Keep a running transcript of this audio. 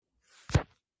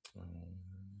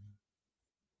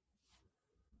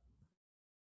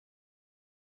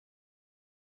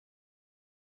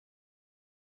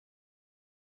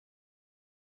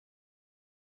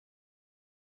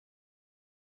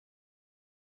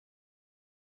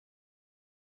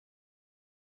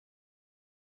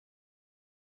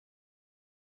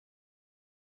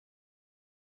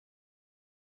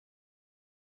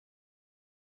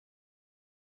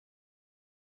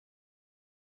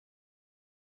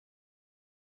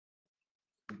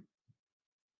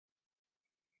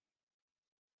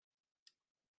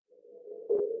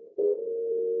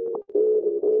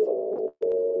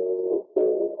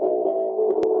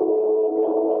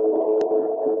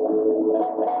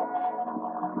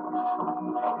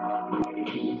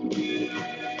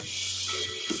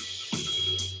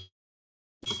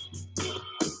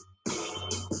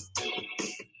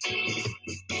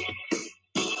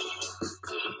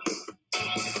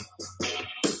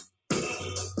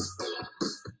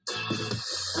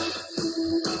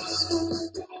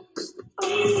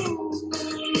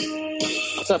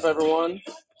up, everyone?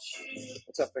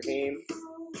 What's up, Fahim?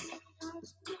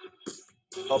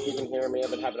 Hope you can hear me. I've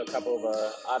been having a couple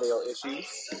of audio issues.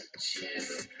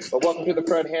 But welcome to the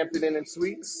Fred Hampton Inn and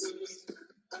Suites.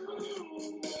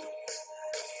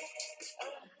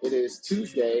 It is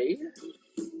Tuesday.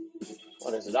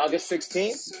 What is it, August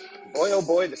 16th? Boy, oh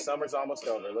boy, the summer's almost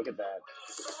over. Look at that.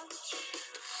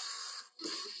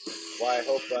 Well, I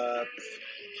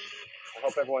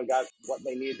hope everyone got what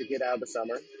they needed to get out of the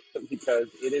summer because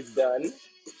it is done.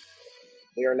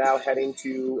 We are now heading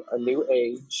to a new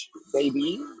age,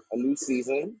 baby, a new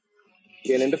season,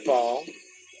 getting into fall.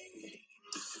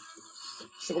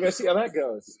 So we're gonna see how that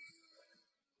goes.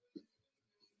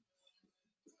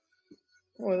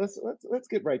 Well, let's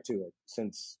get right to it.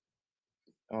 Since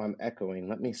I'm echoing,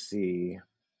 let me see.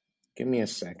 Give me a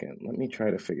second. Let me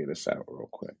try to figure this out real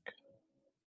quick.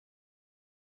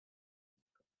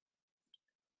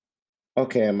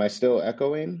 Okay, am I still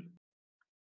echoing?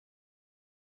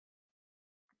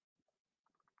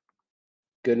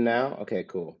 Good now? Okay,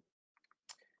 cool.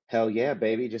 Hell yeah,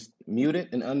 baby. Just mute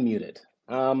it and unmute it.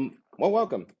 Well,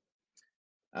 welcome.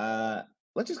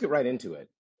 Let's just get right into it.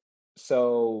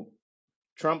 So,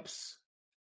 Trump's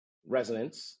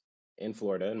residence in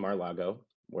Florida, in Mar-a-Lago,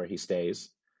 where he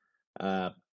stays,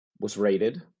 was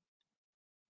raided.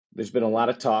 There's been a lot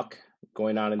of talk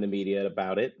going on in the media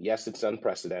about it. Yes, it's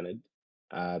unprecedented.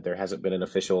 There hasn't been an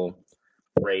official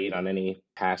raid on any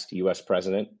past U.S.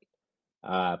 president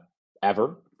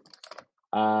ever.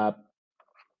 The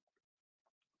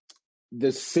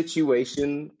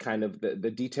situation, kind of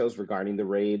the details regarding the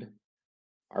raid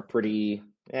are pretty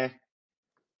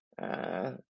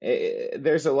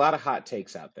there's a lot of hot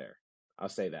takes out there. I'll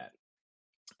say that.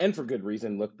 And for good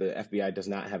reason. Look, the FBI does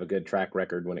not have a good track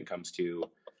record when it comes to,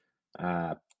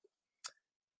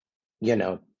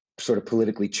 sort of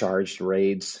politically charged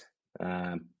raids.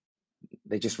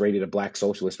 They just raided a black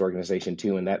socialist organization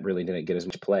too, and that really didn't get as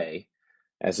much play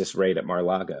as this raid at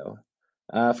Mar-a-Lago.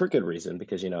 For good reason,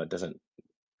 because, it doesn't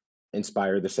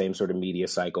inspire the same sort of media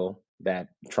cycle that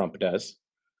Trump does.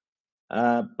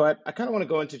 But I kind of want to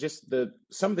go into just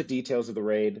some of the details of the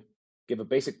raid, give a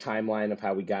basic timeline of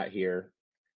how we got here,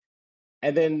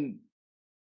 and then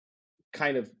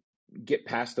kind of get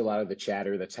past a lot of the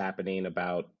chatter that's happening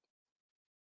about,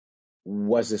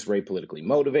 was this raid politically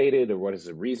motivated, or what is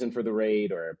the reason for the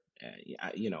raid, or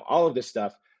all of this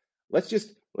stuff. Let's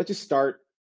just start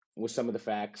with some of the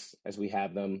facts as we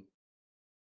have them,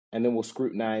 and then we'll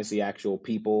scrutinize the actual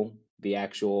people, the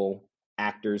actual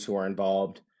actors who are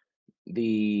involved.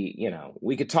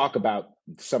 We could talk about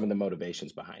some of the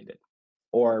motivations behind it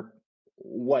or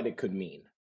what it could mean.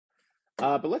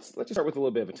 But let's just start with a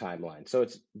little bit of a timeline. So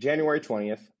it's January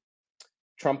 20th.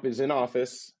 Trump is in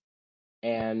office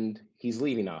and he's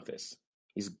leaving office.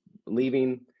 He's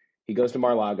leaving. He goes to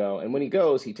Mar-a-Lago, and when he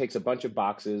goes, he takes a bunch of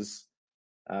boxes,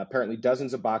 apparently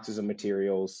dozens of boxes of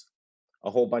materials, a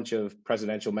whole bunch of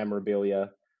presidential memorabilia.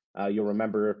 You'll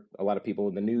remember a lot of people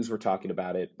in the news were talking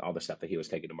about it, all the stuff that he was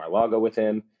taking to Mar-a-Lago with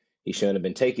him. He shouldn't have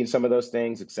been taking some of those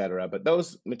things, etc. But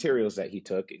those materials that he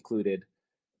took included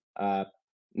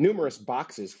numerous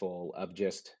boxes full of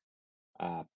just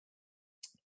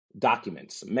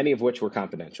documents, many of which were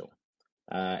confidential,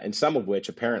 and some of which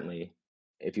apparently,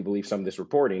 if you believe some of this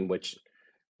reporting, which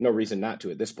no reason not to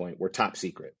at this point, were top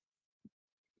secret.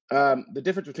 The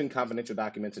difference between confidential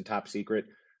documents and top secret,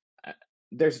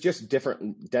 there's just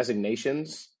different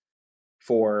designations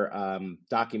for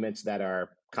documents that are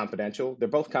confidential. They're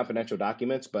both confidential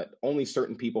documents, but only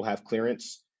certain people have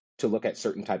clearance to look at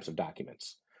certain types of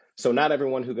documents. So not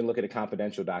everyone who can look at a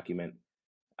confidential document,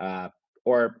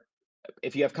 or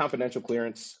if you have confidential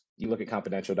clearance, you look at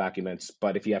confidential documents.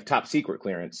 But if you have top secret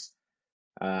clearance,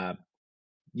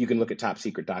 you can look at top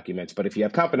secret documents. But if you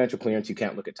have confidential clearance, you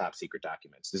can't look at top secret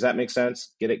documents. Does that make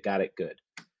sense? Get it? Got it? Good.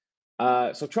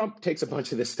 So Trump takes a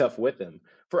bunch of this stuff with him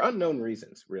for unknown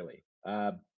reasons, really.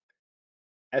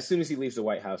 As soon as he leaves the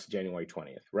White House, January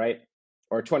 20th, right?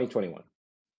 Or 2021.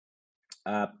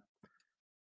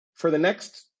 For the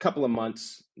next couple of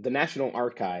months, the National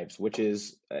Archives, which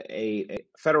is a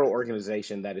federal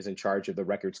organization that is in charge of the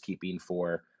records keeping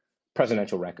for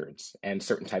presidential records and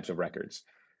certain types of records,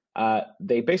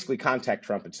 they basically contact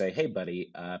Trump and say, hey,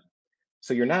 buddy,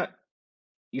 so you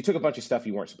took a bunch of stuff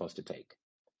you weren't supposed to take.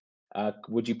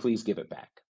 Would you please give it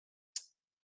back?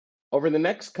 Over the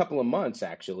next couple of months,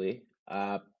 actually,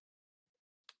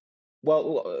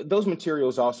 those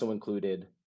materials also included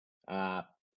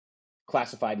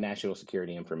classified national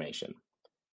security information.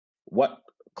 What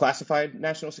classified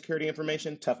national security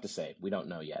information? Tough to say. We don't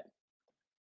know yet.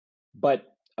 But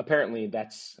apparently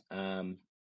that's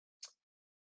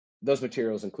those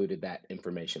materials included that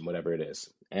information, whatever it is.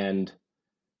 And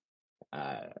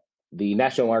the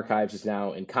National Archives is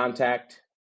now in contact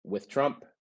with Trump,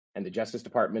 and the Justice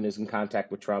Department is in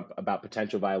contact with Trump about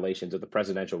potential violations of the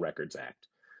Presidential Records Act,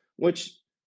 which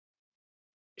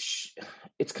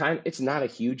it's not a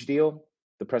huge deal,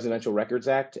 the Presidential Records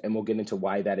Act, and we'll get into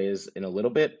why that is in a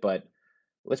little bit, but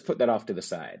let's put that off to the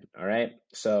side, all right?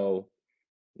 So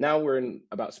now we're in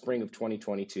about spring of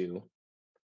 2022,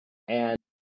 and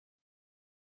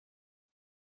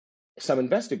some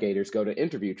investigators go to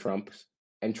interview Trump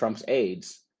and Trump's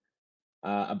aides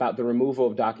about the removal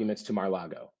of documents to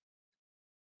Mar-a-Lago.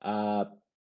 The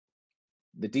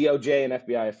DOJ and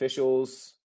FBI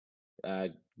officials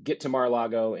get to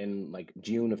Mar-a-Lago in like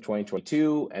June of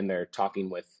 2022, and they're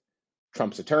talking with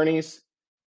Trump's attorneys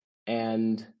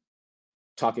and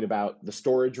talking about the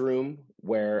storage room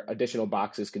where additional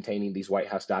boxes containing these White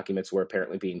House documents were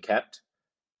apparently being kept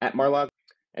at Mar-a-Lago.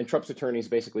 And Trump's attorneys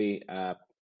basically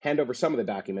hand over some of the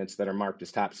documents that are marked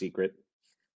as top secret.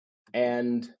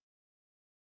 And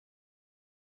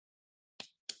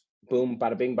boom,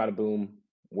 bada bing, bada boom,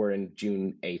 we're in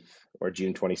June 8th or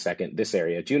June 22nd, this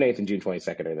area. June 8th and June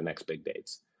 22nd are the next big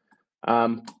dates.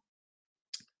 8th,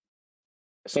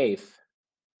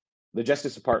 the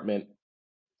Justice Department,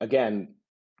 again,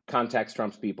 contacts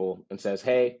Trump's people and says,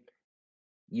 hey,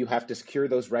 you have to secure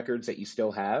those records that you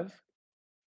still have.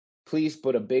 Please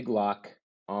put a big lock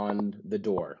on the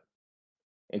door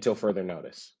until further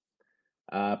notice.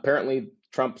 Apparently,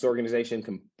 Trump's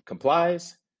organization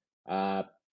complies.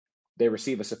 They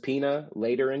receive a subpoena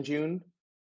later in June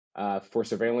for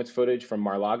surveillance footage from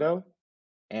Mar-a-Lago.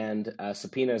 And a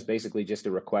subpoena is basically just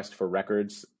a request for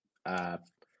records. And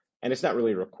it's not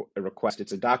really a request.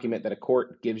 It's a document that a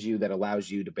court gives you that allows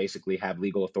you to basically have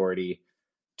legal authority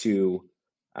to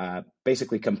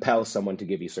basically compel someone to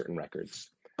give you certain records.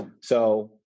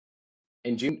 So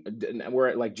in June, we're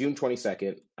at like June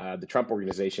 22nd, the Trump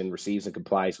organization receives and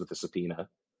complies with the subpoena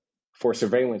for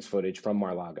surveillance footage from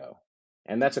Mar-a-Lago.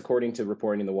 And that's according to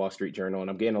reporting in the Wall Street Journal. And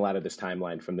I'm getting a lot of this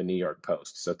timeline from the New York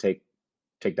Post. So take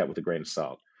that with a grain of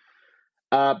salt.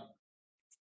 Then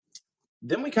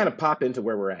we kind of pop into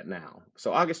where we're at now.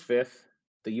 So August 5th,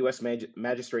 the U.S.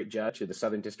 Magistrate Judge of the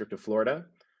Southern District of Florida,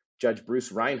 Judge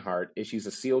Bruce Reinhart, issues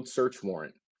a sealed search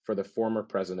warrant for the former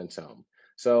president's home.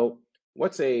 So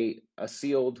what's a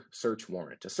sealed search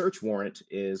warrant? A search warrant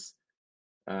is,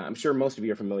 I'm sure most of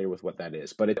you are familiar with what that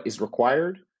is, but it is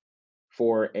required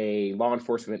for a law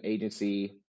enforcement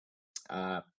agency.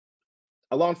 A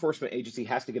law enforcement agency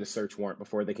has to get a search warrant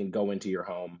before they can go into your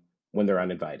home when they're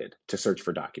uninvited to search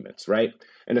for documents, right?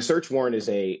 And a search warrant is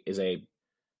a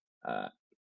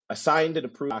signed and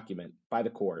approved document by the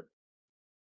court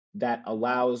that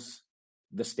allows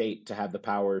the state to have the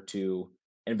power to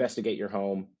investigate your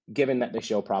home, given that they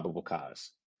show probable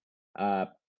cause.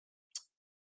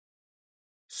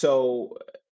 So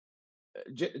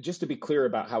just to be clear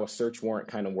about how a search warrant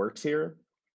kind of works here,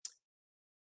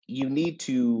 you need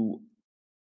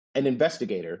an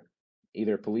investigator,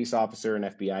 either a police officer, an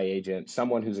FBI agent,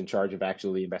 someone who's in charge of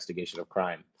actually the investigation of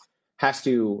crime, has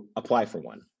to apply for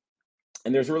one.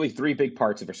 And there's really three big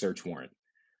parts of a search warrant.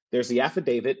 There's the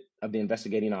affidavit of the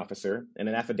investigating officer, and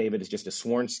an affidavit is just a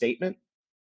sworn statement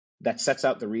that sets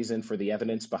out the reason for the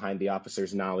evidence behind the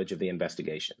officer's knowledge of the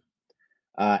investigation.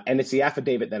 And it's the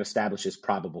affidavit that establishes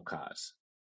probable cause.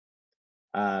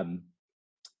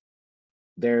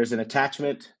 There's an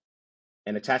attachment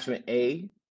A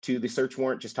to the search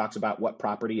warrant just talks about what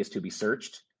property is to be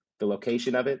searched, the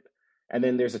location of it. And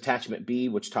then there's attachment B,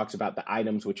 which talks about the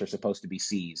items which are supposed to be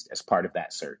seized as part of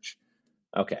that search.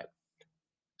 Okay.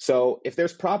 So if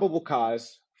there's probable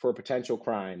cause for a potential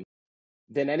crime,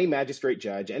 then any magistrate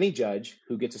judge, any judge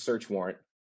who gets a search warrant,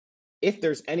 if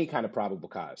there's any kind of probable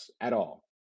cause at all,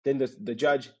 then the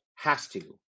judge has to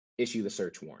issue the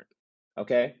search warrant.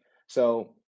 Okay?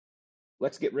 So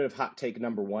let's get rid of hot take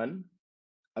number one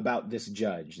about this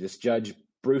judge,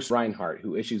 Bruce Reinhart,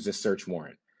 who issues this search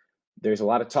warrant. There's a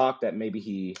lot of talk that maybe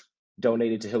he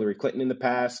donated to Hillary Clinton in the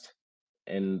past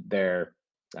and their,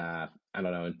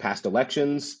 in past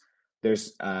elections.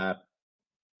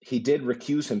 He did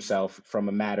recuse himself from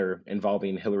a matter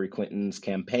involving Hillary Clinton's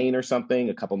campaign or something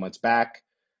a couple months back.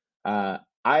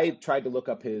 I tried to look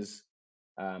up his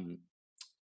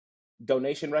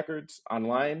donation records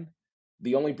online.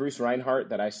 The only Bruce Reinhart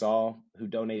that I saw who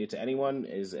donated to anyone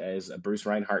is as a Bruce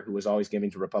Reinhart who was always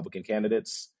giving to Republican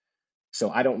candidates. So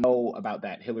I don't know about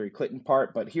that Hillary Clinton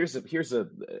part, but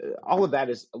all of that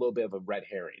is a little bit of a red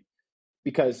herring,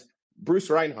 because Bruce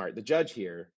Reinhart, the judge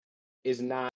here, is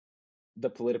not the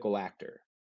political actor.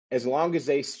 As long as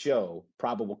they show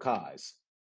probable cause,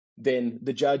 then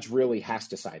the judge really has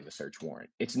to sign the search warrant.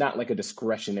 It's not like a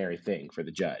discretionary thing for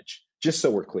the judge, just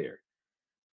so we're clear.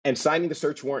 And signing the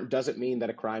search warrant doesn't mean that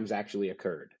a crime's actually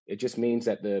occurred. It just means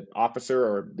that the officer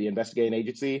or the investigating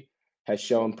agency has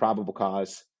shown probable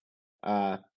cause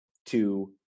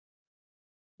to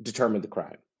determine the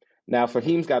crime. Now,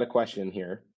 Fahim's got a question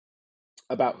here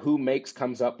about who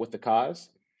comes up with the cause.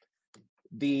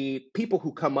 The people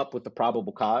who come up with the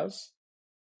probable cause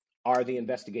are the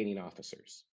investigating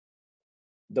officers.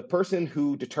 The person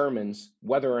who determines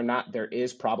whether or not there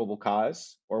is probable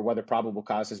cause or whether probable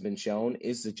cause has been shown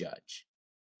is the judge,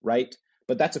 right?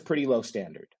 But that's a pretty low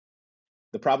standard.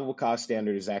 The probable cause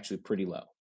standard is actually pretty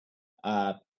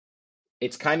low.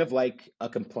 It's kind of like a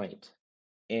complaint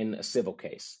in a civil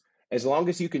case. As long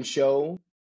as you can show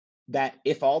that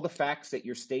if all the facts that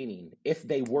you're stating, if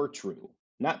they were true,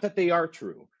 not that they are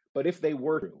true, but if they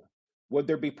were true, would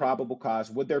there be probable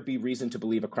cause? Would there be reason to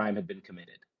believe a crime had been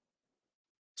committed?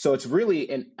 So it's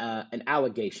really an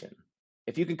allegation.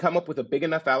 If you can come up with a big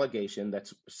enough allegation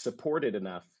that's supported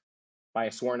enough by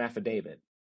a sworn affidavit,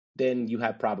 then you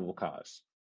have probable cause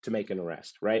to make an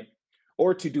arrest, right?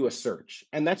 Or to do a search.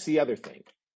 And that's the other thing,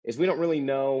 is we don't really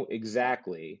know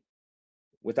exactly,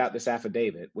 without this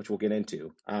affidavit, which we'll get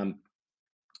into,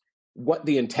 what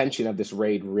the intention of this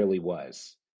raid really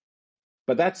was.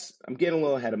 But I'm getting a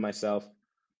little ahead of myself.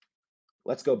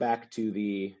 Let's go back to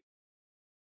the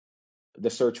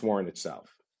search warrant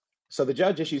itself. So the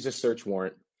judge issues a search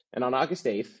warrant, and on August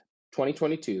 8th,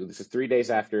 2022, this is 3 days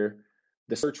after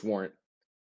the search warrant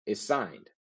is signed,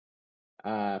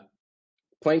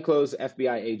 plainclothes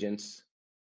FBI agents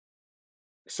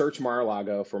search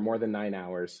Mar-a-Lago for more than 9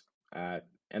 hours,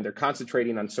 and they're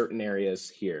concentrating on certain areas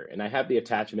here. And I have the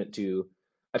attachment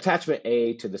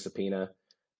A to the subpoena.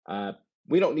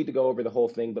 We don't need to go over the whole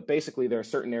thing, but basically there are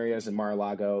certain areas in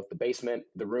Mar-a-Lago, the basement,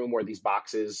 the room where these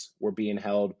boxes were being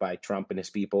held by Trump and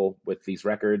his people with these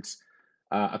records,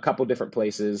 a couple different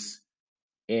places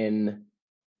in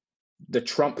the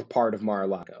Trump part of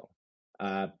Mar-a-Lago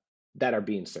that are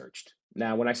being searched.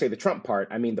 Now, when I say the Trump part,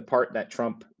 I mean the part that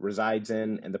Trump resides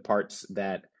in and the parts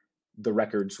that the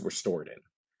records were stored in.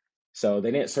 So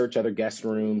they didn't search other guest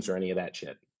rooms or any of that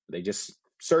shit. They just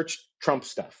searched Trump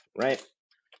stuff, right?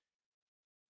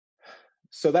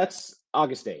 So that's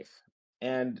August 8th.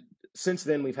 And since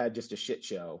then, we've had just a shit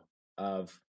show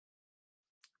of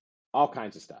all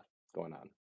kinds of stuff going on.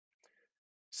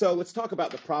 So let's talk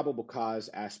about the probable cause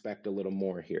aspect a little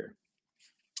more here.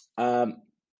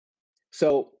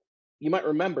 So you might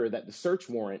remember that the search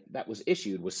warrant that was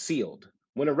issued was sealed.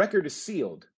 When a record is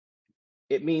sealed,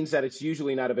 it means that it's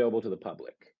usually not available to the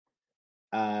public.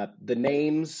 The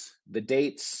names, the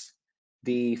dates,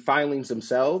 the filings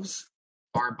themselves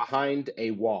are behind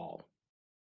a wall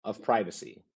of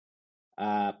privacy.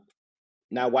 Now,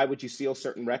 why would you seal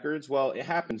certain records? Well, it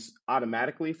happens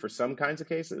automatically for some kinds of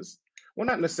cases. Well,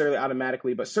 not necessarily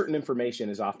automatically, but certain information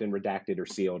is often redacted or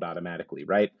sealed automatically,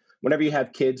 right? Whenever you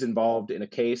have kids involved in a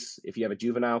case, if you have a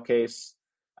juvenile case,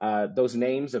 those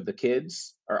names of the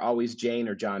kids are always Jane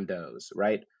or John Doe's,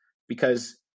 right?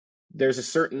 Because there's a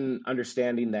certain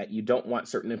understanding that you don't want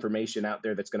certain information out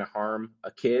there that's going to harm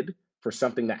a kid for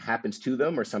something that happens to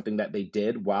them or something that they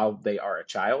did while they are a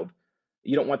child.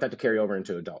 You don't want that to carry over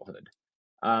into adulthood.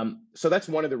 So that's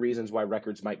one of the reasons why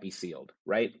records might be sealed,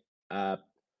 right?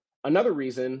 Another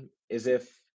reason is if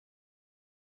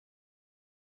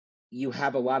you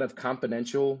have a lot of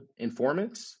confidential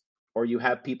informants, or you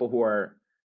have people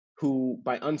who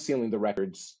by unsealing the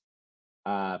records,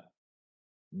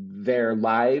 their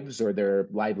lives or their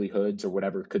livelihoods or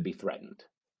whatever could be threatened.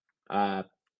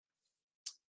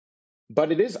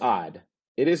 But it is odd.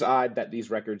 It is odd that these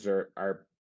records are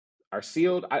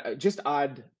sealed. Just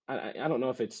odd. I don't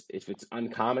know if it's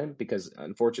uncommon, because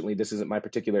unfortunately this isn't my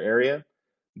particular area,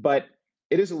 but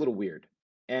it is a little weird.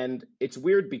 And it's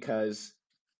weird because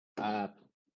Trump,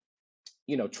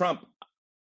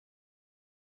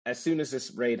 as soon as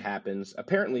this raid happens,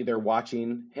 apparently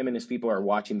him and his people are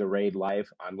watching the raid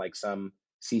live on like some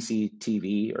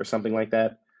CCTV or something like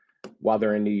that while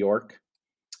they're in New York.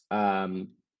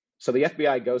 So the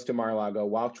FBI goes to Mar-a-Lago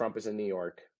while Trump is in New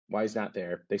York, while he's not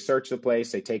there. They search the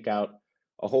place. They take out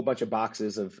a whole bunch of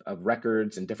boxes of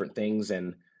records and different things.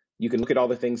 And you can look at all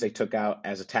the things they took out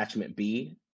as attachment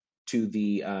B to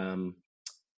the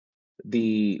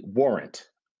warrant,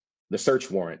 the search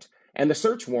warrant. And the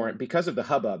search warrant, because of the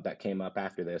hubbub that came up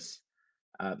after this,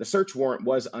 the search warrant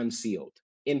was unsealed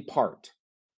in part.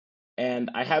 And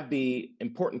I have the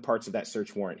important parts of that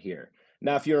search warrant here.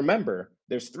 Now, if you remember,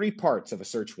 there's 3 parts of a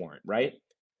search warrant, right?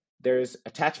 There's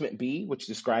attachment B, which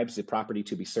describes the property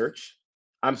to be searched.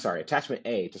 I'm sorry, attachment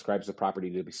A describes the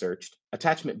property to be searched.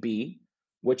 Attachment B,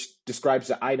 which describes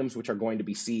the items which are going to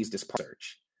be seized as part of the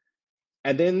search.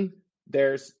 And then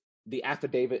there's the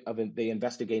affidavit of the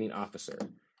investigating officer.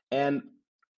 And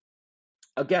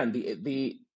again,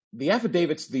 the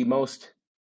affidavit's the most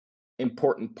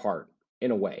important part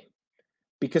in a way,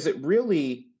 because it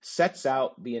really sets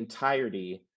out the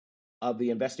entirety of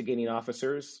the investigating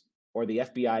officers or the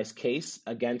FBI's case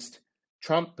against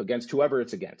Trump, against whoever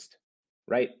it's against,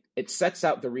 right? It sets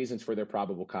out the reasons for their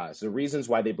probable cause, the reasons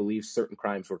why they believe certain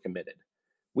crimes were committed.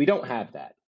 We don't have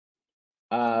that.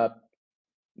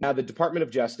 Now, the Department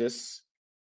of Justice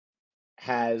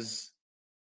has,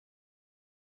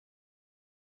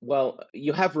 well,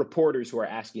 you have reporters who are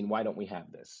asking, why don't we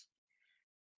have this?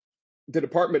 The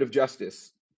Department of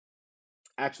Justice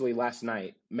actually last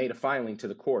night made a filing to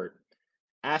the court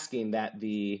asking that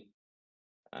the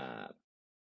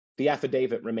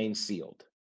affidavit remain sealed.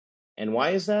 And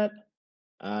why is that?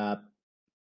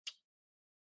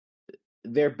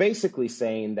 They're basically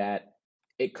saying that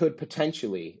it could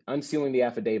potentially, unsealing the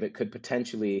affidavit could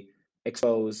potentially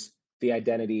expose the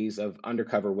identities of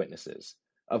undercover witnesses,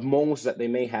 of moles that they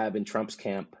may have in Trump's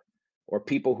camp, or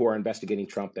people who are investigating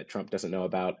Trump that Trump doesn't know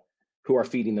about, who are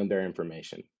feeding them their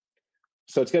information.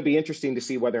 So it's going to be interesting to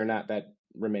see whether or not that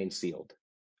remains sealed.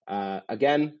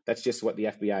 Again, that's just what the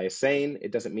FBI is saying.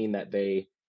 It doesn't mean that they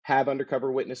have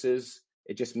undercover witnesses.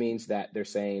 It just means that they're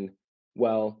saying,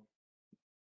 well,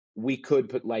 we could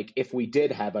put, like, if we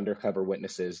did have undercover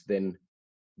witnesses, then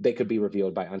they could be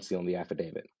revealed by unsealing the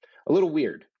affidavit. A little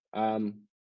weird,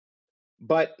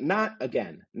 but not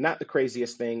the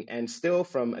craziest thing. And still,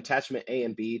 from attachment A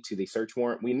and B to the search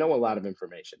warrant, we know a lot of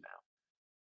information now.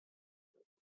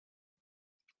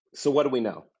 So what do we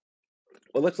know?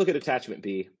 Well, let's look at attachment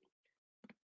B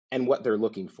and what they're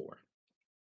looking for.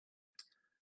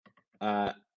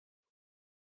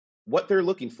 What they're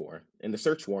looking for in the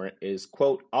search warrant is,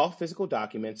 quote, all physical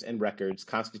documents and records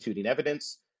constituting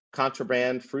evidence,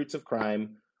 contraband, fruits of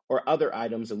crime, or other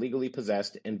items illegally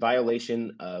possessed in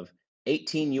violation of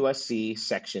 18 U.S.C.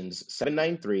 sections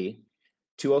 793,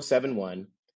 2071,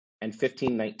 and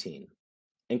 1519,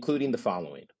 including the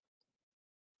following: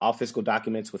 all physical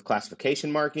documents with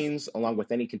classification markings, along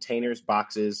with any containers,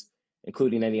 boxes,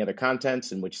 including any other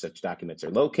contents in which such documents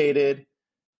are located,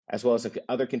 as well as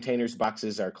other containers,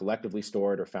 boxes are collectively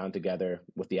stored or found together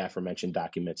with the aforementioned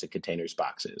documents and containers,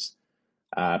 boxes.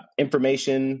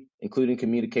 Information, including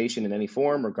communication in any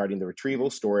form regarding the retrieval,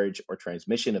 storage, or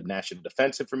transmission of national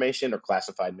defense information or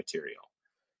classified material.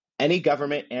 Any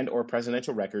government and or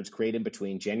presidential records created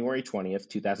between January 20th,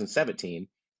 2017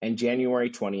 and January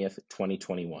 20th,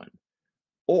 2021.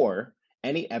 Or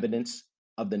any evidence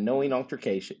of the knowing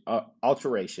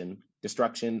alteration,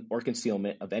 destruction, or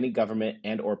concealment of any government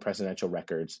and or presidential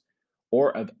records,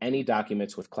 or of any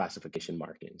documents with classification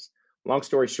markings. Long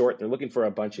story short, they're looking for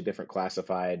a bunch of different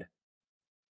classified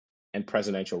and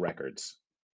presidential records.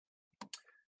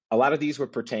 A lot of these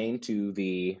would pertain to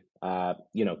the,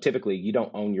 typically you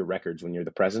don't own your records when you're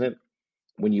the president.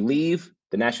 When you leave,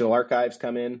 the National Archives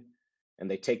come in and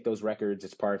they take those records.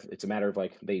 It's a matter of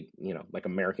like like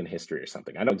American history or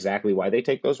something. I know exactly why they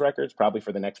take those records, probably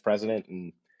for the next president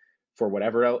and for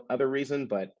whatever other reason,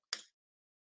 but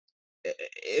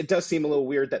it does seem a little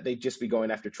weird that they'd just be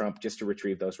going after Trump just to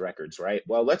retrieve those records, right?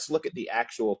 Well, let's look at the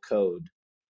actual code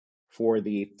for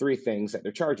the three things that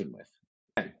they're charging with.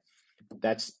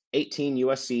 That's 18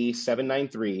 U.S.C.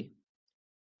 793,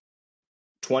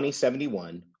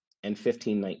 2071, and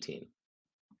 1519.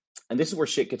 And this is where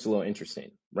shit gets a little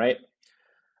interesting, right?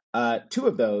 Two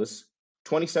of those,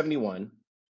 2071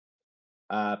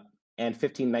 and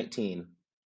 1519,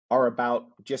 are about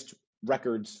just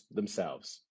records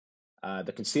themselves.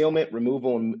 The concealment,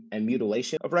 removal, and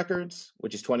mutilation of records,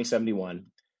 which is 2071,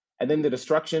 and then the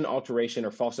destruction, alteration,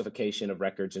 or falsification of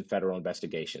records in federal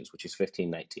investigations, which is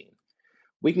 1519.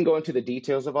 We can go into the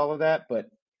details of all of that,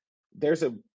 but there's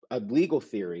a legal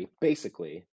theory,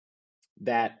 basically,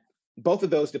 that both of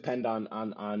those depend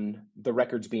on the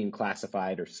records being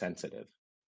classified or sensitive.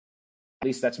 At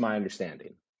least that's my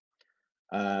understanding.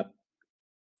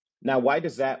 Now, why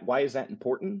is that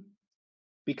important?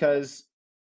 Because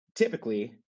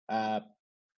typically,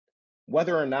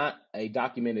 whether or not a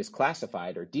document is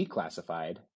classified or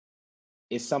declassified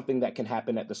is something that can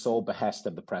happen at the sole behest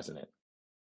of the president.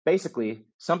 Basically,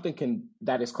 something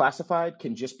that is classified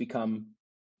can just become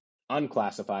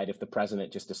unclassified if the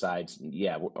president just decides,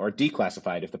 or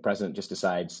declassified if the president just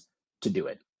decides to do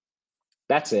it.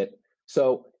 That's it.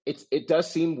 So it does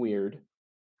seem weird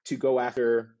to go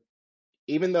after,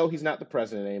 even though he's not the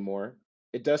president anymore,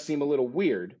 it does seem a little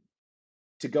weird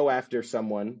to go after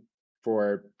someone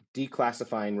for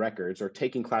declassifying records or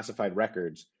taking classified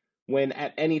records when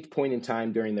at any point in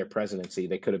time during their presidency,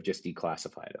 they could have just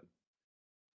declassified them.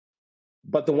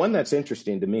 But the one that's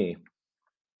interesting to me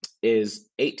is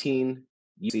 18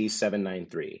 UC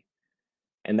 793,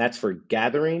 and that's for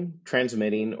gathering,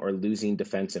 transmitting, or losing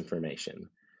defense information.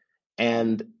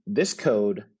 And this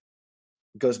code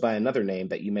goes by another name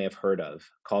that you may have heard of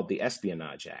called the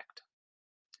Espionage Act.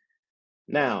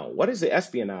 Now, what is the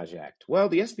Espionage Act? Well,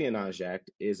 the Espionage Act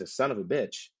is a son of a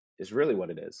bitch, is really what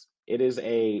it is. It is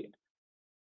a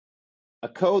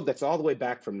code that's all the way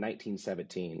back from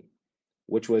 1917,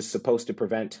 which was supposed to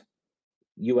prevent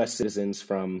U.S. citizens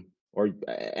from, or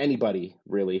anybody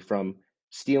really, from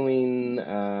stealing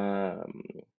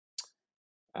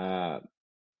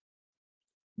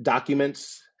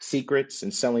documents, secrets,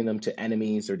 and selling them to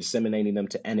enemies or disseminating them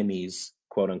to enemies,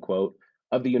 quote unquote,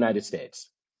 of the United States.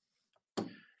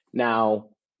 Now,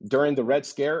 during the Red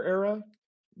Scare era,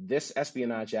 this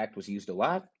Espionage Act was used a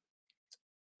lot.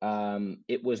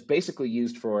 It was basically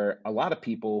used for a lot of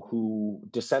people who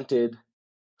dissented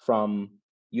from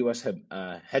U.S.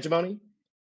 hegemony,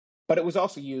 but it was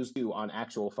also used too on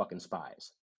actual fucking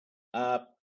spies.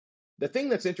 The thing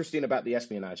that's interesting about the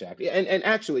Espionage Act, and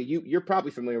actually you're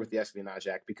probably familiar with the Espionage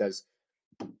Act because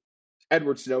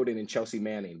Edward Snowden and Chelsea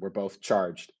Manning were both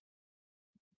charged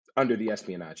under the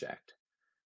Espionage Act.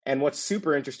 And what's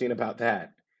super interesting about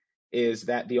that is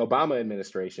that the Obama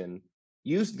administration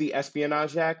used the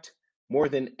Espionage Act more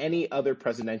than any other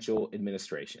presidential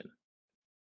administration.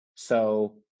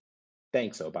 So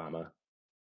thanks, Obama.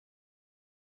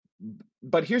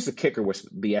 But here's the kicker with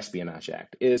the Espionage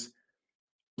Act is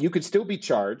you could still be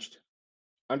charged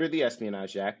under the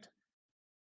Espionage Act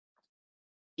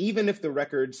even if the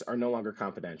records are no longer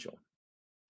confidential.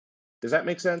 Does that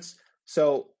make sense?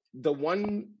 So the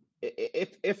one,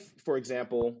 if for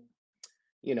example,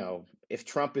 you know, if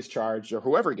Trump is charged or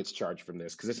whoever gets charged from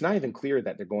this, because it's not even clear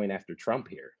that they're going after Trump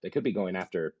here. They could be going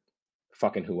after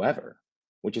fucking whoever,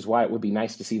 which is why it would be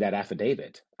nice to see that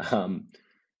affidavit.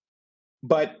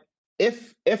 But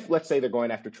if let's say they're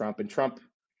going after Trump and Trump,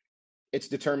 it's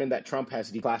determined that Trump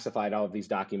has declassified all of these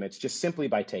documents just simply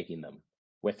by taking them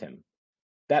with him.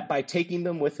 That by taking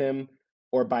them with him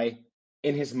or by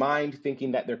in his mind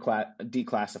thinking that they're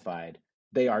declassified,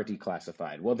 they are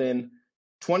declassified. Well, then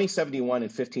 2071 and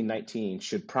 1519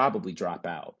 should probably drop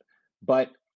out.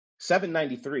 But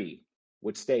 793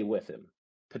 would stay with him,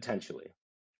 potentially,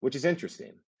 which is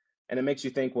interesting. And it makes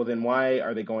you think, well, then why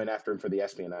are they going after him for the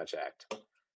Espionage Act?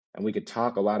 And we could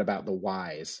talk a lot about the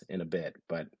whys in a bit,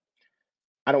 but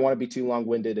I don't want to be too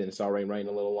long-winded, and it's already running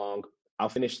a little long. I'll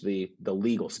finish the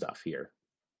legal stuff here.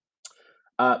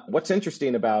 What's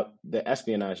interesting about the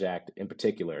Espionage Act in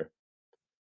particular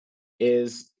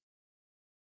is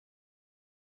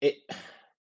it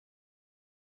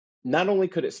not only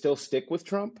could it still stick with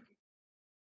Trump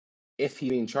if he's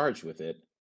being charged with it,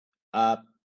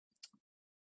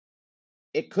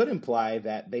 it could imply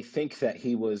that they think that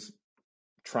he was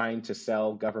trying to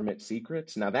sell government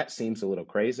secrets. Now, that seems a little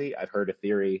crazy. I've heard a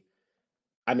theory.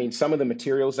 I mean, some of the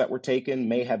materials that were taken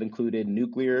may have included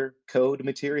nuclear code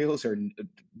materials or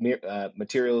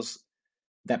materials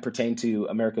that pertain to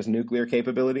America's nuclear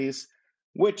capabilities,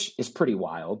 which is pretty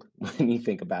wild when you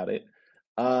think about it.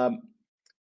 And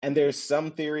there's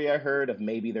some theory I heard of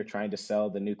maybe they're trying to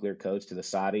sell the nuclear codes to the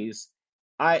Saudis.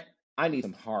 I need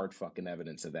some hard fucking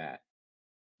evidence of that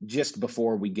just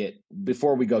before we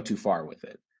go too far with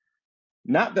it.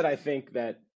 Not that I think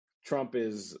that Trump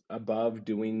is above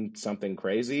doing something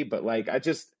crazy, but like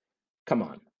come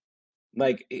on.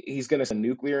 Like he's going to send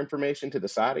nuclear information to the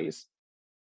Saudis.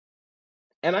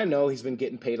 And I know he's been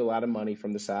getting paid a lot of money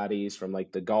from the Saudis, from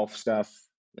like the Gulf stuff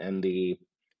and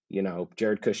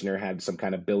Jared Kushner had some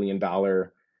kind of $1 billion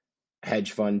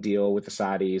hedge fund deal with the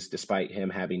Saudis, despite him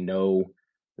having no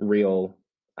real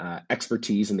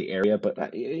expertise in the area.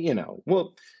 But,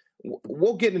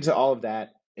 we'll get into all of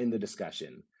that in the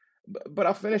discussion. But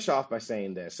I'll finish off by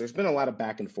saying this. There's been a lot of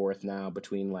back and forth now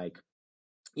between like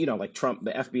Trump,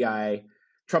 the FBI.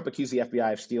 Trump accused the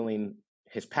FBI of stealing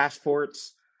his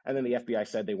passports. And then the FBI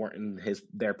said they weren't in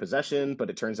their possession,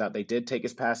 but it turns out they did take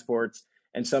his passports.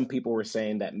 And some people were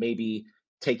saying that maybe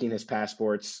taking his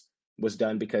passports was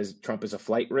done because Trump is a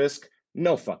flight risk.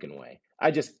 No fucking way.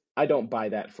 I don't buy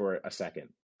that for a second.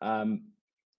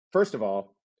 First of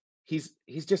all, he's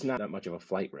just not that much of a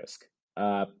flight risk.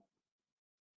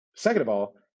 Second of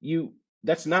all,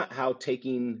 that's not how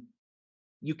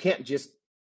you can't just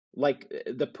like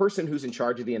the person who's in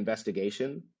charge of the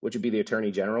investigation, which would be the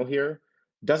attorney general here,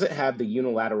 doesn't have the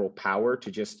unilateral power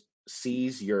to just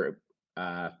seize your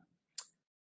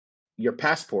your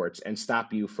passports and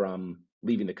stop you from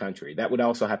leaving the country. That would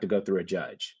also have to go through a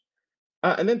judge.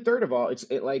 And then third of all, it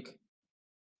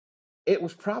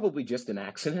was probably just an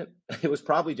accident. It was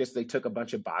probably just they took a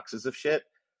bunch of boxes of shit,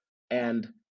 and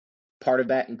part of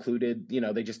that included,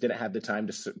 they just didn't have the time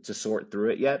to sort through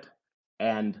it yet,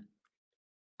 and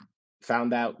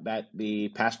found out that the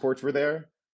passports were there.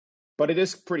 But it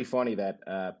is pretty funny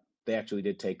that they actually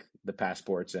did take the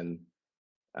passports, and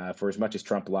for as much as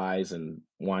Trump lies and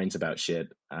whines about shit,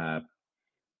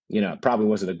 it probably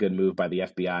wasn't a good move by the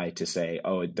FBI to say,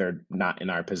 "Oh, they're not in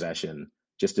our possession,"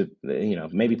 just to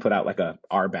maybe put out like a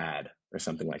 "our bad" or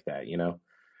something like that.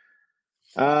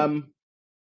 Um,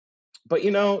 but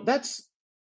that's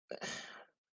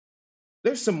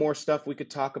there's some more stuff we could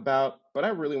talk about, but I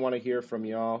really want to hear from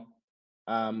y'all.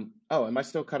 Oh, am I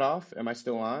still cut off? Am I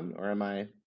still on, or am I?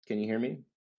 Can you hear me,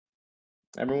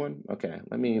 everyone? Okay,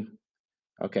 I'm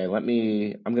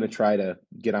gonna try to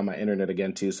get on my internet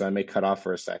again too, so I may cut off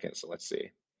for a second. So let's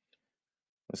see.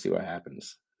 Let's see what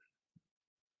happens.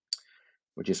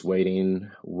 We're just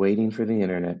waiting for the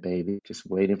internet, baby. Just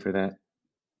waiting for that.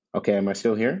 Okay, am I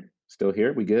still here? Still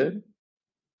here? We good?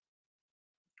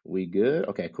 We good?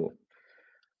 Okay, cool.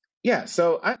 Yeah,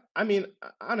 so I mean,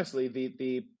 honestly,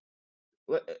 the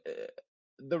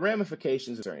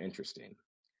ramifications are interesting.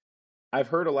 I've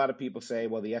heard a lot of people say,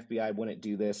 well, the FBI wouldn't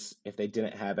do this if they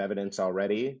didn't have evidence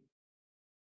already.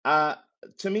 Uh,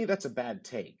 to me, that's a bad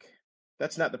take.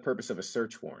 That's not the purpose of a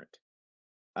search warrant.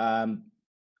 Um,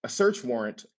 a search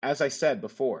warrant, as I said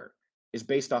before, is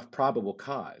based off probable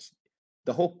cause.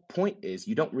 The whole point is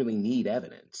you don't really need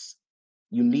evidence.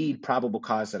 You need probable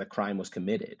cause that a crime was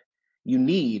committed. You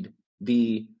need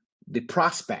the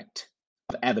prospect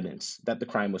of evidence that the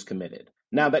crime was committed.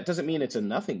 Now, that doesn't mean it's a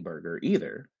nothing burger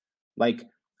either. Like,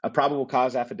 a probable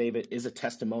cause affidavit is a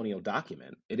testimonial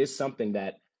document. It is something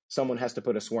that someone has to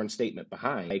put a sworn statement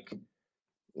behind. Like,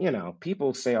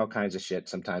 people say all kinds of shit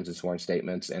sometimes in sworn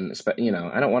statements, and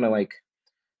I don't want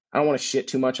to shit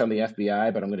too much on the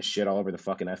FBI, but I'm going to shit all over the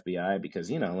fucking FBI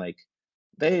because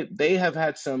they have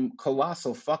had some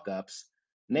colossal fuck ups,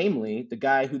 namely the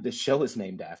guy who the show is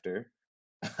named after.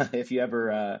 If you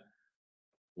ever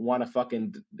want a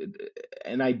fucking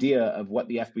an idea of what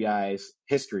the FBI's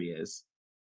history is,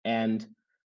 and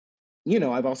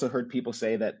I've also heard people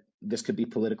say that this could be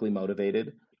politically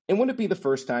motivated. And wouldn't it be the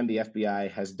first time the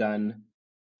FBI has done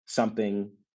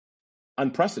something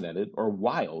unprecedented or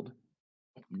wild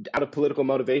out of political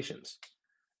motivations?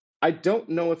 I don't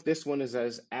know if this one is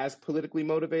as politically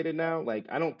motivated now. Like,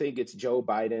 I don't think it's Joe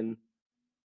Biden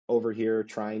over here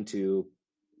trying to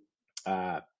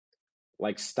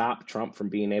stop Trump from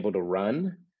being able to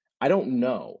run. I don't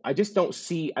know. I don't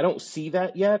see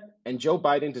that yet. And Joe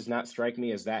Biden does not strike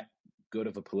me as that good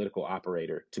of a political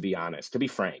operator, to be honest, to be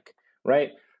frank,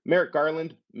 right? Merrick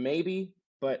Garland, maybe,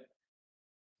 but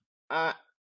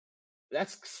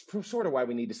that's sort of why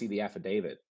we need to see the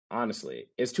affidavit, honestly,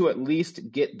 is to at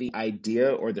least get the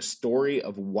idea or the story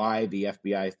of why the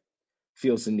FBI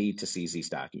feels the need to seize these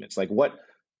documents. Like, what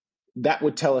that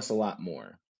would tell us a lot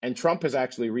more. And Trump has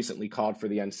actually recently called for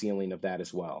the unsealing of that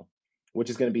as well,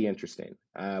 which is going to be interesting.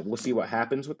 We'll see what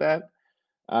happens with that.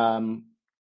 And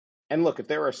look, if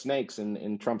there are snakes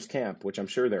in Trump's camp, which I'm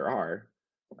sure there are,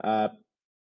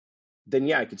 then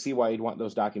yeah, I could see why he'd want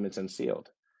those documents unsealed.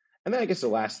 And then I guess the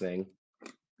last thing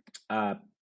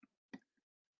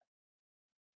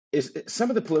is some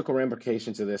of the political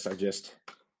ramifications of this are just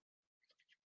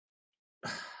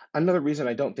another reason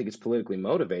I don't think it's politically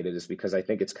motivated is because I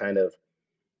think it's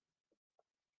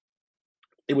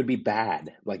it would be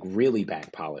bad, like really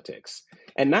bad politics.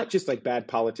 And not just like bad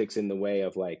politics in the way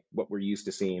of like what we're used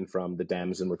to seeing from the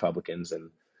Dems and Republicans and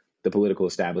the political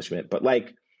establishment, but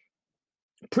like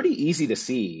pretty easy to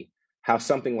see how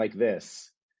something like this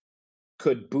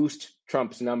could boost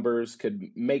Trump's numbers, could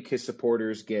make his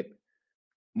supporters get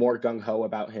more gung ho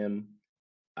about him.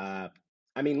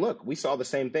 I mean, look, we saw the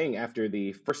same thing after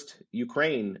the first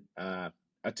Ukraine,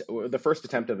 the first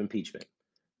attempt of impeachment,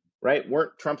 right?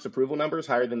 Weren't Trump's approval numbers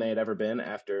higher than they had ever been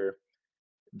after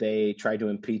they tried to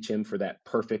impeach him for that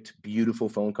perfect, beautiful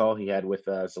phone call he had with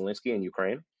Zelensky in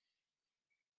Ukraine?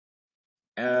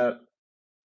 But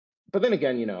then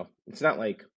again, it's not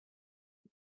like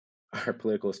our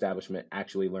political establishment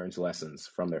actually learns lessons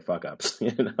from their fuck ups,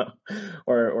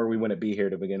 or we wouldn't be here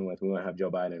to begin with. We wouldn't have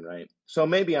Joe Biden, right? So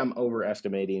maybe I'm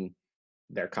overestimating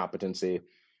their competency.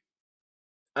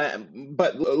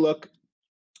 But look,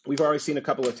 we've already seen a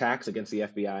couple of attacks against the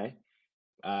FBI.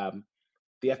 The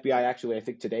FBI actually, I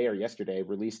think today or yesterday,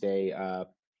 released a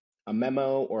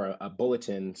memo or a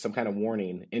bulletin, some kind of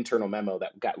warning, internal memo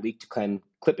that got leaked to Glenn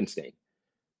Klippenstein.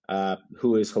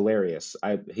 who is hilarious.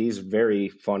 He's very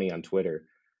funny on Twitter.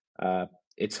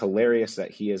 It's hilarious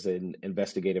that he is an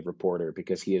investigative reporter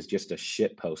because he is just a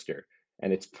shit poster,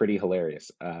 and it's pretty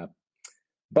hilarious.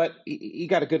 But he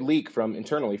got a good leak from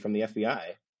internally from the FBI,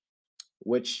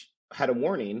 which had a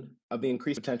warning of the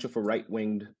increased potential for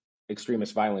right-winged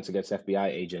extremist violence against FBI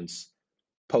agents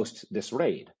post this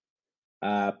raid.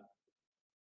 I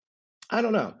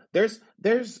don't know. There's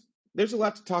a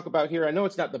lot to talk about here. I know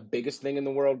it's not the biggest thing in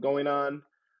the world going on,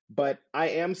 but I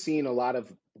am seeing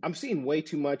I'm seeing way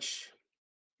too much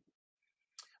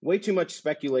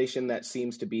speculation that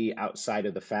seems to be outside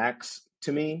of the facts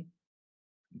to me.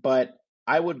 But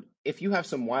if you have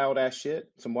some wild ass shit,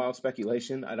 some wild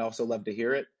speculation, I'd also love to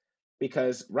hear it,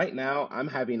 because right now I'm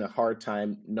having a hard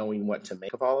time knowing what to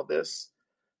make of all of this.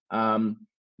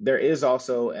 There is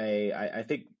also I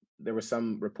think there was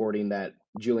some reporting that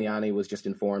Giuliani was just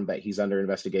informed that he's under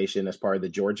investigation as part of the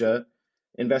Georgia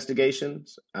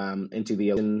investigations into the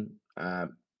election,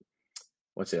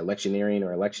 electioneering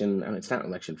or election. I mean, it's not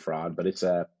election fraud, but it's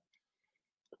I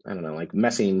don't know, like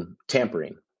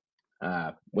tampering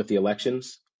with the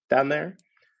elections down there.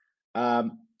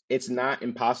 It's not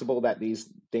impossible that these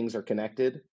things are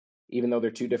connected, even though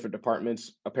they're two different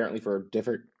departments, apparently for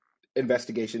different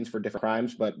investigations for different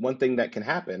crimes. But one thing that can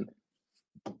happen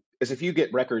is if you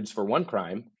get records for one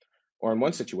crime or in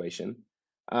one situation,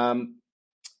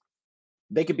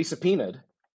 they could be subpoenaed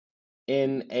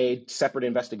in a separate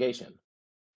investigation.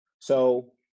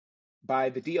 So by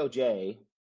the DOJ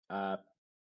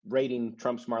raiding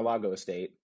Trump's Mar-a-Lago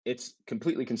estate, it's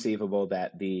completely conceivable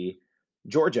that the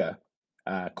Georgia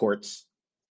courts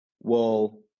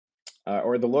will,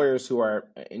 or the lawyers who are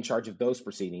in charge of those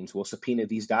proceedings will subpoena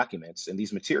these documents and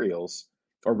these materials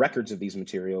or records of these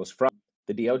materials from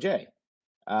the DOJ.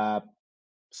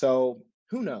 So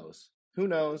who knows? Who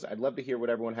knows? I'd love to hear what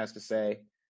everyone has to say.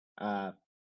 But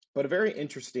a very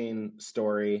interesting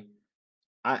story.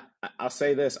 I'll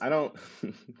say this. I don't,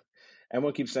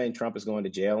 everyone keeps saying Trump is going to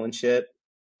jail and shit.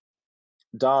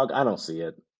 Dog, I don't see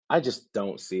it. I just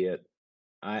don't see it.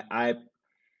 I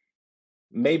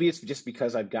maybe it's just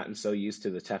because I've gotten so used to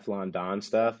the Teflon Don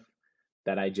stuff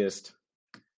that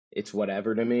it's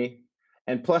whatever to me.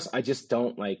 And plus, I just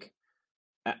don't like,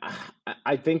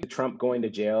 I think Trump going to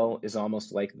jail is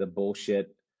almost like the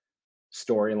bullshit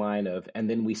storyline of, and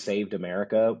then we saved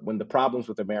America, when the problems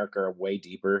with America are way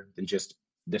deeper than just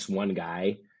this one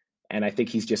guy. And I think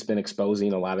he's just been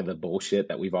exposing a lot of the bullshit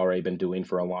that we've already been doing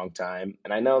for a long time.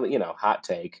 And I know that, hot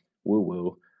take, woo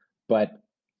woo, but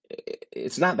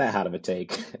it's not that hot of a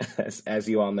take, as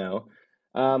you all know.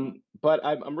 But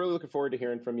I'm really looking forward to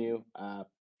hearing from you.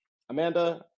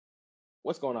 Amanda,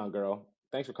 what's going on, girl?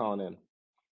 Thanks for calling in.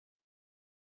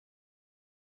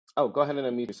 Oh, go ahead and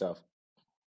unmute yourself.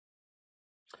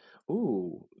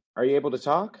 Ooh, are you able to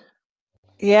talk?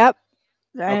 Yep.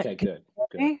 Okay, Can good. you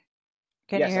hear me?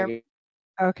 Can you Yes, hear me?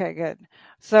 Okay, good.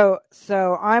 So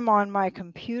I'm on my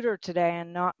computer today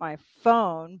and not my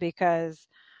phone because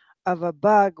of a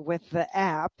bug with the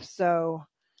app. So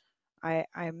I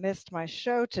missed my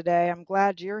show today. I'm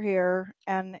glad you're here,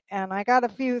 and I got a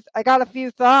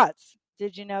few thoughts.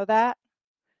 Did you know that?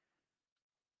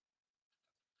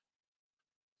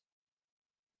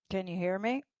 Can you hear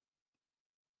me?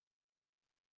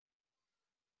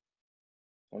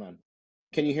 Hold on.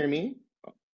 Can you hear me?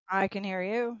 I can hear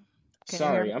you. Can you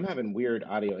hear me? Sorry, I'm having weird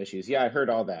audio issues. Yeah, I heard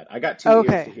all that. I got two ears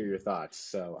to Okay. hear your thoughts,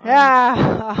 so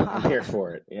I'm here Yeah.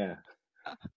 for it. Yeah.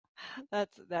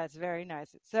 That's very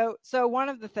nice. So one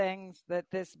of the things that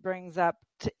this brings up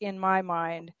in my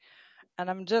mind, and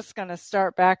I'm just going to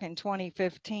start back in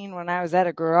 2015 when I was at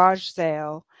a garage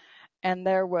sale, and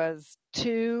there was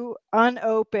 2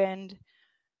 unopened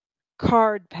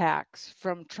card packs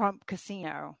from Trump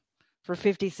Casino for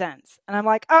 50 cents. And I'm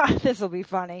like, this will be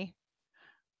funny.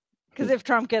 Because if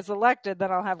Trump gets elected,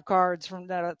 then I'll have cards from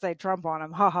that say Trump on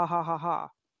them. Ha ha ha ha ha.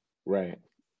 Right.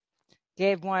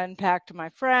 Gave one pack to my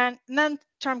friend, and then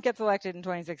Trump gets elected in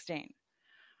 2016.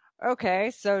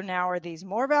 Okay, so now are these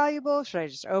more valuable? Should I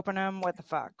just open them? What the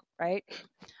fuck, right?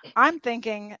 I'm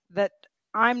thinking that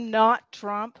I'm not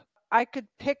Trump. I could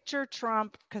picture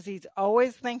Trump because he's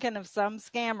always thinking of some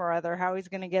scam or other, how he's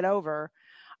going to get over.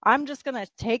 I'm just going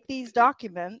to take these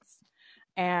documents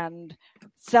and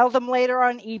sell them later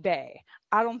on eBay.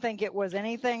 I don't think it was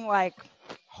anything like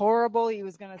horrible. He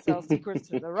was going to sell secrets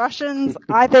to the Russians.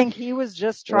 I think he was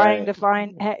just trying to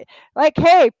find,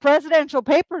 hey, presidential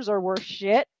papers are worth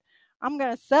shit. I'm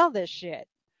going to sell this shit.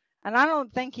 And I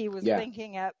don't think he was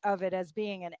thinking of it as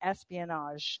being an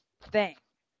espionage thing.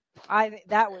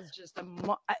 That was just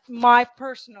my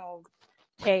personal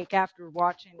take after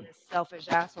watching this selfish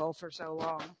asshole for so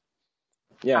long.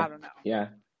 Yeah. I don't know. Yeah.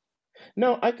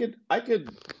 No,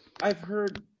 I've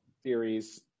heard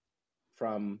theories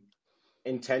from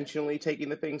intentionally taking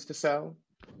the things to sell.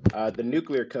 The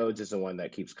nuclear codes is the one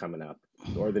that keeps coming up,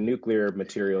 or the nuclear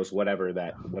materials, whatever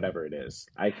it is.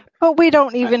 But we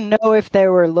don't I even know if they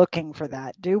were looking for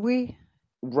that, do we?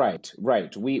 right,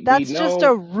 right. We That's just a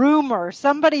know. rumor.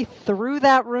 Somebody threw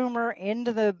that rumor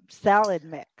into the salad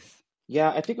mix.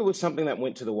 Yeah, I think it was something that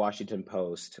went to the Washington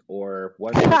Post, or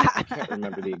was it? I can't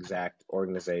remember the exact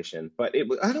organization, but it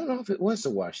was. I don't know if it was the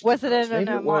Washington Was it Post.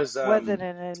 Maybe it was. was it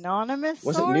an anonymous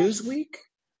Was it source? Newsweek?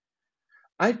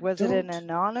 I Was it an don't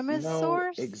anonymous know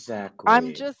source? I'm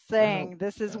exactly. just I don't. saying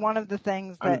this is one of the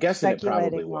things I'm that guessing it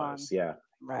probably speculating on. was. Yeah,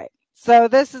 Right. So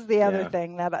this is the other yeah.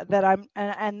 thing that I'm,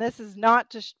 and this is not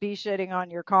to be shitting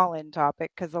on your call-in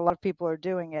topic because a lot of people are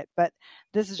doing it, but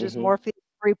this is just Hmm. more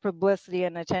free publicity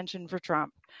and attention for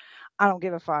Trump. I don't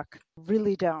give a fuck.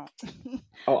 Really don't.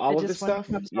 Oh, I all of this just when it stuff?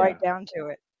 comes right Yeah, down to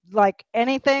it. Like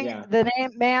anything, yeah. the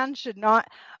man should not.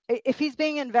 If he's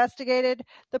being investigated,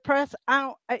 the press. I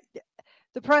don't.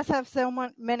 The press have so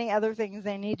many other things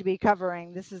they need to be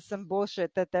covering. This is some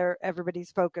bullshit that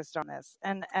everybody's focused on this.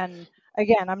 And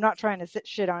again, I'm not trying to sit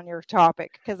shit on your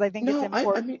topic because I think it's No, I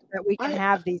important mean, that we can I,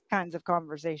 have these kinds of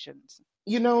conversations.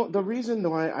 the reason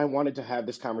why I wanted to have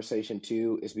this conversation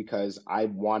too is because I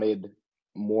wanted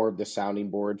more of the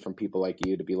sounding board from people like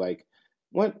you to be like,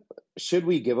 what should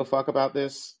we give a fuck about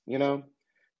this?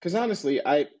 Because honestly,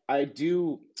 I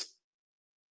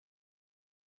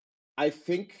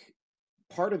think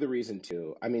part of the reason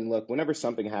too, I mean, look, whenever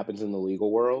something happens in the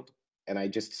legal world and I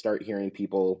just start hearing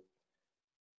people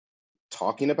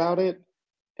talking about it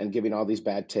and giving all these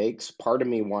bad takes, part of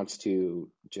me wants to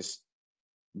just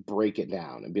break it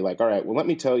down and be like, all right, well, let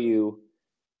me tell you,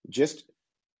 just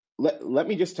let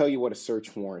me just tell you what a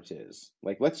search warrant is.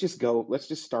 Like, let's just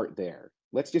start there.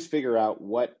 Let's just figure out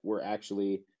what we're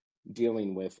actually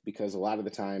dealing with, because a lot of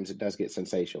the times it does get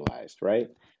sensationalized, right?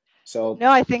 So,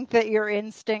 No, I think that your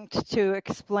instinct to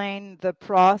explain the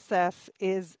process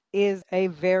is a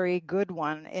very good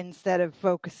one instead of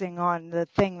focusing on the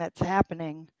thing that's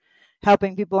happening,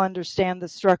 helping people understand the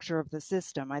structure of the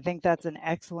system. I think that's an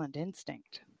excellent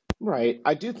instinct. right,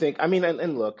 I do think, I mean,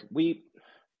 and look,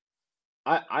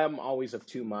 I'm always of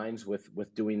two minds with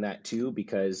doing that too,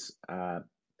 because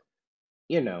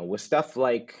with stuff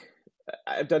like,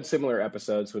 I've done similar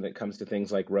episodes when it comes to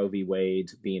things like Roe v. Wade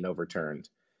being overturned.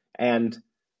 And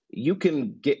you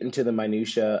can get into the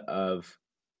minutia of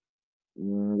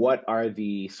what are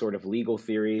the sort of legal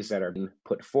theories that are being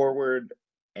put forward,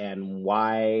 and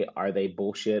why are they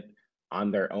bullshit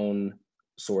on their own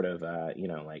sort of,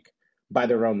 like, by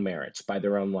their own merits, by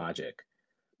their own logic.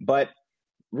 But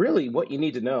really, what you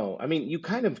need to know, I mean, you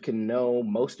kind of can know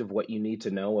most of what you need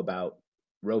to know about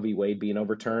Roe v. Wade being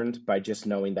overturned by just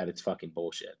knowing that it's fucking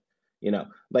bullshit.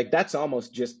 Like, that's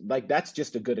almost just like, that's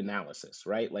just a good analysis,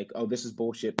 right? Like, oh, this is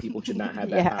bullshit. People should not have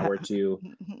that Yeah. power to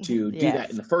do that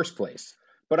in Yes. the first place.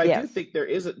 But I do Yes. think there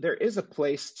is a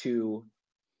place to,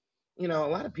 a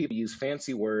lot of people use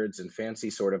fancy words and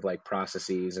fancy sort of like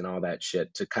processes and all that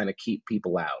shit to kind of keep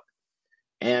people out.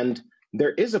 And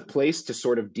there is a place to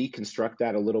sort of deconstruct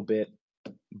that a little bit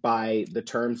by the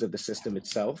terms of the system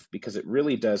itself, because it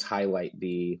really does highlight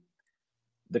the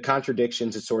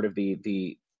contradictions and sort of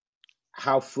the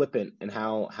how flippant and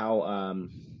how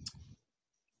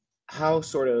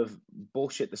sort of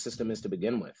bullshit the system is to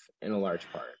begin with, in a large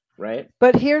part, right?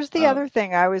 But here's the Um, other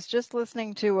thing. I was just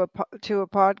listening to a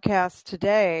podcast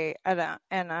today, and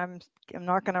I'm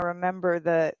not going to remember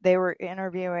they were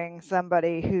interviewing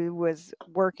somebody who was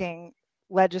working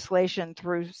legislation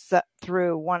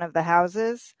through one of the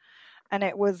houses, and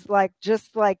it was like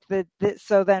just like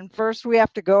so then first we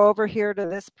have to go over here to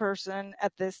this person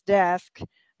at this desk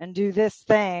and do this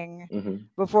thing mhm,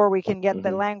 before we can get the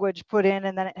mhm. language put in,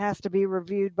 and then it has to be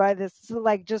reviewed by this. So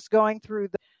like just going through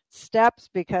the steps,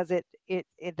 because it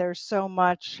there's so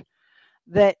much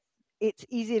that it's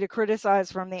easy to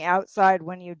criticize from the outside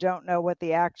when you don't know what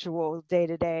the actual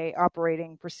day-to-day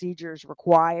operating procedures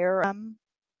require.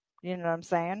 You know what I'm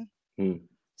saying? Mm.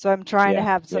 So I'm trying to Yeah,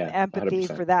 have some yeah, empathy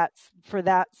 100%. for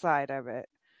that side of it.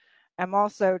 I'm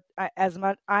also as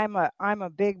much I'm a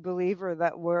big believer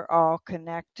that we're all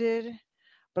connected,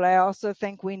 but I also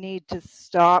think we need to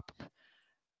stop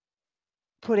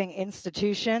putting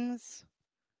institutions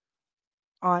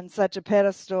on such a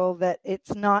pedestal that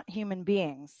it's not human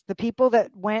beings. The people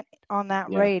that went on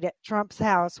that Yeah. raid at Trump's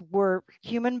house were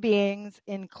human beings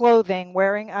in clothing,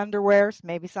 wearing underwears,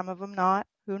 maybe some of them not,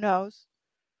 who knows?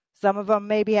 Some of them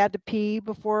maybe had to pee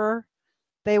before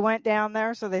They went down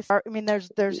there, so they start. I mean,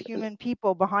 there's human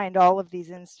people behind all of these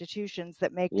institutions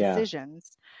that make Yeah,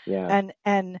 decisions, yeah,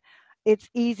 and it's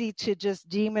easy to just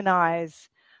demonize.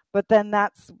 But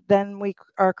then we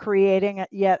are creating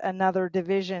yet another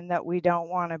division that we don't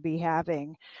want to be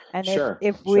having. And sure,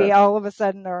 if we sure. all of a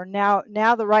sudden are now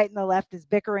the right and the left is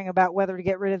bickering about whether to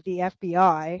get rid of the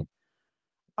FBI.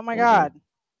 Oh my Hmm. God,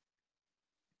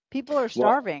 people are Well,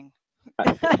 starving.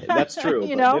 that's true,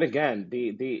 You but then know? again,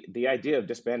 the idea of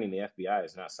disbanding the FBI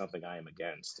is not something I am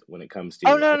against when it comes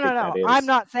Oh, to. no, I no, think that no. I'm is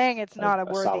not saying it's not a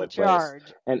a worthy solid place,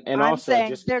 charge. and I'm also saying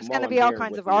just there's going while to I'm be all here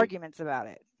kinds with of the. arguments about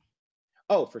it.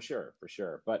 Oh, for sure, for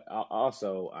sure. But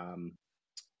also,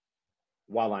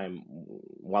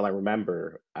 while I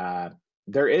remember,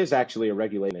 there is actually a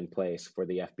regulation in place for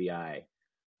the FBI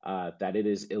that it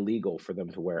is illegal for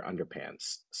them to wear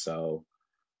underpants. So,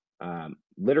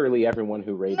 literally everyone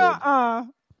who raided, Nuh-uh.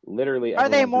 literally Are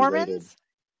they everyone who raided, Mormons?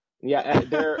 yeah,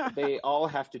 they all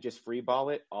have to just free ball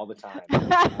it all the time.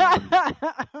 Um,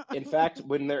 in fact,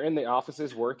 when they're in the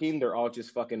offices working, they're all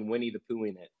just fucking Winnie the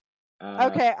Poohing it. Uh,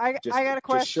 Okay, I got a just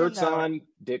question shirts though. on,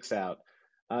 dicks out.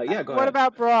 Yeah, go What ahead.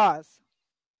 about bras?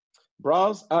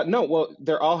 Bras? No, well,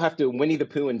 they all have to Winnie the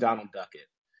Pooh and Donald Duck it.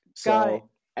 Got it. So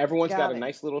everyone's got Got a it.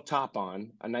 nice little top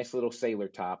on, a nice little sailor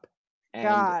top, and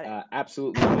Got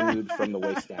absolutely nude from the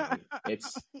waist it. down.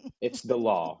 It's the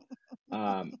law.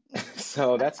 Um,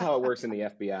 so that's how it works in the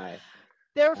FBI.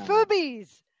 They're Uh, foobies.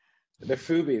 they're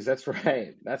foobies. That's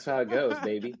right. That's how it goes,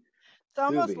 baby.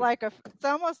 Foobies. It's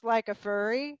almost like a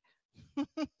furry.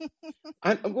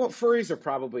 Well, furries are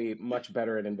probably much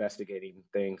better at investigating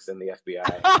things than the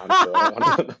FBI. Honestly, I don't want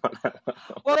to put them on that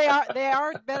Well, level. they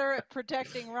are better at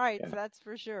protecting rights. Yeah, That's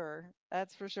for sure.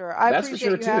 That's for sure. I that's for appreciate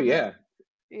sure you too. having. Yeah,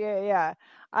 Yeah.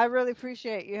 I really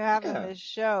appreciate you having yeah. this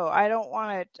show. I don't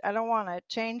want to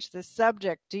change the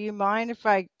subject. Do you mind if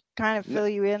I kind of No, fill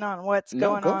you in on what's no,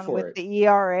 going go on for with it. the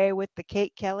ERA with the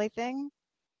Kate Kelly thing?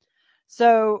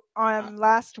 So, Uh,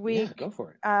 last yeah, week, go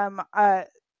for it. um, uh,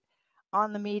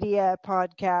 on the media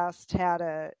podcast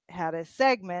had a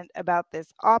segment about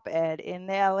this op-ed in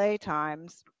the LA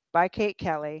Times by Kate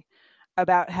Kelly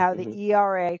about how the Hmm.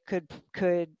 ERA could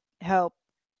help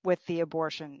with the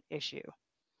abortion issue.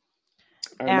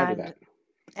 I remember And that.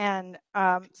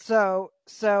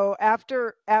 so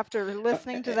after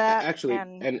listening to that, Actually,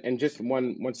 and and just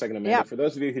one second, yeah, Amanda. For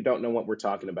those of you who don't know what we're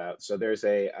talking about, so there's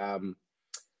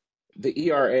the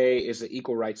ERA is the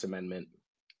Equal Rights Amendment,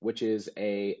 which is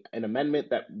an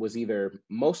amendment that was either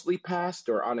mostly passed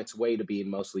or on its way to being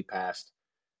mostly passed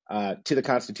to the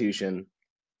Constitution,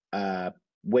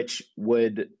 which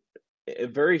would a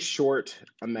very short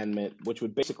amendment, which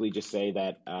would basically just say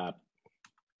that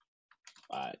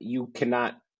you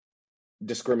cannot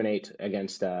discriminate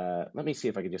against. Let me see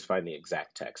if I can just find the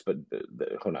exact text. But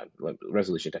hold on,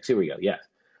 resolution text. Here we go. Yeah.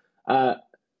 Uh,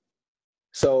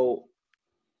 so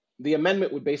the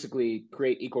amendment would basically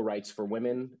create equal rights for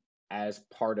women as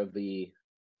part of the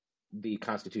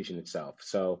Constitution itself.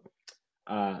 So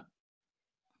uh,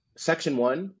 Section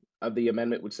 1 of the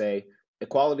amendment would say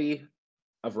equality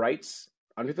of rights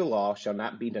under the law shall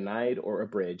not be denied or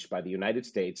abridged by the United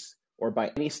States or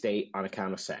by any state on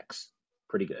account of sex.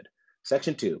 Pretty good.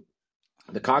 Section 2.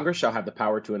 The Congress shall have the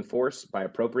power to enforce by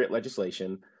appropriate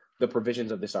legislation the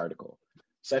provisions of this article.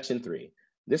 Section 3.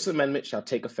 This amendment shall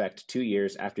take effect 2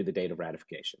 years after the date of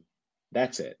ratification.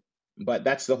 That's it. But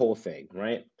that's the whole thing,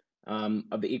 right?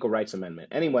 Of the Equal Rights Amendment.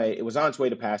 Anyway, it was on its way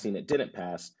to passing. It didn't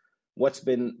pass. What's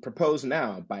been proposed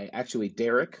now by actually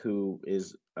Derek, who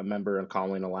is a member of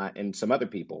Calling a lot, and some other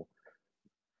people,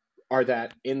 are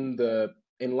that in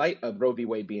light of Roe v.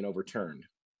 Wade being overturned,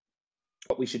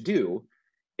 what we should do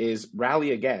is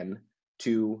rally again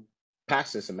to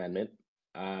pass this amendment,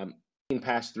 being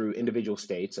passed through individual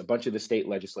states. A bunch of the state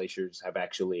legislatures have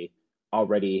actually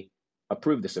already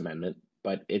approved this amendment,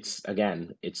 but it's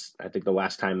I think the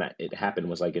last time that it happened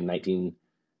was like in 19.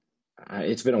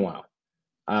 It's been a while.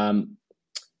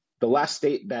 The last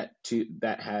state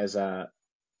that has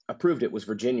approved it was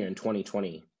Virginia in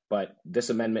 2020, but this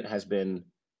amendment has been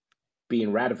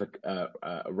being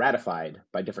ratified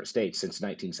by different states since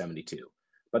 1972.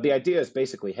 But the idea is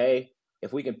basically, hey,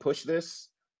 if we can push this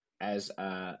as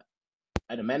an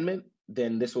amendment,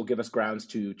 then this will give us grounds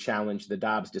to challenge the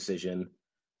Dobbs decision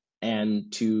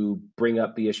and to bring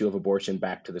up the issue of abortion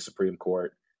back to the Supreme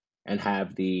Court and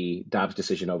have the Dobbs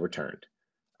decision overturned.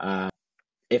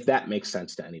 If that makes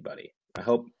sense to anybody. I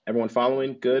hope everyone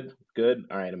following. Good, good.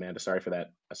 All right, Amanda. Sorry for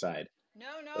that aside.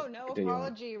 But no continue on.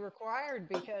 apology required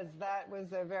because that was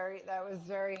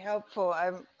very helpful.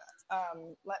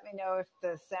 Let me know if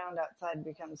the sound outside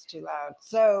becomes too loud.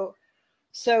 So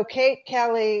So Kate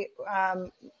Kelly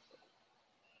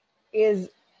is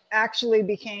actually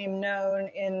became known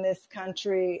in this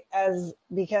country as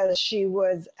because she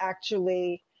was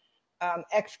actually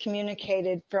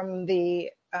excommunicated from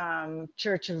the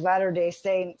Church of Latter-day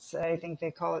Saints. I think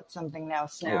they call it something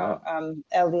else Oh now, wow.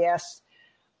 LDS,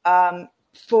 um,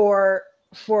 for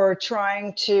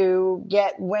trying to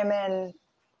get women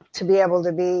to be able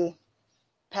to be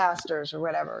pastors or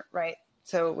whatever, right?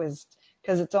 So it was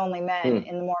because it's only men Hmm.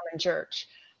 in the Mormon church.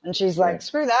 And she's like, Right.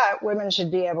 screw that, women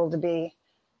should be able to be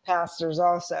pastors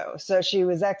also. So she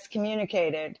was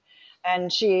excommunicated,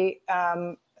 and she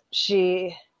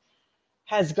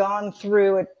has gone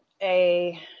through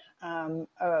an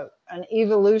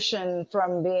evolution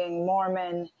from being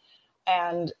Mormon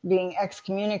and being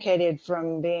excommunicated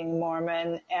from being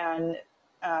Mormon, and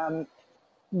um,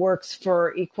 works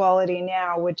for Equality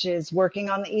Now, which is working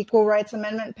on the Equal Rights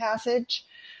Amendment passage.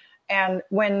 And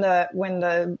when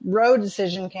the Roe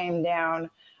decision came down,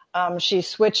 she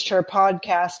switched her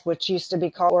podcast, which used to be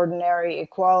called Ordinary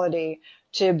Equality,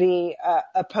 to be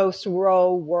a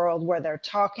post-Roe world where they're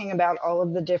talking about all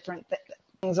of the different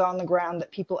things on the ground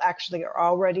that people actually are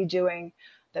already doing,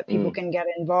 that people Mm. can get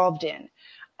involved in.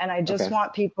 And I just Okay.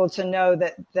 want people to know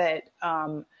that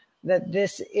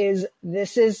this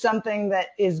is something that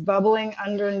is bubbling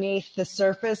underneath the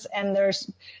surface, and there's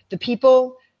the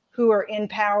people who are in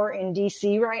power in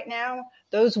DC right now.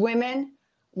 Those women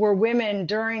were women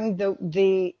during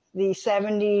the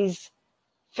 70s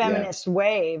Yeah. feminist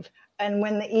wave, and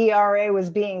when the ERA was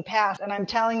being passed. And I'm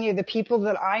telling you, the people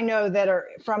that I know that are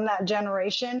from that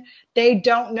generation, they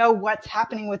don't know what's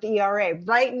happening with the ERA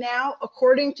right now.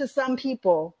 According to some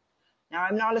people, now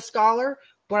I'm not a scholar,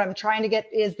 what I'm trying to get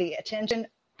is the attention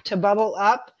to bubble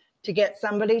up, to get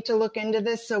somebody to look into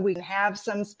this so we can have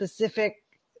some specific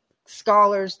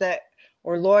scholars that,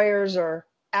 or lawyers, or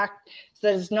act, so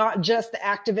that it's not just the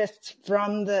activists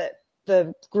from the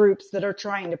groups that are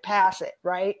trying to pass it,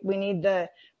 right? We need the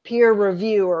peer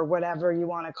review, or whatever you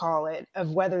want to call it,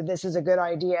 of whether this is a good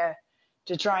idea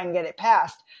to try and get it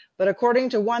passed. But according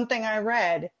to one thing I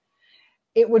read,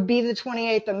 it would be the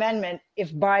 28th Amendment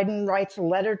if Biden writes a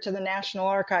letter to the National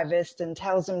Archivist and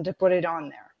tells him to put it on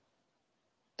there.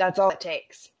 That's all it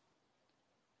takes.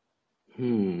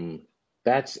 Hmm.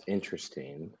 That's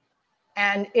interesting.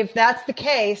 And if that's the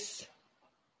case,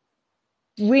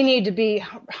 we need to be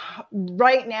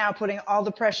right now putting all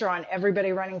the pressure on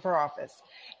everybody running for office.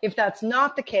 If that's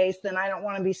not the case, then I don't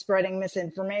want to be spreading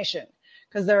misinformation,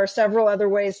 because there are several other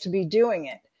ways to be doing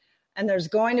it. And there's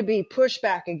going to be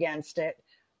pushback against it.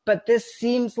 But this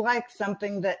seems like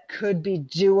something that could be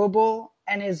doable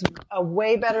and is a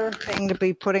way better thing to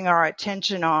be putting our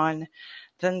attention on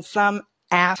than some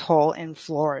asshole in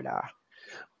Florida.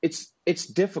 It's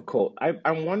difficult.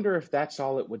 I wonder if that's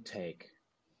all it would take.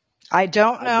 I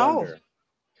don't I know. wonder.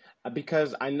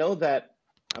 Because I know that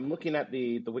I'm looking at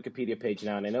the Wikipedia page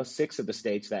now, and I know 6 of the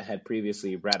states that had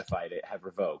previously ratified it have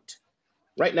revoked.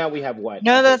 Right now we have what?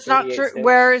 I No, think that's not 38 true.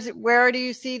 states. Where do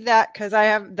you see that? Because I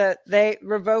have they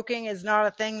revoking is not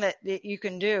a thing that you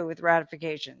can do with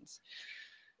ratifications.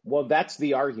 Well, that's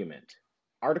the argument.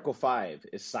 Article 5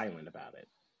 is silent about it.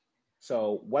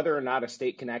 So whether or not a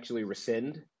state can actually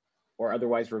rescind or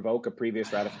otherwise revoke a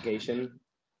previous ratification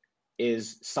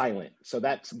is silent. So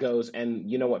that goes, and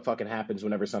you know what fucking happens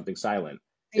whenever something's silent?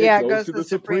 It Yeah, it goes goes to to the the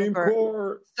Supreme Supreme Court.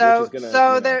 Court, which is So gonna,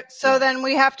 so there so yeah. then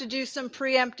we have to do some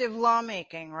preemptive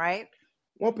lawmaking, right?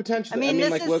 Well, I potentially. I mean, mean,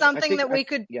 this like, is look, something that we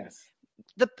could. yes,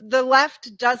 The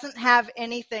left doesn't have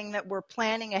anything that we're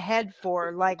planning ahead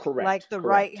for, like correct, the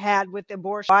right correct. had with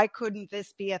abortion. Why couldn't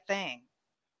this be a thing?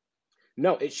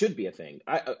 No, it should be a thing.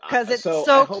 Because it's So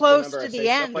I so hope close whenever I to say the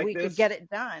stuff end, like we could this, get it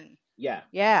done. yeah,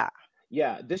 Yeah.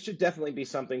 yeah, this should definitely be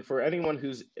something for anyone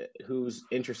who's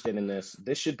interested in this.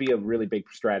 This should be a really big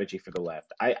strategy for the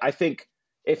left. I think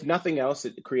if nothing else,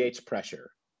 it creates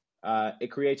pressure.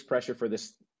 It creates pressure for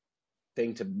this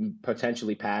thing to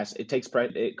potentially pass.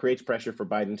 It creates pressure for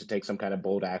Biden to take some kind of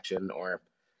bold action or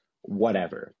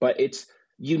whatever. But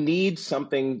you need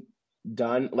something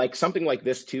done, like something like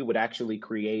this too would actually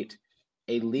create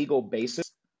a legal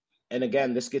basis. And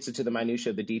again, this gets into the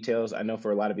minutia of the details. I know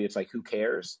for a lot of you, it's like, who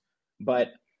cares? But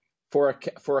for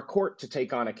a court to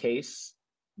take on a case,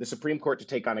 the Supreme Court to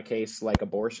take on a case like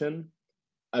abortion,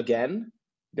 again,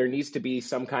 there needs to be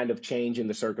some kind of change in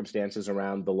the circumstances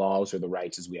around the laws or the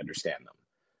rights as we understand them.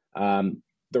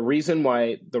 The reason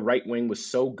why the right wing was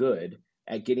so good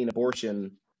at getting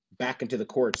abortion back into the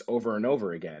courts over and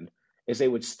over again is they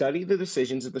would study the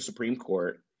decisions of the Supreme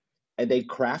Court, and they'd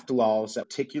craft laws that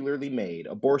particularly made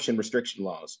abortion restriction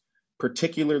laws,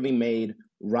 particularly made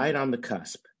right on the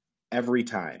cusp every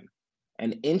time.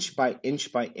 and inch by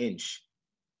inch by inch,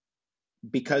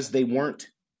 because they weren't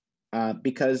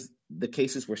because the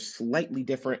cases were slightly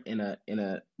different in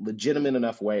a legitimate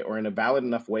enough way, or in a valid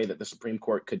enough way that the Supreme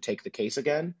Court could take the case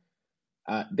again.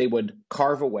 They would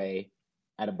carve away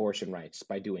at abortion rights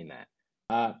by doing that.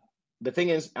 The thing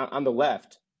is, on the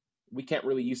left, we can't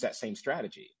really use that same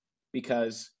strategy,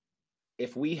 because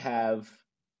if we have,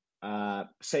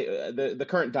 say, the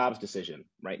current Dobbs decision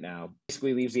right now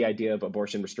basically leaves the idea of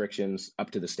abortion restrictions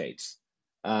up to the states.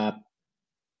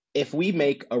 If we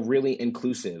make a really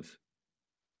inclusive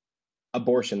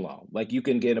abortion law, like you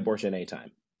can get abortion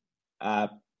anytime,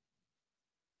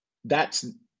 that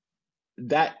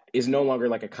is no longer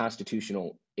like a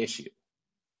constitutional issue.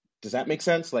 Does that make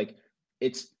sense? Like,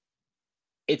 it's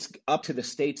up to the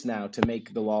states now to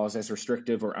make the laws as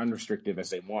restrictive or unrestrictive as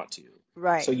they want to.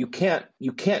 Right. So you can't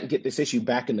get this issue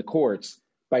back in the courts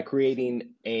by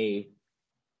creating an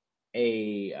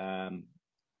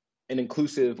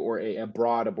inclusive or a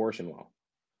broad abortion law.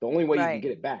 The only way you can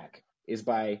get it back is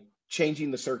by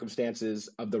changing the circumstances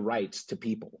of the rights to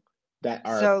people that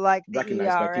are like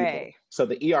recognized by people. So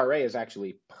the ERA is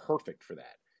actually perfect for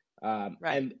that.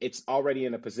 And it's already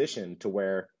in a position to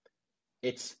where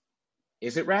is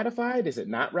it ratified? Is it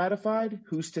not ratified?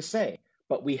 Who's to say?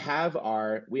 But we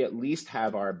at least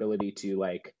have our ability to,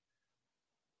 like,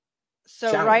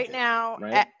 so right now,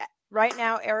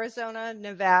 Arizona,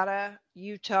 Nevada,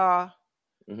 Utah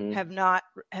have not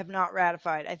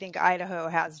ratified. I think Idaho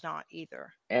has not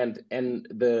either. And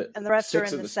the rest are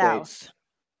in the South.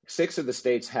 6 of the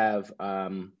states have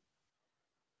so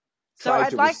tried I'd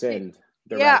to like rescind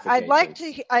to, I'd like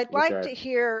to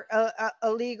hear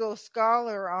a legal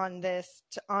scholar on this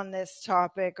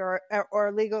topic, or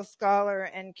a legal scholar,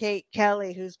 and Kate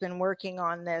Kelly, who's been working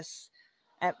on this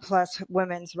at Plus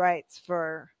Women's Rights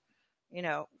for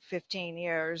 15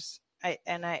 years. I'm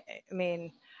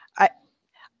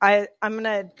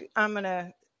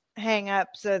gonna hang up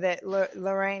so that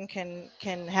Lorraine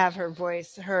can have her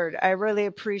voice heard. I really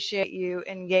appreciate you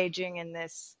engaging in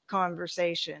this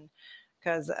conversation,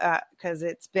 because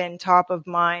it's been top of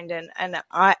mind, and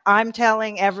I'm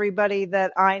telling everybody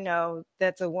that I know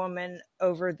that's a woman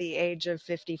over the age of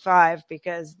 55,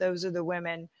 because those are the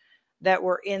women that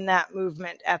were in that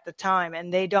movement at the time,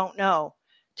 and they don't know.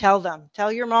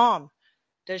 Tell your mom.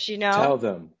 Does she know? Tell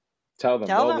them.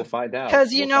 We'll find out.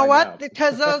 Because you know what?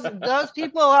 Because those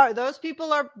people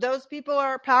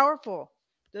are powerful.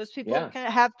 Those people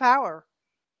can have power.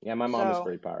 Yeah, my mom is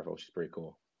pretty powerful. She's pretty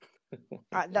cool.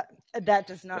 That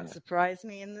does not surprise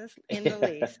me in the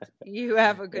least. You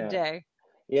have a good day.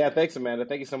 Yeah, thanks, Amanda.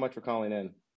 Thank you so much for calling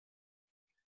in.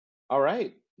 All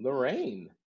right,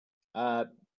 Lorraine,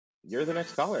 you're the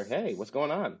next caller. Hey, what's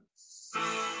going on?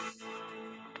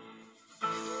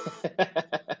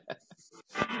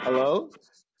 Hello?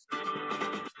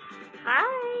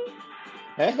 Hi.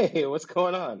 Hey, what's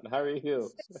going on? How are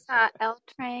you? L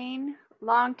Train,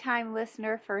 long-time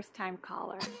listener, first-time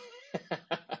caller.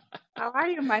 How are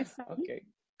you, my son? Okay,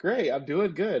 great. I'm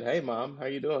doing good. Hey, Mom, how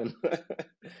you doing? Good.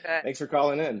 Thanks for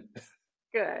calling in.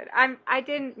 Good. I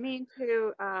didn't mean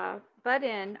to butt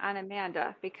in on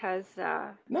Amanda, because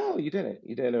No, you didn't.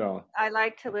 You didn't at all. I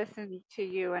like to listen to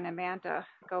you and Amanda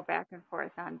go back and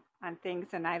forth on things,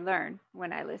 and I learn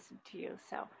when I listen to you.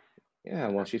 So. Yeah,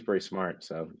 well, she's pretty smart,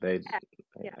 so I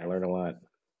learn a lot.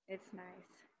 It's nice.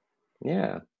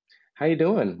 Yeah. How you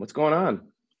doing? What's going on?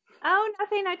 Oh,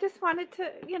 nothing. I just wanted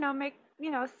to,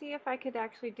 see if I could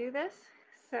actually do this.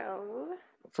 So.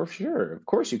 For sure. Of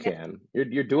course you can.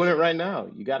 You're doing it right now.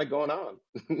 You got it going on.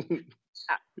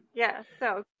 Yeah.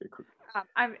 So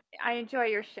I enjoy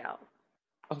your show.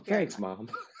 Oh, thanks, Mom.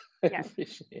 I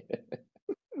appreciate it.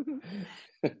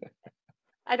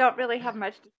 I don't really have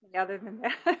much to say other than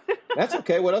that. That's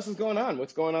okay. What else is going on?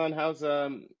 What's going on? How's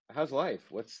life?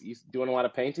 You doing a lot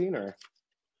of painting, or?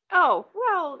 Oh,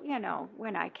 well,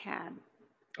 when I can.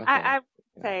 Okay. I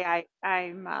would say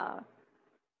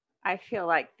I feel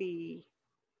like the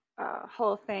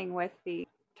whole thing with the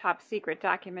top secret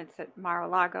documents at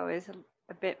Mar-a-Lago is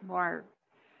a bit more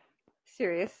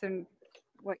serious than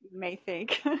what you may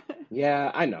think.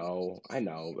 Yeah, I know.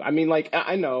 I mean, like,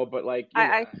 I know, but like,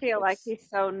 I feel like he's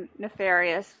so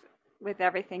nefarious with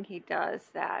everything he does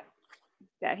that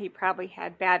he probably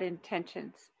had bad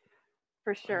intentions,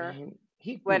 for sure.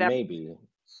 He maybe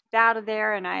out of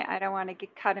there, and I don't want to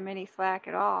cut him any slack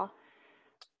at all.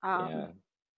 Yeah,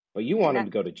 but you want him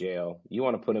to go to jail. You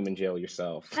want to put him in jail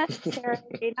yourself.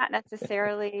 Not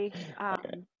necessarily.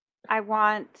 Okay. I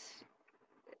want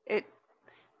it,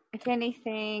 if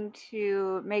anything,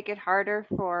 to make it harder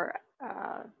for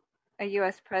a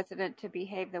U.S. president to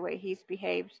behave the way he's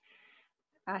behaved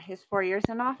his 4 years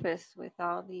in office with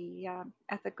all the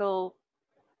ethical,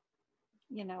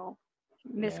 Yeah.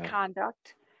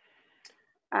 misconduct.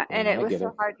 And Yeah, it I was get so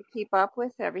it. hard to keep up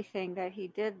with everything that he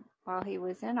did while he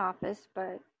was in office,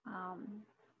 but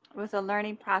it was a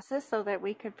learning process so that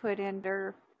we could put in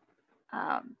their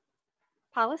um,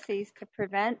 policies to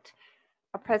prevent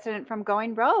a president from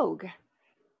going rogue.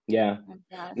 Yeah. And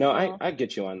No, so, I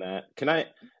get you on that.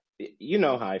 You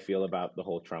know how I feel about the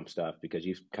whole Trump stuff because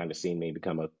you've kind of seen me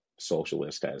become a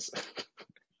socialist as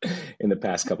in the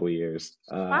past couple of years.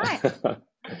 fine,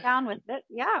 I'm down with it.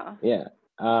 Yeah. Yeah.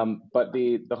 But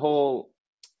the whole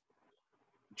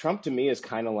Trump to me is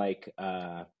kind of like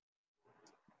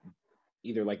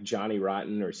either like Johnny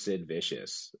Rotten or Sid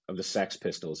Vicious of the Sex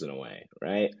Pistols in a way,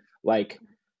 right? Like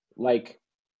like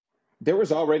there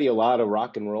was already a lot of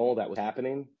rock and roll that was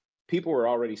happening. People were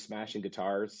already smashing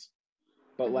guitars,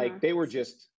 but Hmm. like they were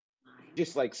just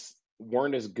like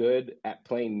weren't as good at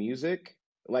playing music.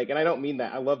 Like, and I don't mean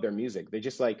that. I love their music. They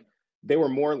just like they were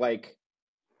more like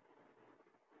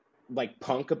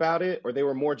punk about it, or they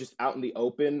were more just out in the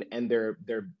open, and their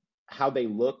how they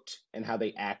looked and how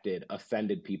they acted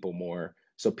offended people more,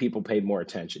 so people paid more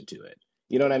attention to it.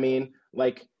 You know what I mean?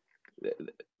 Like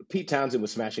Pete Townsend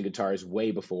was smashing guitars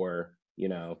way before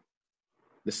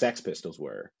the Sex Pistols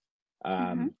were, Hmm.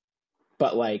 um,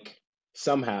 but like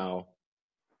somehow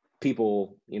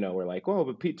people were like, well,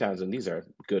 but Pete Townsend, these are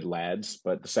good lads,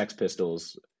 but the Sex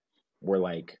Pistols were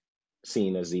like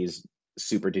seen as these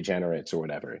super degenerates or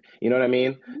whatever. You know what I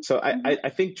mean? So I, Hmm. I, I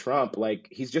think Trump, like,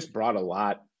 he's just brought a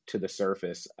lot to the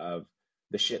surface of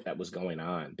the shit that was going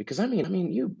on. Because I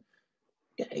mean,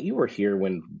 you were here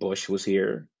when Bush was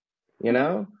here, you Hmm.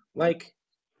 know? Like,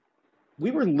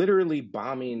 we were literally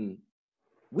bombing,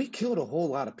 we killed a whole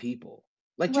lot of people.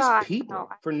 Like Well, just I know. people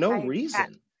for no I, I,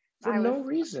 reason. For I was, no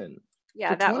reason. For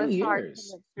yeah, that 20 was hard to years.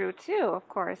 live through too. Of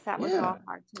course, that was Yeah. all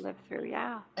hard to live through.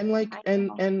 Yeah, And like I and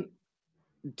know. and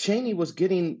Cheney was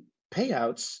getting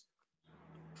payouts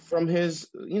from his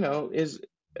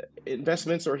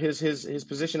investments or his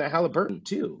position at Halliburton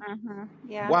too. Hmm.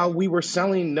 Yeah. While we were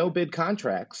selling no bid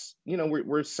contracts,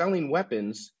 we're selling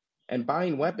weapons and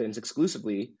buying weapons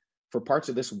exclusively for parts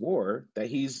of this war that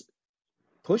he's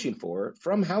pushing for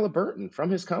from Halliburton,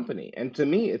 from his company. And to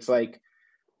me, it's like,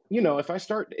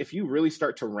 if you really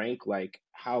start to rank like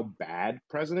how bad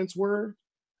presidents were,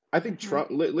 I think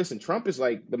Hmm. listen, Trump is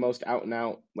like the most out and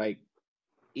out, like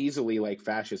easily like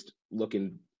fascist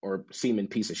looking or seeming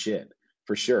piece of shit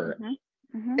for sure. Hmm.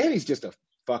 Hmm. And he's just a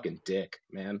fucking dick,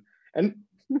 man. And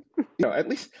at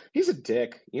least he's a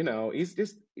dick.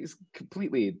 He's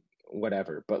completely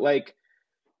whatever. But like,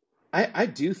 I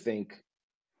do think,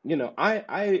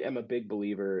 I am a big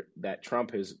believer that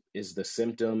Trump is the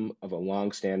symptom of a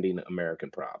long-standing American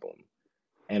problem,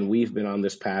 and we've been on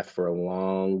this path for a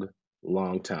long,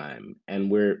 long time,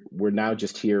 and we're now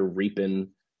just here reaping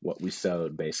what we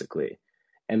sowed, basically.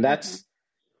 And Hmm. that's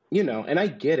and I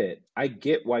get it. I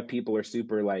get why people are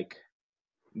super like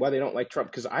why they don't like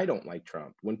Trump, because I don't like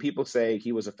Trump. When people say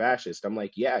he was a fascist, I'm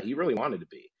like, yeah, he really wanted to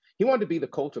be. He wanted to be the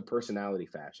cult of personality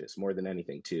fascist more than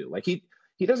anything too. Like he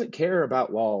doesn't care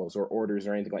about laws or orders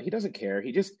or anything. Like, he doesn't care.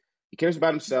 He cares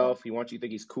about himself. He wants you to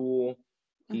think he's cool.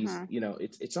 He's Hmm.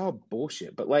 it's all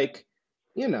bullshit. But like,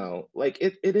 like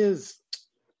it is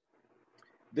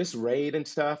this raid and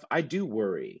stuff. I do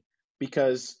worry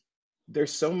because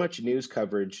there's so much news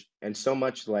coverage and so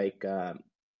much like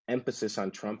emphasis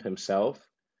on Trump himself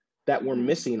that we're Hmm.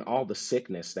 missing all the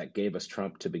sickness that gave us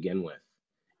Trump to begin with.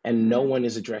 And no Hmm. one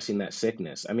is addressing that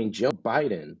sickness. I mean, Joe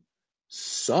Biden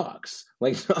sucks.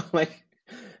 Like, like,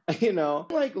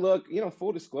 like, look,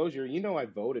 full disclosure, I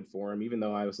voted for him, even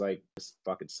though I was like, this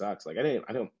fucking sucks. Like,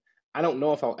 I don't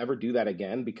know if I'll ever do that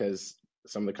again, because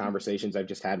some of the conversations I've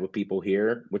just had with people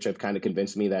here, which have kind of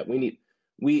convinced me that we,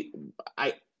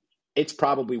 I, it's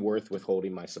probably worth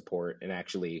withholding my support and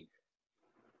actually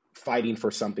fighting for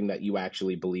something that you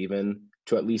actually believe in,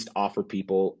 to at least offer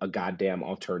people a goddamn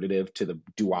alternative to the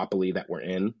duopoly that we're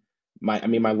in. My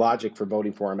logic for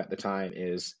voting for him at the time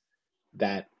is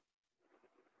that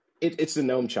it's the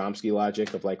Noam Chomsky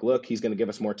logic of like, look, he's going to give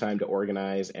us more time to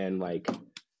organize and like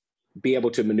be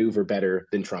able to maneuver better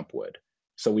than Trump would.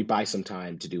 So we buy some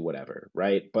time to do whatever,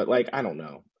 right? But like, I don't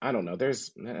know.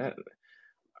 There's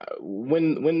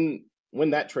when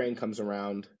that train comes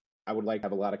around, I would like to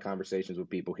have a lot of conversations with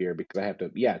people here, because I have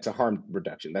to. Yeah, it's a harm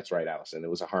reduction. That's right, Allison. It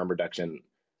was a harm reduction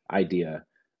idea.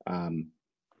 Um,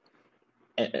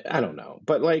 I don't know,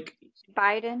 but like,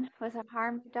 Biden was a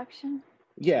harm reduction.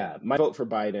 yeah, my vote for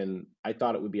Biden, I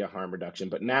thought it would be a harm reduction,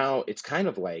 but now it's kind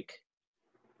of like,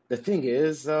 the thing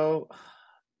is though,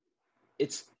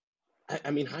 it's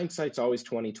I mean, hindsight's always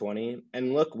 2020.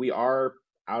 And look, we are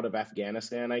out of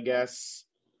Afghanistan, I guess,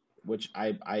 which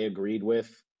I agreed with.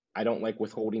 I don't like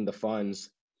withholding the funds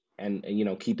and you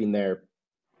know, keeping their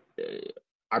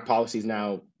our policies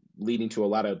now leading to a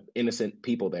lot of innocent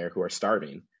people there who are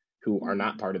starving, who are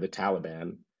not Mm-hmm. part of the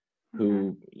Taliban, Mm-hmm.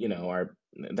 who, you know, are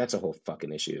that's a whole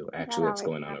fucking issue That actually that's always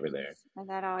going on over happens. there. And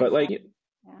that always But like happens.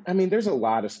 Yeah. I mean, there's a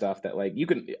lot of stuff that like you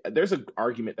can there's an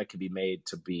argument that could be made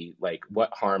to be like,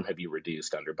 what harm have you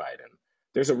reduced under Biden?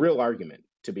 There's a real argument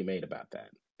to be made about that.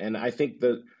 And I think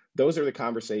those are the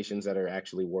conversations that are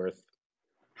actually worth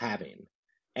having.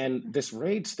 And this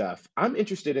raid stuff, I'm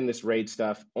interested in this raid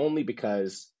stuff only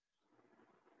because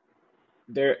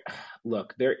there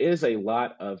look, there is a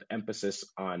lot of emphasis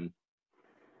on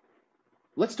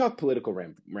let's talk political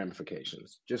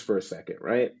ramifications just for a second,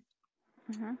 right?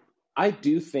 Mm-hmm. I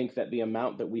do think that the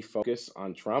amount that we focus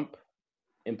on Trump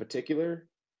in particular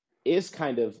is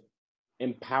kind of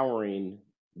empowering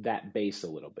that base a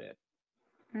little bit.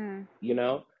 Mm. You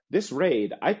know, this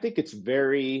raid, I think it's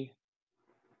very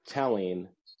telling.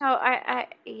 So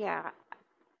yeah,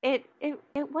 it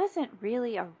wasn't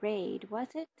really a raid, was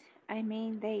it? I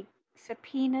mean, they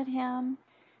subpoenaed him.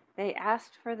 They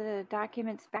asked for the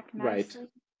documents back Right, nicely.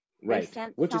 They right,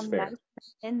 sent which is some nice fair,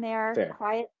 men in there fair,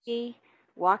 quietly,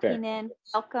 walking fair. in.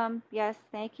 Welcome. Yes,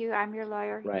 thank you. I'm your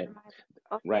lawyer. Right, You're my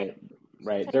right, okay.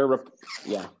 right. Take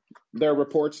Yeah, there are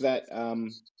reports that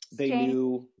they exchange.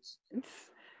 knew.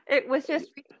 It was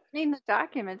just returning the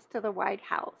documents to the White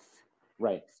House.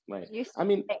 Right, right. You I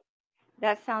mean, say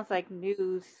that sounds like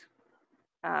news,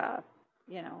 uh,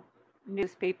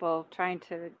 news people trying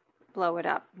to blow it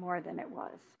up more than it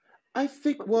was. I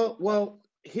think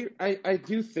here I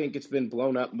do think it's been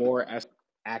blown up more as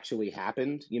actually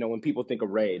happened. You know, when people think of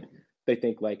raid, they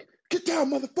think like, get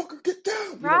down, motherfucker, get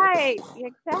down. You know, like Right,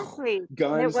 exactly.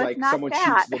 And it guns, was like not someone that.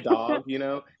 shoots the dog, you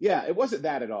know? Yeah, it wasn't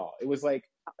that at all. It was like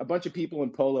a bunch of people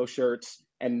in polo shirts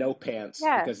and no pants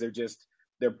Yes, because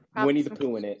they're probably Winnie the some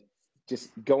Pooh in it, just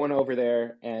going over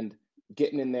there and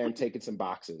getting in there and taking some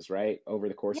boxes, right? Over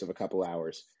the course yeah, of a couple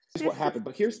hours. This is what just to happened.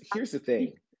 But here's the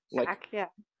thing. Like, back. Yeah.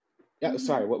 yeah, Hmm.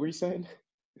 sorry, what were you saying?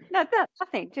 No,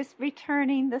 nothing. Just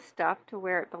returning the stuff to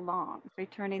where it belongs.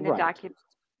 Returning the Right, documents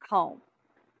home.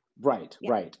 right,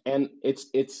 Yeah. right. And it's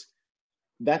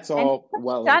that's And he all could have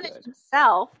well and done it good.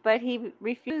 himself, but he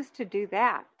refused to do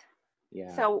that.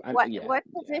 Yeah. So Yeah, what yeah.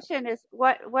 position is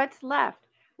what's left?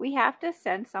 We have to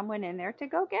send someone in there to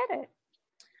go get it.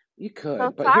 You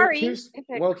So could, but sorry here's if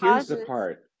it well, here's the causes.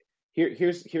 part.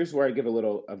 Here's where I give a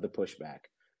little of the pushback.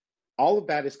 All of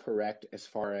that is correct as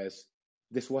far as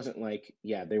this wasn't like,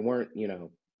 yeah, they weren't, you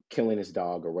know, killing his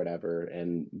dog or whatever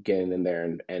and getting in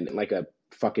there and like a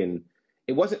fucking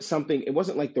it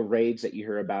wasn't like the raids that you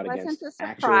hear about Wasn't against a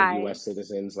actual surprise. US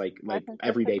citizens like Wasn't a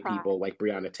everyday surprise. people like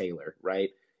Breonna Taylor, right?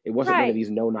 It wasn't one of Right. these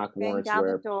no-knock Bang warrants down the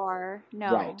where door.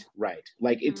 right, No. right.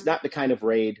 Like it's Hmm. not the kind of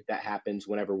raid that happens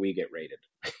whenever we get raided.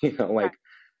 You know, Right. like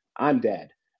I'm dead.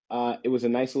 It was a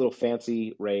nice little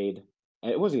fancy raid.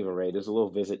 And it wasn't even a raid, it was a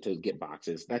little visit to get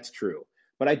boxes. That's true.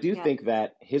 But I do Yeah. think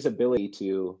that his ability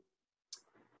to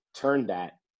turn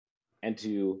that and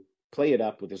to play it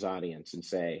up with his audience and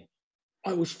say,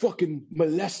 I was fucking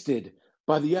molested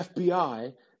by the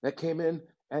FBI that came in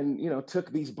and, you know,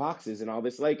 took these boxes and all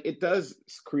this. Like, it does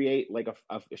create like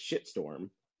a shitstorm,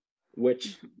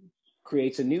 which Hmm.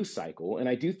 creates a news cycle. And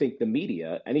I do think the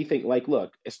media, anything like,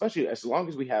 look, especially as long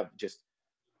as we have just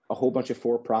a whole bunch of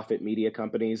for-profit media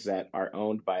companies that are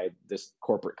owned by this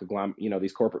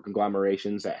these corporate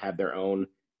conglomerations that have their own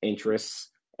interests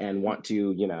and want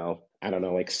to, you know, I don't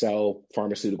know, like sell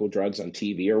pharmaceutical drugs on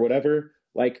TV or whatever.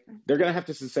 Like they're going to have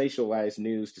to sensationalize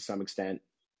news to some extent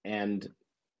and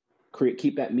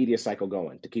keep that media cycle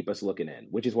going to keep us looking in,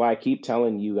 which is why I keep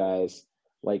telling you guys,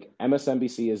 like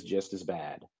MSNBC is just as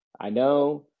bad. I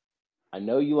know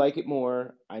you like it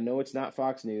more. I know it's not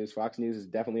Fox News. Fox News is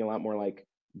definitely a lot more like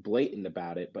blatant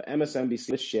about it, but MSNBC,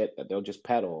 the shit that they'll just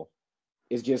peddle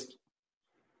is just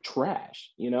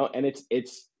trash, you know? And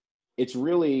it's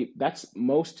really that's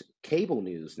most cable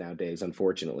news nowadays,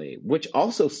 unfortunately, which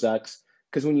also sucks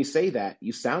because when you say that,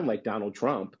 you sound like Donald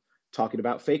Trump talking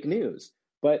about fake news.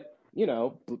 But, you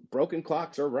know, broken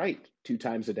clocks are right 2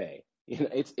 times a day. You know,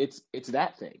 it's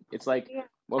that thing. It's like, Yeah.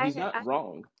 well, he's I, not I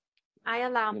wrong, I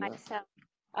allow you know. myself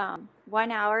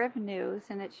 1 hour of news,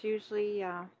 and it's usually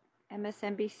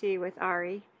MSNBC with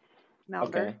Ari Melber.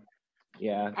 Okay.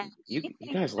 Yeah, And you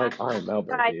anything guys like after Ari that,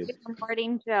 Melber, I dude. do the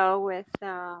Morning Joe with,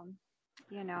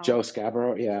 you Joe know,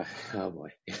 Scarborough, yeah. Oh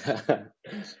boy.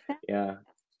 Yeah.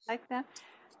 like that.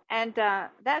 And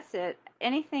that's it.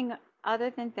 Anything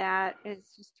Other than that,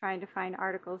 it's just trying to find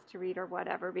articles to read or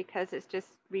whatever because it's just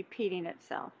repeating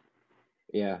itself.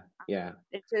 Yeah, yeah.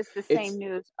 It's just the It's same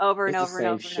news over and it's the over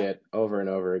and same over and over. shit over and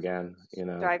over again.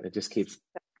 Drive, It just keeps.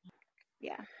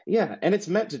 yeah. Yeah, and it's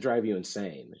meant to drive you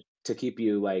insane, to keep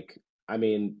you like. I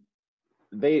mean,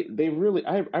 they really.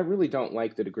 I really don't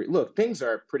like the degree. Look, things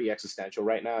are pretty existential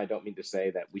right now. I don't mean to say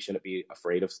that we shouldn't be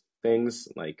afraid of things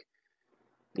like,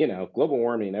 global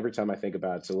warming. Every time I think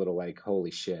about it, it's a little like,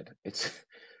 holy shit. It's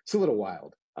a little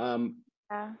wild.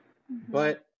 Yeah.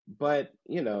 But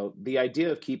the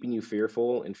idea of keeping you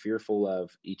fearful and fearful of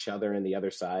each other and the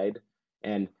other side,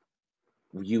 and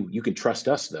you can trust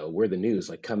us though. We're the news.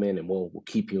 Like, come in and we'll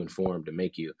keep you informed and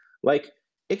make you like,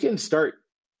 it can start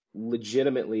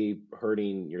legitimately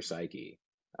hurting your psyche.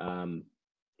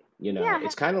 Yeah.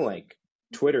 It's kind of like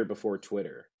Twitter before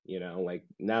Twitter. Like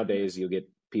nowadays you'll get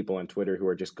people on Twitter who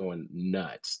are just going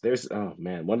nuts. There's, oh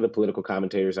man, one of the political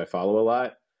commentators I follow a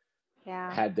lot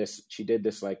Yeah. she did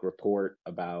this like report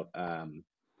about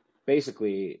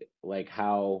basically like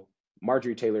how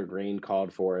Marjorie Taylor Greene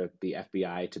called for the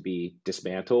FBI to be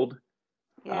dismantled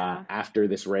Yeah. after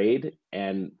this raid,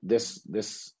 and this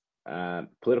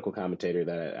political commentator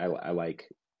that I like,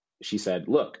 she said,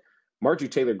 "Look, Marjorie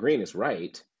Taylor Greene is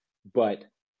right, but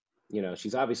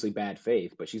she's obviously bad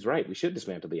faith, but she's right. We should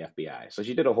dismantle the FBI." So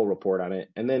she did a whole report on it,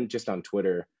 and then just on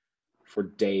Twitter for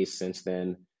days since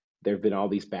then, there have been all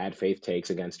these bad faith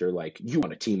takes against her, like, you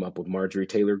want to team up with Marjorie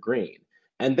Taylor Greene.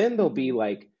 And then they'll be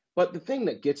like, but the thing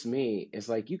that gets me is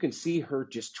like, you can see her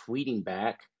just tweeting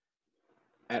back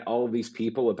at all of these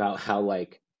people about how,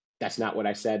 like, that's not what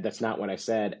I said. That's not what I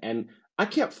said. And I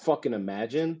can't fucking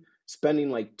imagine spending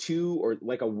like 2 or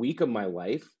like a week of my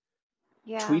life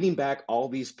Yeah. tweeting back all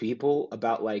these people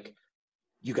about like,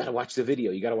 you got to watch the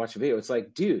video. You got to watch the video. It's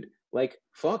like, dude, like,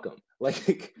 fuck them.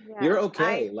 Like, you're Yes.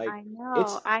 okay. Like, I know.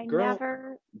 it's, girl,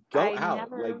 go I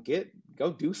out. never, Like,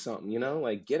 go do something,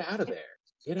 like, get out of there.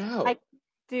 Get I out.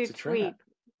 do It's a trap. tweet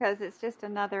because it's just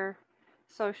another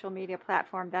social media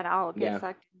platform that I'll get Yeah.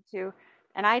 sucked into.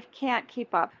 And I can't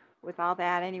keep up with all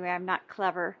that anyway. I'm not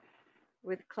clever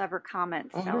with clever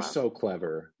comments. Oh, So you're so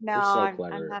clever. no, You're so I'm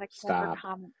clever. not a clever Stop.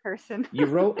 comment person. You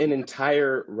wrote an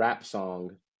entire rap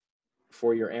song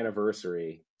for your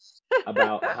anniversary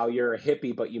about how you're a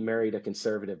hippie, but you married a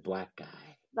conservative black guy.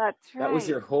 That's That was right.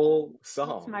 your whole It's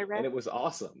song, my and rep. it was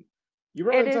awesome. You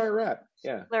wrote an It is entire rap.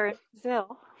 Yeah. popular in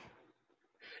Brazil.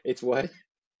 It's what?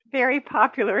 Very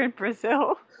popular in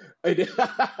Brazil. How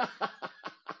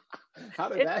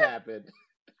did It that is. happen?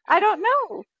 I don't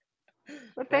know,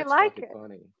 but they That's like fucking it.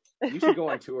 funny. You should go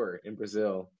on tour in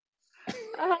Brazil.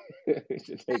 You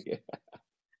should take it.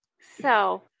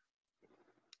 So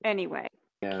anyway,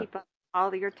 Yeah. keep up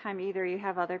all your time. Either you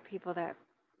have other people that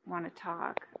want to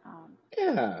talk.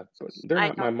 Yeah, but they're I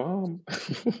not don't my mom.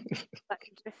 let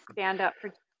you just stand up for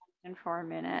Joe Biden for a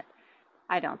minute.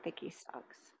 I don't think he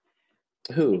sucks.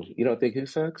 Who? You don't think who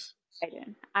sucks?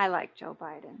 Biden. I like Joe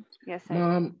Biden. Yes, I do.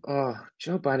 Mom, oh,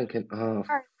 Joe Biden can, oh,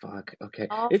 Sorry. fuck. Okay.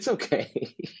 Oh, It's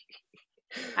okay.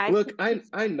 I Look, think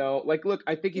I know. Like, look,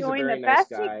 I think he's a doing the very nice best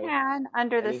he guy, can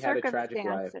under and the he had a tragic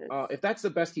life. circumstances. If that's the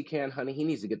best he can, honey, he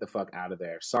needs to get the fuck out of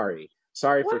there. Sorry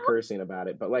for Well, cursing about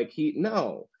it, but like,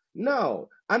 no,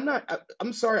 I'm not.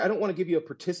 I'm sorry. I don't want to give you a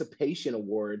participation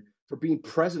award for being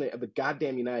president of the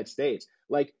goddamn United States.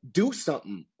 Like, do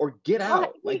something or get well,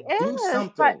 out. Like, he do is, but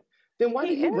something. Then why he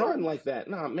did he is. run like that?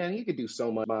 No, man, he could do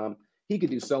so much, Mom. He could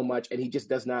do so much, and he just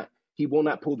does not. He will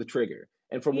not pull the trigger.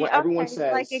 And from what everyone Okay,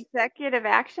 like says, executive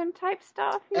action type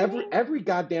stuff, you mean? every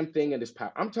goddamn thing in his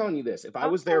power. I'm telling you this. If I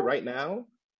was there Okay. right now,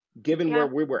 given Yeah. where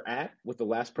we were at with the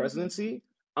last presidency,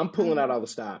 I'm pulling out all the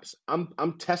stops. I'm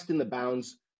testing the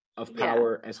bounds of Yeah.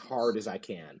 power as hard as I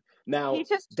can. Now, He's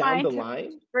just down trying the to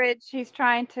line, bridge. He's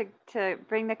trying to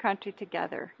bring the country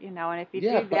together, and if you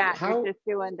yeah, do but that, how? you're just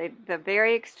doing the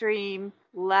very extreme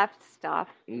left stuff.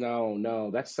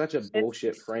 No, that's such a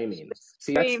bullshit framing.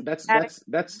 See, Extreme,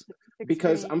 that's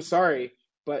because I'm sorry,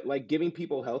 but like giving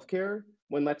people health care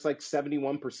when that's like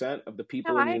 71% of the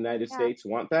people in the United States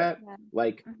want that,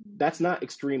 like that's not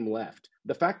extreme left.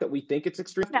 The fact that we think it's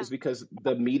extreme is because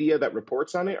the media that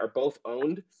reports on it are both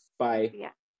owned by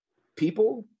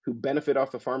people who benefit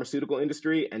off the pharmaceutical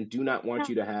industry and do not want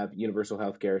you to have universal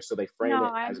health care, so they frame No, it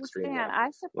I as extreme understand. left.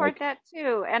 I support Like, that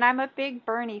too, and I'm a big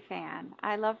Bernie fan.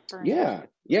 I love Bernie too.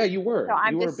 yeah, So you were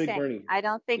I'm a just big saying, Bernie. I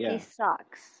don't think he Yeah,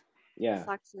 sucks. yeah.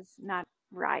 Sucks is not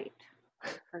right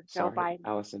for Joe Sorry, Biden.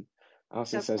 Allison.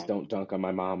 Allison It's says okay. don't dunk on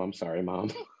my mom. I'm sorry,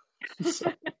 Mom.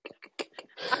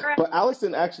 All right. But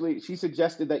Allison actually, she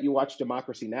suggested that you watch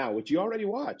Democracy Now!, which you already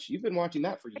watch. You've been watching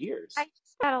that for years. I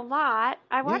use that a lot.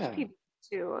 I watch Yeah. people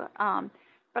too.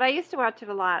 But I used to watch it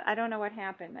a lot. I don't know what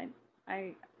happened.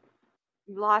 I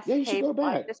Yeah, lost you should cable. go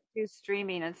I back. just do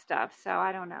streaming and stuff, so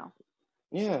I don't know.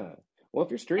 Yeah. Well,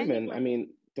 if you're streaming, I Anyway,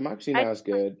 mean, Democracy I Now! Is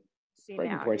good. see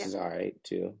Breaking now. Points Yeah, is all right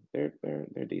too. They're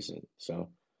decent. So,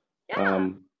 yeah.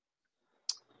 um,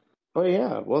 but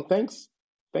yeah. Well, thanks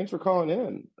for calling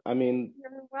in. I mean,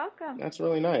 You're welcome. that's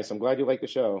really nice. I'm glad you like the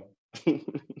show.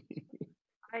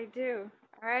 I do.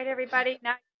 All right, everybody.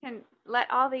 Now you can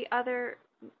let all the other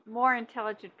more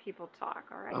intelligent people talk.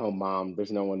 All right. Oh, Mom,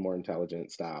 there's no one more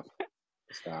intelligent. Stop.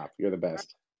 Stop. You're the All right.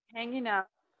 best. Hanging up.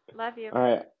 Love you. All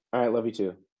right. All right. Love you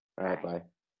too. All right. Bye. Bye.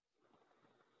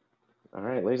 All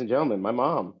right, ladies and gentlemen, my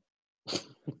mom.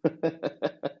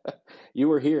 You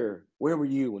were here. Where were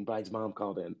you when Biden's mom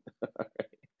called in?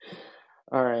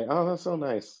 All right. Oh, that's so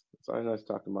nice. It's always nice to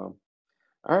talk to mom.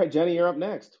 All right, Jenny, you're up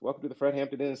next. Welcome to the Fred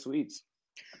Hampton Inn and Suites.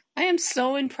 I am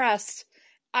so impressed.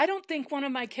 I don't think one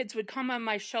of my kids would come on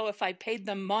my show if I paid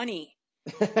them money.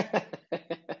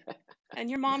 And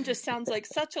your mom just sounds like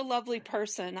such a lovely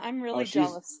person. I'm really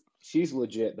jealous. She's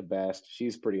legit the best.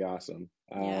 She's pretty awesome.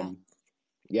 Yeah.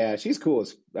 Yeah, she's cool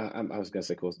as I was gonna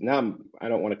say cool. Now I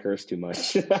don't want to curse too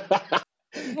much. She's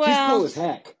cool as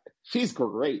heck. She's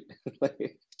great.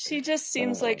 Like, she just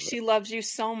seems like she loves you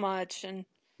so much and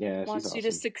wants you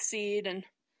to succeed. And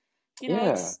you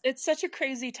know, it's such a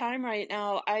crazy time right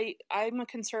now. I'm a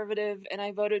conservative and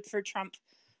I voted for Trump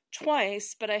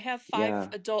twice, but I have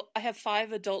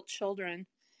five adult children,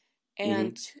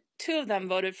 and two of them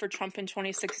voted for Trump in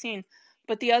 2016.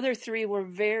 But the other three were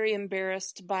very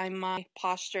embarrassed by my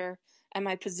posture and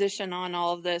my position on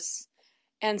all of this.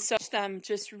 And so them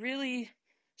just really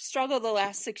struggle the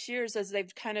last 6 years as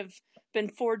they've kind of been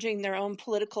forging their own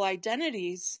political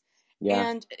identities. Yeah.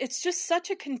 And it's just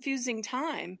such a confusing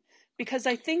time because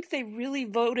I think they really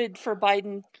voted for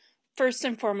Biden first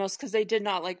and foremost because they did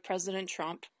not like President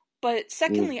Trump. But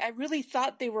secondly, I really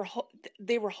thought they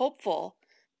were hopeful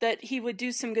that he would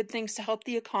do some good things to help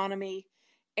the economy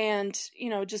and, you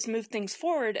know, just move things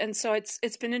forward. And so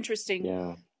it's been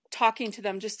interesting talking to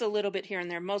them just a little bit here and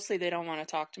there. Mostly they don't want to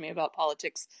talk to me about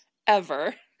politics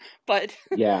ever, but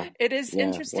it is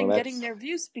interesting getting their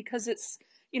views because it's,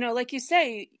 you know, like you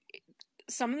say,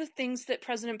 some of the things that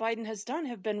President Biden has done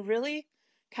have been really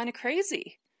kind of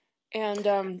crazy.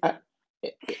 And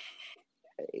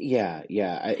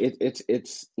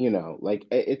it's you know, like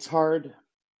it's hard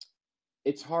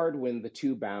when the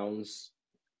two bounds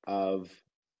of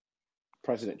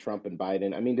President Trump and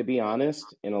Biden, I mean, to be honest,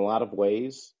 in a lot of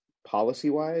ways,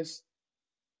 policy-wise,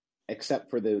 except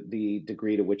for the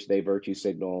degree to which they virtue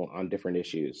signal on different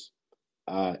issues,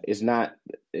 it's not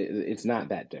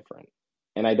that different.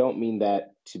 And I don't mean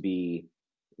that to be,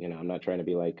 you know, I'm not trying to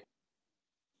be like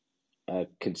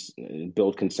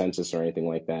build consensus or anything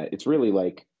like that. It's really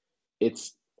like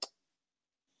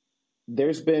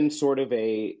there's been sort of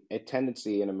a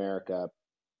tendency in America,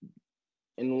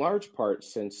 in large part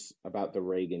since about the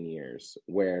Reagan years,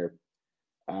 where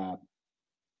I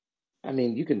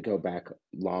mean, you can go back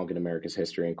long in America's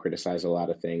history and criticize a lot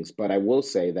of things, but I will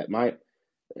say that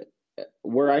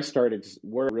where I started,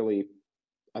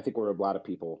 I think where a lot of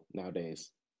people nowadays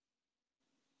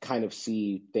kind of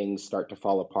see things start to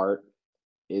fall apart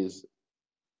is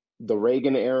the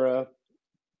Reagan era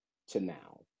to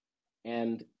now.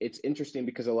 And it's interesting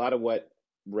because a lot of what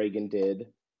Reagan did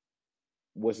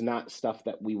was not stuff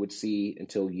that we would see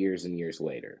until years and years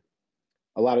later.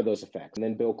 A lot of those effects. And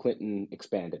then Bill Clinton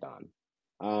expanded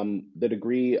on the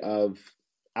degree of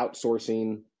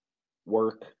outsourcing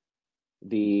work,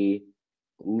 the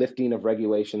lifting of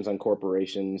regulations on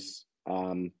corporations,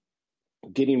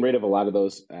 getting rid of a lot of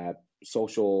those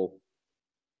social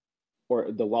or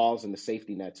the laws and the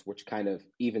safety nets, which kind of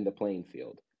even the playing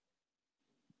field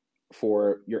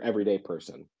for your everyday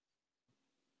person.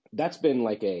 That's been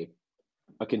like a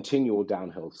continual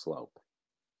downhill slope.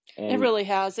 And it really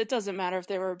has. It doesn't matter if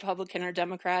they were Republican or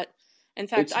Democrat. In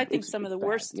fact, I think some of the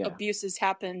worst abuses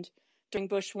happened during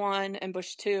Bush 1 and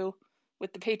Bush 2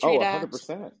 with the Patriot Act.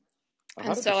 100%.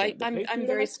 And so I'm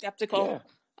very skeptical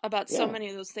about so many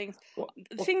of those things.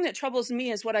 The thing that troubles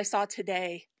me is what I saw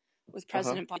today with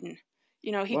President Biden.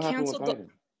 You know, he canceled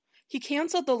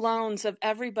the loans of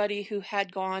everybody who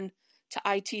had gone to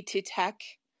IT to tech.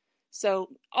 So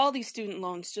all these student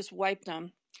loans, just wiped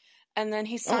them. And then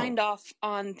he signed off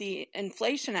on the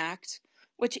Inflation Act,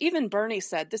 which even Bernie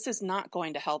said, this is not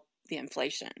going to help the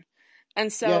inflation.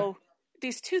 And so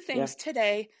these two things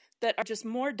today that are just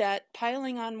more debt,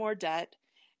 piling on more debt.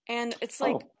 And it's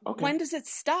like, when does it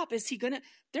stop? Is he going to?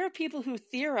 There are people who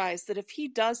theorize that if he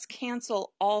does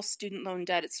cancel all student loan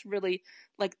debt, it's really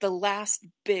like the last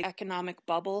big economic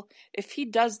bubble. If he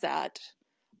does that,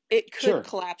 it could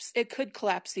collapse. It could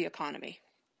collapse the economy.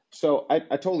 So I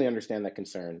totally understand that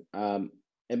concern.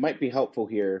 It might be helpful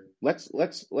here. Let's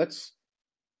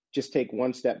just take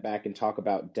one step back and talk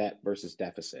about debt versus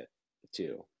deficit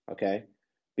too. Okay,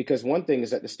 because one thing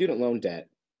is that the student loan debt,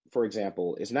 for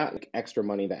example, is not like extra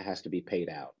money that has to be paid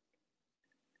out.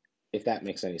 If that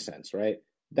makes any sense, right?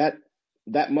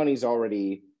 That money's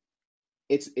already,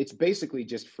 it's basically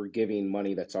just forgiving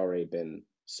money that's already been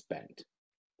spent,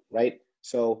 right?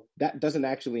 So that doesn't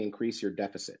actually increase your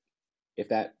deficit, if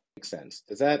that makes sense.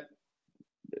 Does that,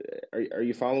 are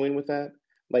you following with that?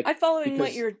 Like, I'm following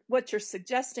what you're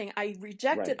suggesting. I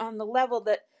reject it on the level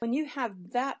that when you have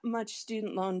that much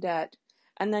student loan debt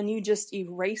and then you just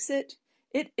erase it,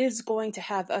 it is going to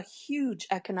have a huge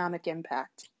economic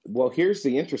impact. Well, here's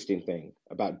the interesting thing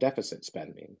about deficit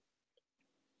spending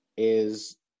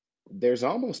is there's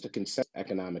almost a consensus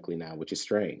economically now, which is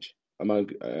strange among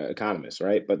economists,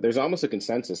 right? But there's almost a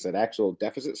consensus that actual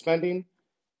deficit spending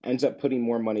ends up putting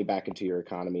more money back into your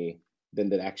economy than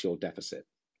the actual deficit.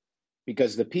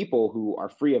 Because the people who are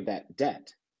free of that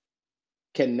debt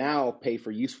can now pay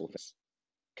for useful things,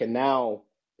 can now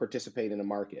participate in a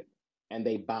market, and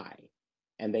they buy,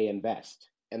 and they invest,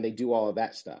 and they do all of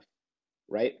that stuff,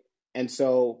 right? And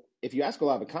so if you ask a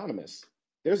lot of economists,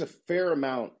 there's a fair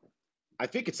amount, I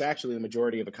think it's actually the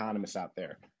majority of economists out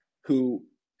there who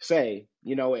say,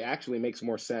 you know, it actually makes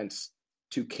more sense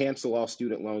to cancel all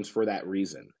student loans for that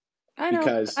reason. I know,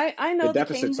 because I know the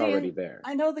deficit's already there.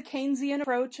 I know the Keynesian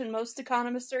approach, and most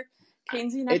economists are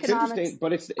Keynesian economics. It's interesting,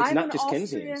 but it's not just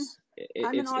Keynesian.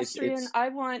 I'm an Austrian. I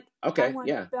want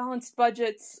balanced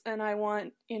budgets, and I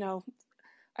want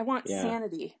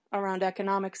sanity around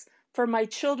economics for my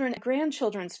children and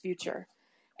grandchildren's future.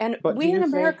 And we in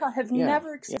America have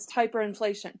never experienced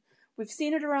hyperinflation. We've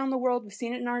seen it around the world. We've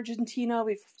seen it in Argentina.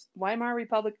 Weimar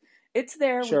Republic. It's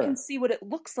there. We can see what it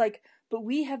looks like, but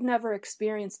we have never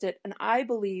experienced it. And I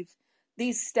believe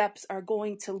these steps are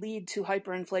going to lead to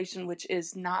hyperinflation, which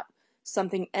is not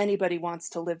something anybody wants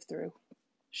to live through.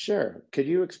 Sure. Could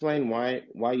you explain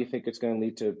why you think it's going to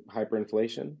lead to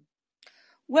hyperinflation?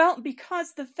 Well,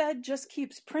 because the Fed just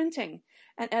keeps printing.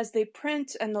 And as they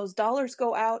print and those dollars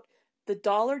go out, the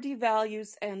dollar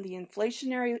devalues and the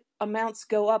inflationary amounts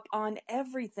go up on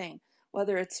everything,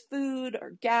 whether it's food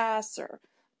or gas or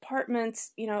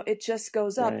apartments, it just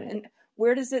goes up. Right. And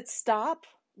where does it stop?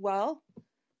 Well,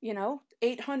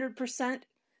 800%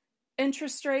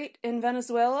 interest rate in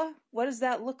Venezuela. What does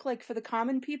that look like for the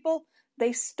common people?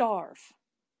 They starve.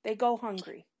 They go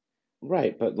hungry.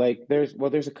 Right. But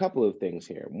there's a couple of things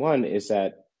here. One is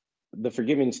that the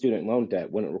forgiving student loan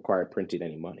debt wouldn't require printing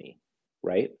any money.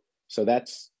 Right. So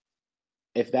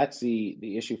if that's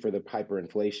the issue for the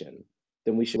hyperinflation,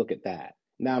 then we should look at that.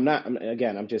 Now,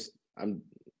 I'm just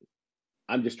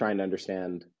trying to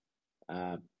understand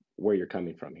where you're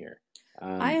coming from here.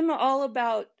 I am all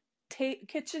about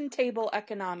kitchen table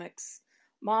economics.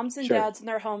 Moms and dads in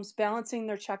their homes balancing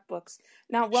their checkbooks.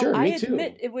 Now, while I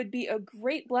admit it would be a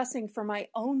great blessing for my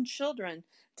own children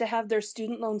to have their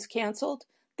student loans canceled,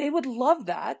 they would love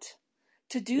that.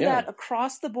 To do that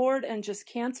across the board and just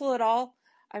cancel it all.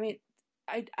 I mean,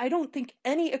 I don't think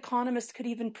any economist could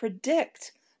even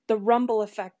predict the rumble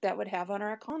effect that would have on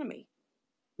our economy.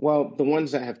 Well, the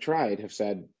ones that have tried have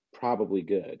said probably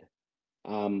good.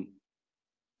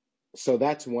 So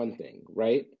that's one thing,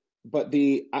 right? But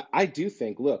I do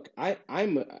think, look,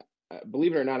 I'm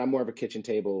believe it or not, I'm more of a kitchen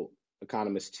table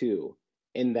economist too,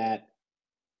 in that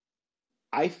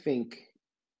I think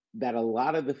that a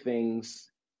lot of the things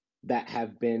that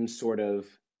have been sort of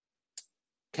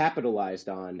capitalized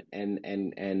on and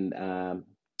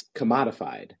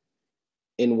commodified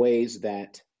in ways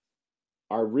that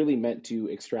are really meant to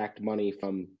extract money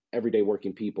from everyday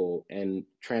working people and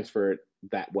transfer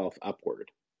that wealth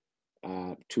upward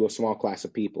to a small class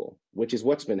of people, which is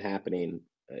what's been happening.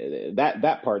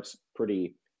 That part's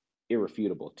pretty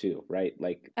irrefutable too, right?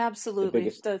 Like absolutely,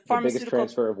 the biggest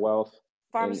transfer of wealth.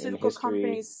 Pharmaceutical in history,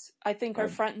 companies, I think, are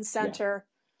front and center. Yeah.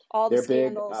 All the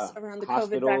scandals around the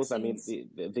hospitals, COVID vaccines.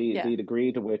 I mean, the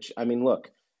degree to which, I mean, look,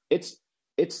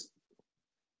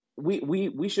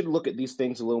 we should look at these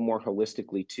things a little more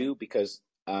holistically too, because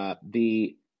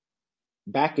way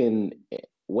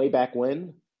back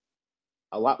when,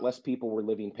 a lot less people were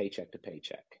living paycheck to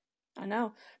paycheck. I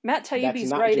know. Matt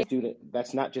Taibbi's writing.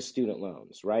 That's not just student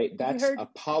loans, right?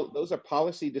 Those are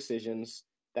policy decisions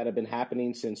that have been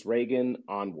happening since Reagan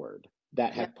onward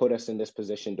that have put us in this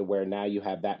position to where now you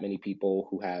have that many people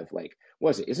who have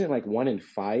isn't it like 1 in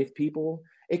 5 people?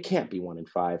 It can't be 1 in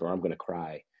 5 or I'm going to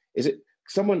cry. Is it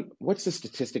what's the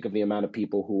statistic of the amount of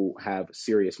people who have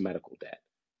serious medical debt?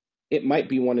 it might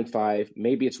be 1 in 5,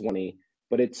 maybe it's 1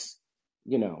 but it's,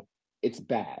 it's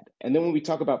bad. And then when we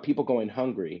talk about people going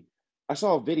hungry, I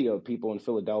saw a video of people in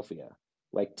Philadelphia,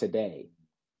 like today,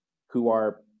 who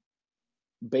are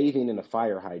bathing in a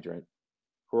fire hydrant,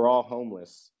 who are all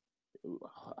homeless,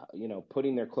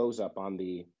 putting their clothes up on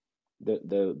the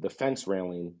fence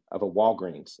railing of a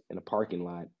Walgreens in a parking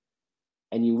lot.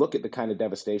 And you look at the kind of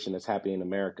devastation that's happening in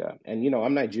America. And,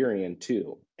 I'm Nigerian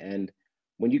too. And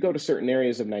when you go to certain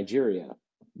areas of Nigeria,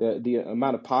 the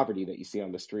amount of poverty that you see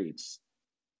on the streets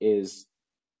is,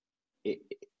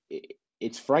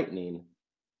 it's frightening.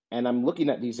 And I'm looking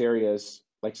at these areas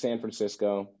like San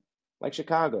Francisco, like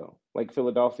Chicago, like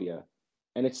Philadelphia,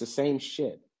 and it's the same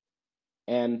shit.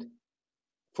 And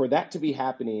for that to be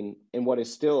happening in what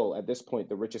is still, at this point,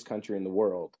 the richest country in the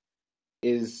world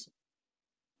is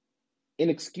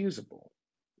inexcusable,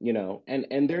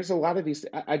 and there's a lot of these.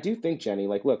 I do think, Jenny,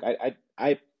 like, look,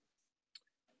 I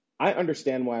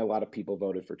understand why a lot of people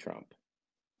voted for Trump.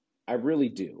 I really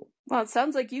do. Well, it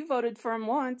sounds like you voted for him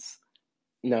once.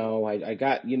 No, I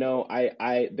got,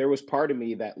 there was part of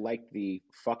me that liked the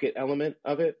fuck it element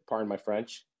of it. Pardon my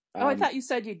French. I thought you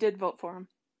said you did vote for him.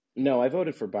 No, I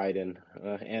voted for Biden,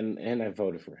 and I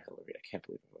voted for Hillary. I can't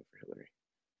believe I voted for Hillary.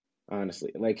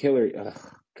 Honestly, like Hillary,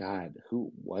 God,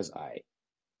 who was I?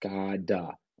 God,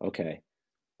 okay.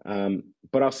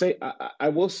 But I'll say, I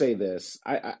will say this.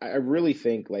 I really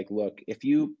think, like, look,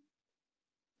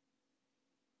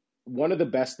 one of the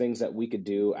best things that we could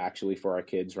do actually for our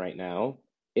kids right now,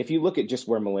 if you look at just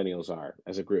where millennials are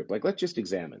as a group, like, let's just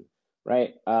examine,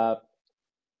 right?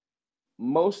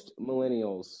 Most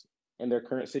millennials in their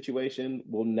current situation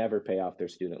will never pay off their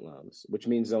student loans, which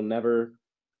means they'll never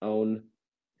own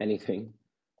anything.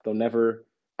 They'll never,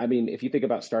 if you think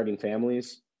about starting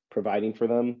families, providing for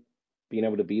them, being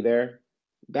able to be there,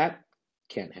 that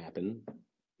can't happen,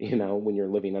 when you're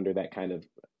living under that kind of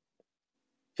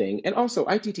thing. And also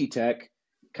ITT Tech,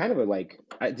 kind of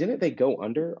didn't they go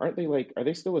under? Aren't they are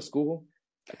they still a school?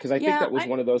 Because I think that was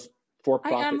one of those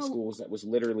for-profit schools that was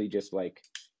literally just like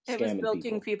it was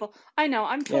bilking people. I know.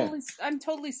 I'm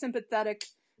totally sympathetic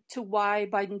to why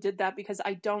Biden did that, because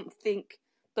I don't think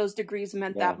those degrees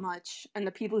meant that much, and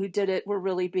the people who did it were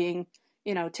really being,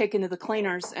 taken to the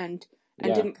cleaners and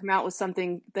didn't come out with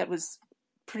something that was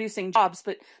producing jobs.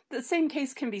 But the same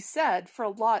case can be said for a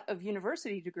lot of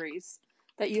university degrees,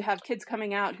 that you have kids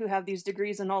coming out who have these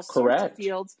degrees in all sorts of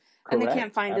fields, and they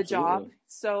can't find a job.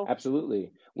 So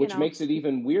absolutely, which makes it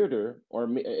even weirder, or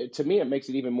to me, it makes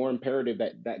it even more imperative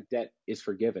that debt is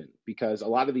forgiven, because a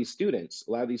lot of these students,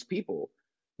 a lot of these people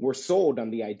were sold on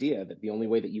the idea that the only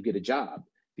way that you get a job,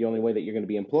 the only way that you're going to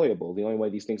be employable, the only way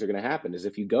these things are going to happen is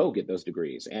if you go get those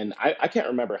degrees. And I can't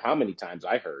remember how many times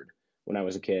I heard when I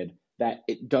was a kid that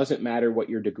it doesn't matter what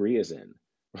your degree is in,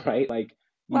 right? Like,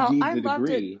 you need the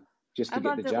degree just to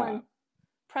get the job. When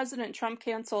President Trump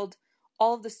canceled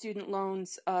all of the student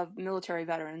loans of military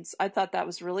veterans, I thought that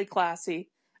was really classy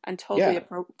and totally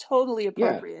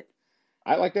appropriate.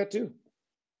 I like that too.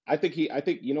 I think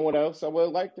you know what else I would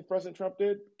have liked if President Trump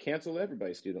did? Cancel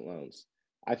everybody's student loans.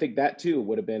 I think that too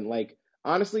would have been, like,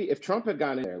 honestly, if Trump had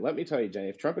gotten in there, let me tell you, Jenny,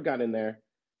 if Trump had gotten in there,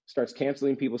 starts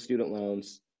canceling people's student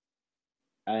loans,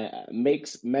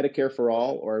 makes Medicare for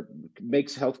all, or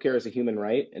makes healthcare as a human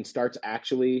right, and starts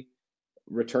actually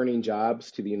returning jobs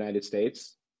to the United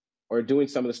States, or doing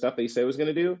some of the stuff that he said he was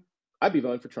going to do, I'd be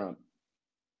voting for Trump.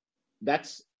 But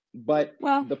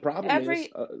the problem is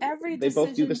they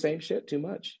both do the same shit too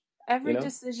much. Every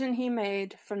decision he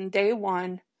made from day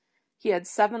one, he had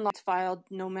 7 lawsuits filed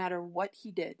no matter what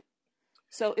he did.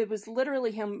 So it was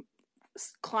literally him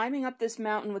climbing up this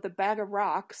mountain with a bag of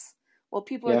rocks while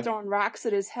people are throwing rocks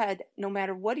at his head, no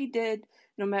matter what he did,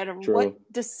 no matter what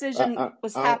decision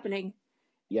was happening.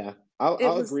 Yeah,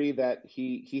 I'll agree that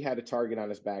he had a target on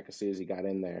his back as soon as he got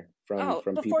in there from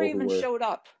before people he even showed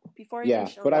up.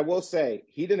 I will say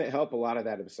he didn't help a lot of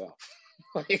that himself.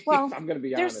 I'm going to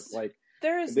be honest.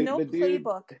 There is no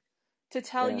playbook to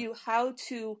tell you how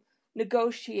to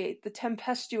negotiate the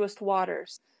tempestuous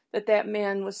waters that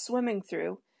man was swimming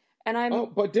through.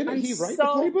 And but didn't he write the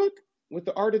playbook with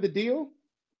the art of the deal?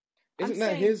 Isn't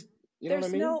that his? You know what I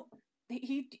mean?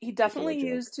 He definitely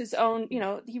used his own,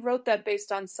 he wrote that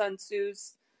based on Sun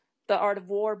Tzu's The Art of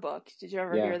War book. Did you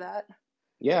ever hear that?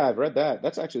 Yeah, I've read that.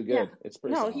 That's actually good. Yeah. It's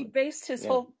pretty solid. He based his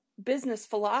whole business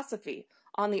philosophy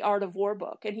on The Art of War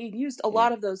book, and he used a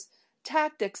lot of those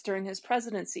tactics during his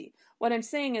presidency. What I'm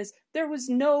saying is there was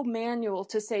no manual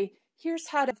to say, here's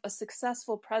how to have a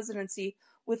successful presidency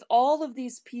with all of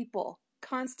these people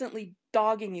constantly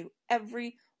dogging you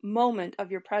every moment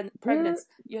of your presidency.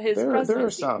 There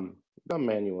are some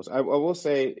manuals. I will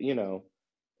say,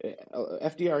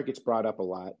 FDR gets brought up a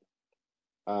lot.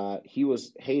 He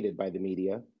was hated by the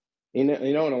media. In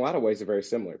a lot of ways, they're very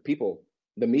similar. People,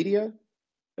 the media,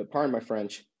 pardon my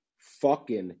French,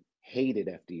 fucking hated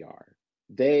FDR.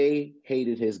 They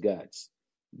hated his guts.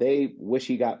 They wish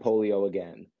he got polio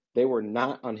again. They were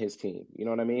not on his team. You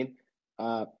know what I mean?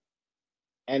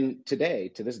 And to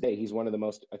this day, he's one of the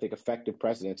most, I think, effective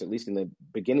presidents, at least in the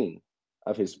beginning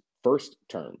of his first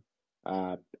term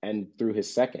and through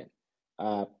his second.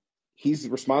 He's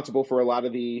responsible for a lot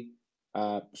of the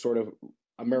sort of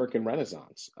American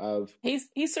Renaissance of.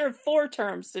 He served 4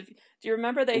 terms. Do you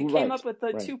remember they came up with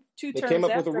the two terms? They came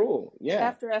up with a rule,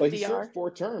 after FDR. But he served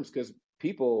 4 terms because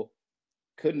people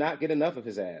could not get enough of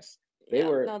his ass. They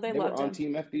were on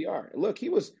Team FDR. Look, he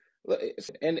was,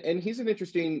 and he's an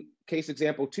interesting case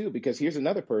example too, because here's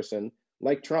another person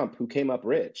like Trump who came up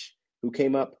rich, who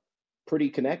came up pretty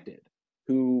connected,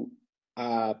 who,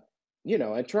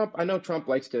 and Trump. I know Trump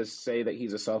likes to say that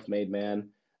he's a self-made man.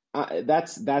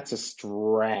 That's a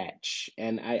stretch,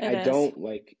 and I don't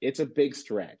like. It's a big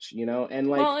stretch, and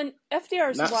like. Well, and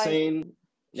FDR's not wife, saying.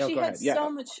 No, she had so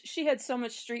much. She had so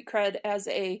much street cred as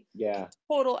a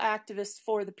total activist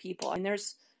for the people, and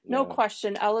there's no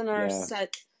question. Eleanor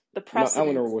set the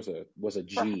precedent. No, Eleanor was a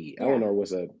G. Yeah.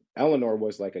 Eleanor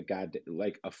was like a god,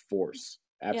 like a force.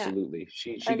 Absolutely,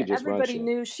 she could just run shit. Everybody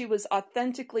knew she was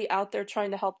authentically out there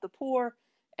trying to help the poor.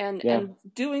 And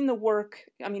doing the work,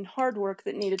 I mean, hard work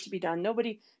that needed to be done.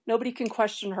 Nobody can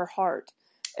question her heart.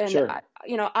 And,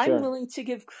 I'm willing to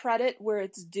give credit where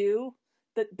it's due.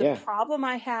 The problem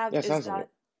I have is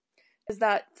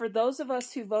that for those of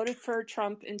us who voted for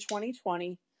Trump in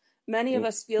 2020, many of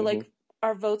us feel like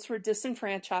our votes were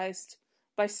disenfranchised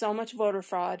by so much voter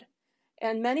fraud.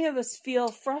 And many of us feel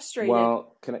frustrated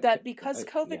that because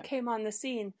COVID came on the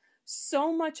scene,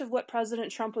 so much of what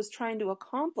President Trump was trying to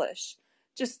accomplish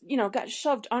just, got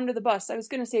shoved under the bus. I was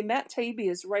going to say Matt Taibbi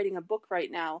is writing a book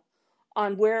right now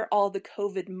on where all the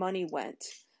COVID money went.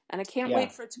 And I can't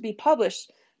wait for it to be published,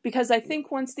 because I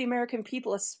think once the American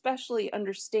people especially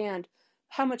understand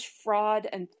how much fraud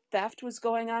and theft was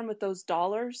going on with those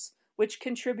dollars, which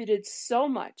contributed so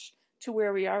much to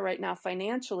where we are right now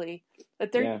financially,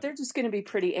 that they're just going to be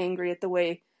pretty angry at the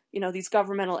way, these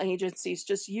governmental agencies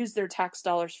just use their tax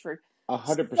dollars for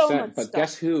 100%. But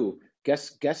guess who?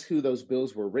 Guess who those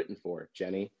bills were written for,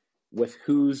 Jenny? With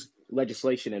whose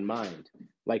legislation in mind?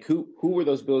 Like who were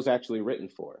those bills actually written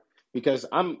for? Because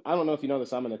I don't know if you know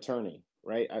this, I'm an attorney,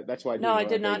 right? That's why I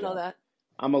did not know that.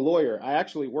 I'm a lawyer. I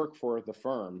actually work for the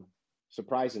firm,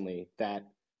 surprisingly, that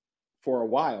for a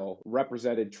while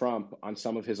represented Trump on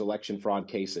some of his election fraud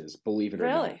cases, believe it or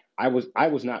not. I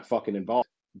was not fucking involved,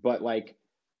 but like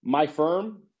my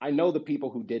firm, I know the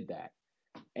people who did that.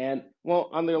 And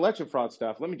on the election fraud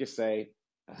stuff, let me just say,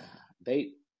 a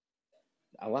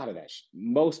lot of that,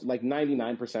 most like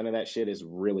 99% of that shit is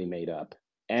really made up.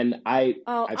 And I've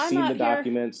seen the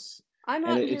documents. I'm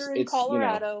out here in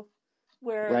Colorado,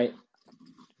 where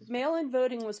mail-in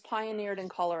voting was pioneered in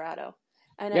Colorado.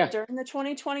 And during the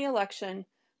 2020 election,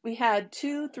 we had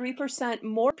 2-3%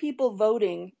 more people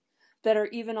voting that are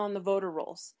even on the voter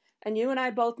rolls. And you and I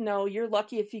both know you're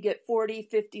lucky if you get 40,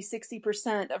 50,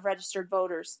 60% of registered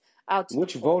voters out to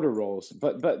which voter rolls.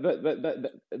 But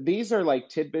these are like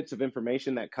tidbits of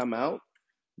information that come out.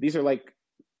 These are like,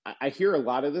 I hear a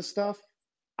lot of this stuff.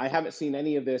 I haven't seen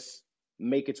any of this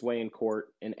make its way in court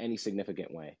in any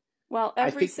significant way. Well,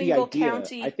 every single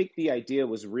county. I think the idea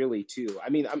was really too. I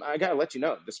mean, I got to let you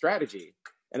know the strategy.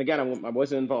 And again, I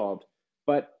wasn't involved,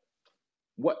 but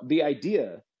what the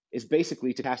idea is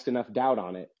basically to cast enough doubt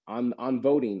on it, on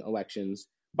voting elections,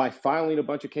 by filing a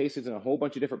bunch of cases in a whole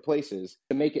bunch of different places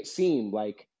to make it seem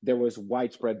like there was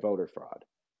widespread voter fraud.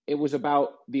 It was about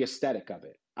the aesthetic of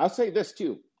it. I'll say this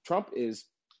too. Trump is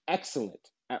excellent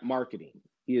at marketing.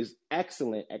 He is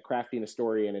excellent at crafting a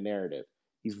story and a narrative.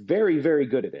 He's very, very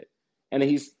good at it. And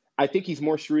I think he's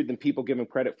more shrewd than people give him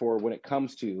credit for when it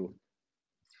comes to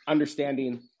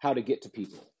understanding how to get to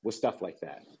people with stuff like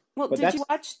that. Well, did you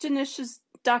watch Dinish's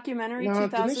documentary,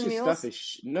 2000 Mules? Stuff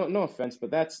is no offense,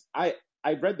 but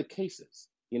I read the cases,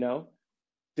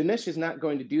 Dinesh is not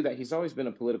going to do that. He's always been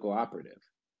a political operative.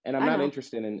 And I'm not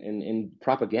interested in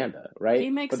propaganda, right? He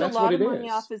makes a lot of money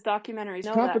off his documentaries. It's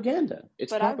propaganda.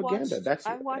 It's propaganda.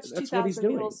 I watched 2000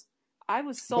 Mules. I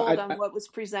was sold on what was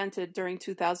presented during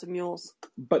 2000 Mules.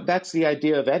 But that's the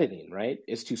idea of editing, right?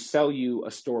 Is to sell you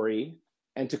a story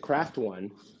and to craft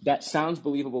one that sounds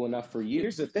believable enough for you.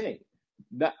 Here's the thing.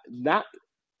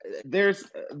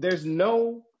 There's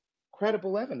no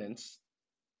credible evidence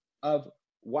of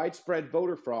widespread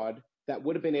voter fraud that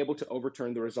would have been able to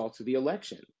overturn the results of the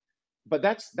election. But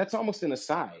that's almost an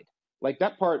aside. Like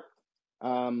that part, I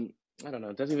don't know,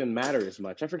 it doesn't even matter as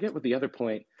much. I forget what the other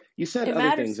point, you said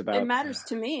things about. It matters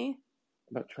to me.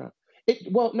 About Trump.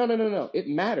 No. It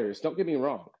matters. Don't get me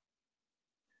wrong.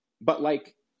 But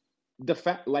like the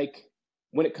fact, like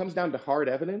when it comes down to hard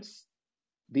evidence,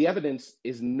 the evidence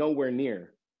is nowhere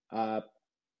near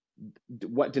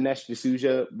what Dinesh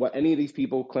D'Souza, what any of these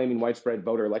people claiming widespread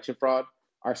voter election fraud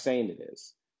are saying it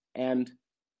is. And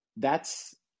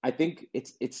that's, I think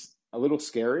it's a little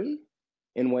scary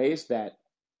in ways that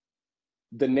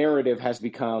the narrative has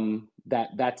become that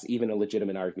that's even a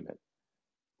legitimate argument,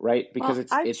 right? Because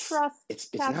it's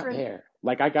not there.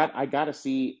 Like I gotta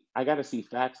see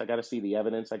facts. I gotta see the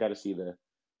evidence. I gotta see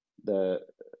the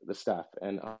stuff.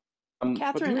 And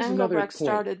Catherine Engelbrecht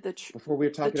started before we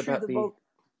were talking about the vote.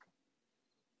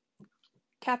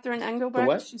 Catherine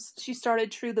Engelbrecht, she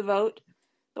started True the Vote,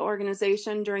 the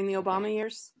organization during the Obama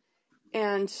years.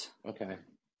 And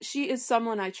she is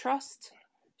someone I trust.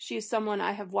 She is someone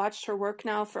I have watched her work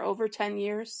now for over 10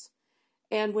 years.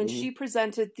 And when she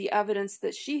presented the evidence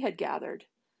that she had gathered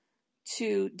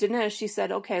to Dinesh, she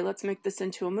said, okay, let's make this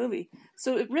into a movie.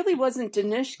 So it really wasn't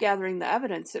Dinesh gathering the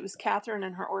evidence. It was Catherine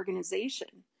and her organization.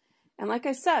 And like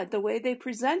I said, the way they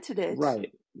presented it,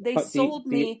 they sold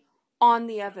me on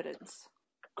the evidence.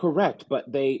 Correct.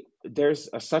 But there's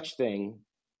a such thing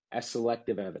as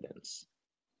selective evidence.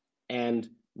 And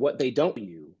what they don't show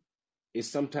you is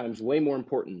sometimes way more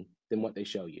important than what they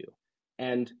show you.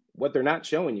 And what they're not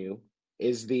showing you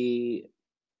is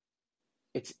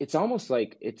it's almost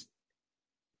like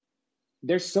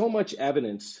there's so much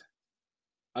evidence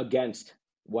against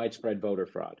widespread voter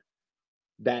fraud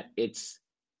that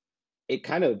it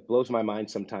kind of blows my mind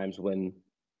sometimes when,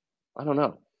 I don't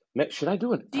know, should I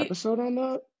do an episode on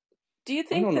that? Do you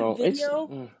think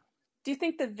do you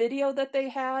think the video that they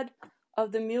had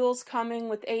of the mules coming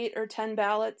with 8 or 10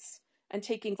 ballots and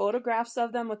taking photographs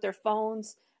of them with their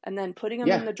phones and then putting them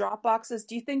in the drop boxes,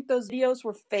 do you think those videos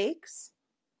were fakes?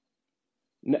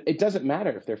 No, it doesn't matter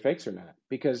if they're fakes or not,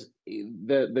 because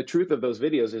the truth of those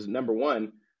videos is, number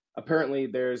one, apparently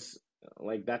there's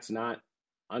that's not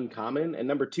uncommon, and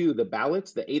number two, the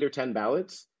ballots, the 8 or 10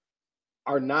 ballots,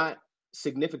 are not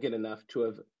significant enough to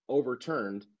have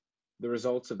overturned the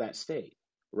results of that state,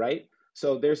 right?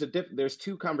 So there's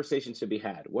two conversations to be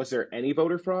had. Was there any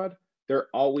voter fraud? There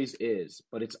always is,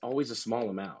 but it's always a small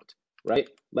amount, right?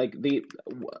 Like the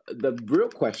real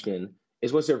question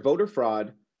is, was there voter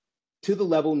fraud to the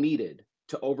level needed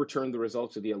to overturn the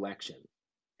results of the election?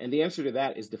 And the answer to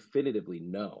that is definitively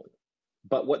no.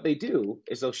 But what they do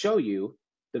is they'll show you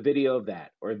the video of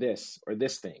that or this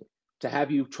thing to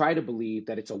have you try to believe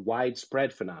that it's a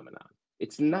widespread phenomenon.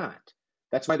 It's not.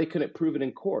 That's why they couldn't prove it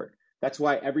in court. That's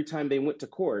why every time they went to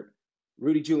court,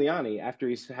 Rudy Giuliani, after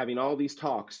he's having all these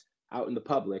talks out in the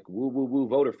public, woo,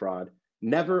 voter fraud,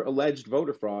 never alleged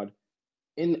voter fraud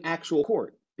in actual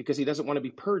court because he doesn't want to be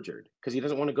perjured, because he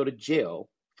doesn't want to go to jail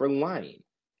for lying.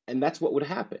 And that's what would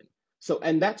happen. So,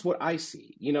 and that's what I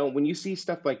see. You know, when you see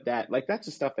stuff like that, like that's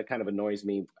the stuff that kind of annoys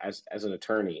me as an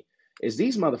attorney, is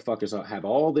these motherfuckers have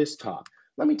all this talk.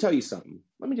 Let me tell you something.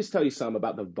 Let me just tell you something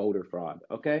about the voter fraud,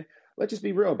 okay? Let's just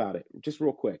be real about it, just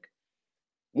real quick.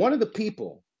 One of the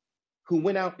people who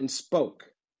went out and spoke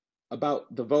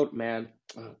about the vote,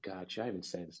 oh God, should I even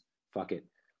say this? Fuck it.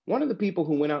 One of the people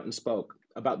who went out and spoke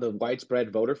about the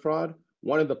widespread voter fraud,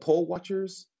 one of the poll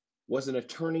watchers, was an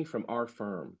attorney from our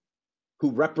firm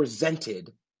who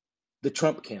represented the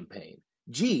Trump campaign.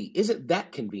 Gee, isn't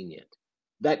that convenient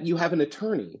that you have an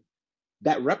attorney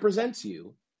that represents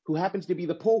you who happens to be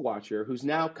the poll watcher who's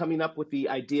now coming up with the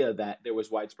idea that there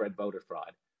was widespread voter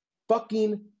fraud?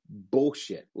 Fucking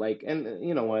bullshit. And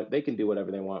you know what? They can do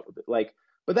whatever they want with it.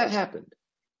 But that happened.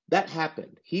 That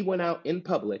happened. He went out in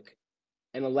public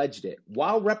and alleged it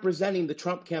while representing the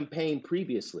Trump campaign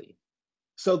previously.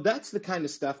 So that's the kind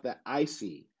of stuff that I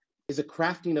see is a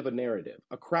crafting of a narrative,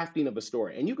 a crafting of a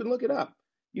story. And you can look it up.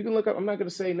 You can look up. I'm not going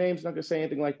to say names, not going to say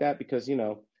anything like that because, you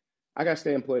know, I got to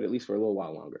stay employed at least for a little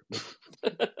while longer.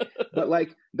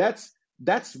 But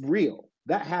that's real.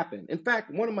 That happened. In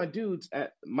fact, one of my dudes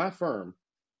at my firm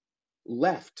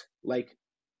left.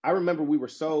 I remember we were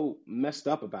so messed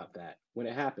up about that when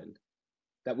it happened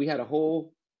that we had a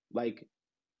whole,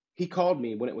 he called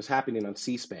me when it was happening on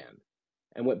C-SPAN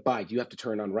and went, "By, you have to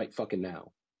turn on right fucking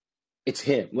now." It's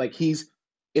him.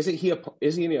 Isn't he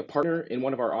a partner in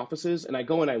one of our offices? And I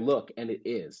go and I look and it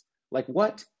is.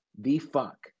 What the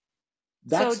fuck?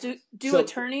 So do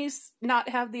attorneys not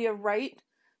have the right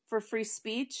for free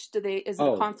speech? Is it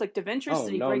a conflict of interest?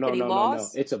 Did he break any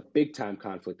laws? No. It's a big time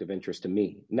conflict of interest to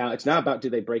me. Now, it's not about do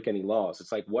they break any laws.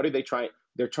 It's what are they trying?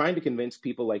 They're trying to convince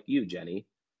people like you, Jenny,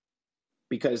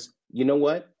 because you know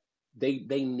what? They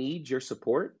need your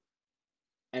support.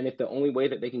 And if the only way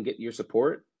that they can get your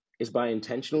support is by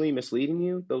intentionally misleading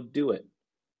you, they'll do it.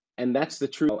 And that's the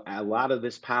truth. A lot of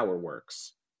this power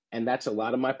works. And that's a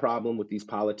lot of my problem with these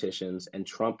politicians. And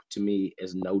Trump, to me,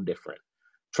 is no different.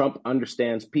 Trump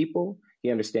understands people. He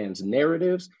understands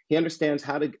narratives. He understands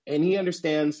he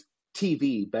understands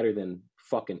TV better than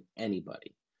fucking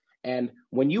anybody. And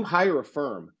when you hire a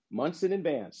firm months in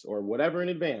advance or whatever in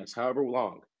advance, however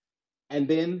long, and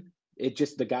then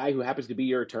the guy who happens to be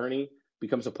your attorney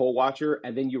becomes a poll watcher,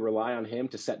 and then you rely on him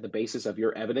to set the basis of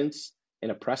your evidence in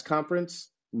a press conference,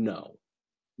 no.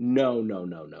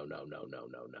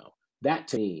 That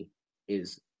to me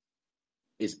is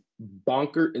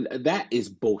bonker. That is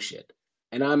bullshit.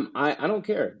 And I don't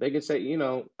care. They can say,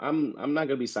 I'm not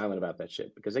gonna be silent about that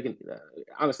shit, because they can.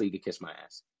 Honestly, you can kiss my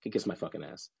ass. You can kiss my fucking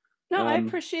ass. No, I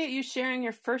appreciate you sharing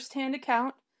your firsthand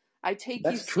account. I take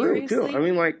you seriously. True, too. I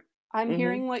mean, I'm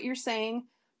hearing what you're saying,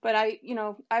 but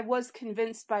I was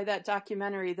convinced by that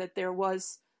documentary that there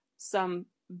was some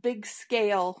big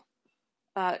scale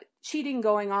cheating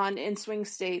going on in swing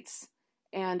states,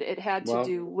 and it had to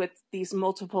do with these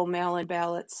multiple mail-in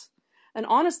ballots. And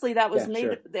honestly, that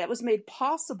was made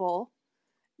possible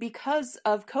because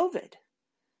of COVID.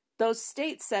 Those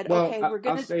states said, "Okay, we're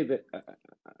going to." I'll say that.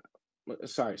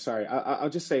 Sorry. I'll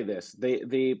just say this: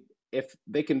 if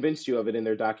they convinced you of it in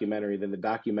their documentary, then the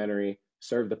documentary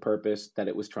served the purpose that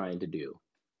it was trying to do.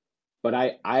 But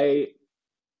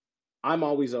I'm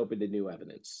always open to new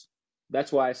evidence.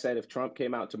 That's why I said if Trump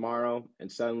came out tomorrow and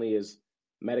suddenly is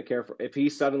Medicare if he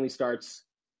suddenly starts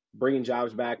bringing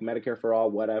jobs back, Medicare for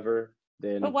all, whatever,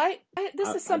 then. But why?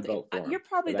 This is something you're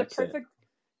probably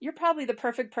the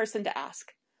perfect person to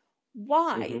ask.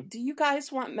 Why do you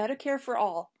guys want Medicare for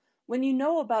all when you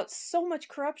know about so much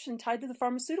corruption tied to the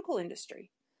pharmaceutical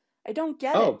industry? I don't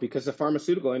get it. Oh, because the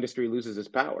pharmaceutical industry loses its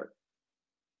power.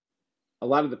 A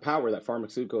lot of the power that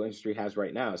pharmaceutical industry has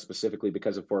right now is specifically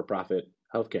because of for-profit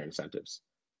healthcare incentives,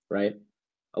 right?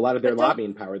 A lot of their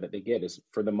lobbying power that they get is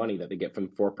for the money that they get from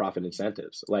for-profit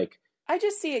incentives. I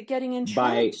just see it getting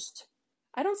entrenched.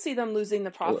 I don't see them losing the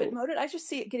profit motive. I just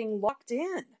see it getting locked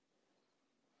in.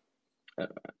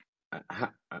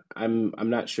 I'm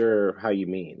not sure how you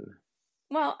mean.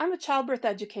 Well, I'm a childbirth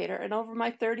educator, and over my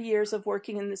 30 years of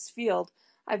working in this field,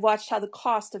 I've watched how the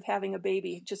cost of having a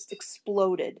baby just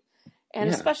exploded. And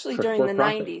especially during the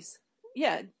 90s.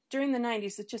 Yeah, during the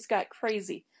 90s, it just got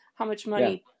crazy how much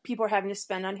money people are having to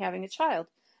spend on having a child.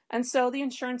 And so the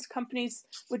insurance companies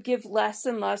would give less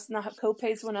and less, and the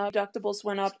co-pays went up, deductibles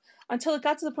went up, until it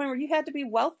got to the point where you had to be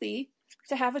wealthy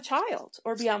to have a child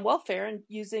or be on welfare and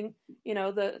using,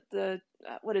 the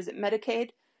what is it,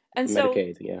 Medicaid? And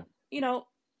Medicaid,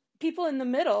 people in the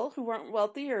middle who weren't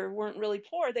wealthy or weren't really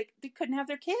poor, they couldn't have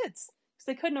their kids because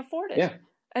they couldn't afford it. Yeah.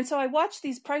 And so I watched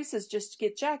these prices just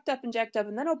get jacked up. And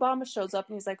then Obama shows up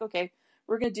and he's like, okay,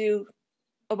 we're going to do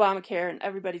Obamacare and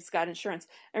everybody's got insurance.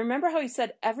 And remember how he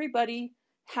said everybody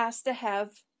has to have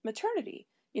maternity.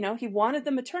 He wanted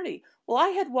the maternity. Well, I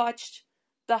had watched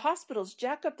the hospitals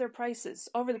jack up their prices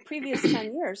over the previous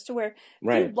 10 years to where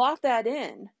if you lock that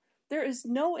in, there is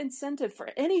no incentive for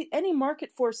any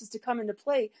market forces to come into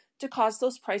play to cause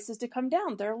those prices to come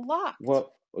down. They're locked.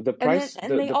 Well, the price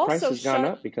the price has gone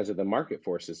up because of the market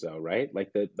forces, though, right?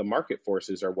 Like the market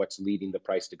forces are what's leading the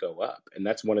price to go up. And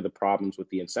that's one of the problems with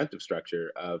the incentive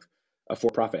structure of a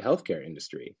for-profit healthcare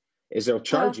industry is they'll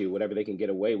charge you whatever they can get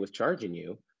away with charging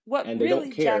you. What and they really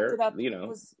don't care, jacked it up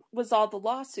was all the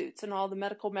lawsuits and all the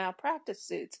medical malpractice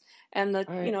suits and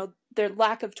their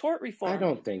lack of tort reform. I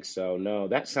don't think so. No,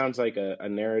 that sounds like a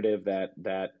narrative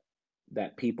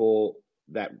that people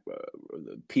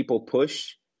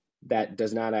push that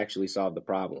does not actually solve the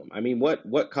problem. I mean,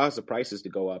 what caused the prices to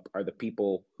go up are the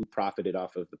people who profited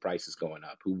off of the prices going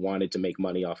up, who wanted to make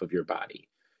money off of your body,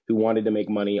 who wanted to make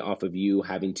money off of you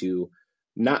having to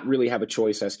not really have a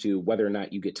choice as to whether or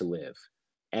not you get to live.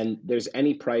 And there's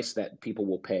any price that people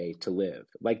will pay to live.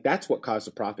 Like that's what caused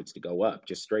the profits to go up,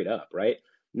 just straight up, right?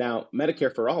 Now,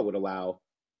 Medicare for All would allow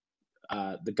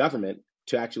the government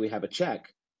to actually have a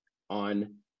check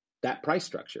on that price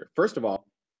structure. First of all,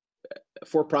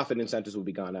 for-profit incentives will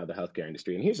be gone out of the healthcare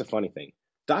industry. And here's the funny thing.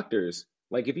 Doctors,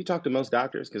 like if you talk to most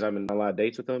doctors, because I'm in a lot of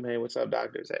dates with them, hey, what's up,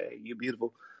 doctors? Hey, you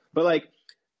beautiful. But like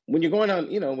when you're going on,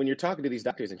 when you're talking to these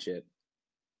doctors and shit,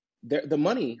 the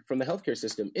money from the healthcare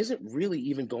system isn't really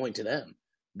even going to them.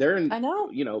 They're in, I know.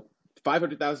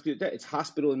 $500,000. It's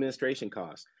hospital administration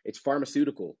costs. It's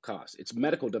pharmaceutical costs. It's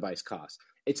medical device costs.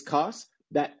 It's costs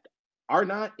that are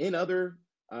not in other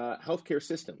healthcare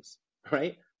systems,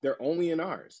 right? They're only in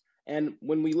ours. And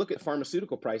when we look at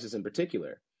pharmaceutical prices in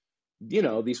particular,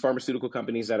 these pharmaceutical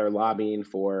companies that are lobbying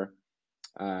for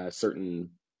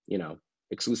certain,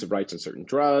 exclusive rights on certain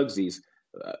drugs, these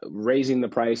raising the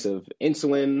price of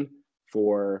insulin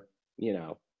for,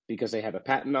 because they have a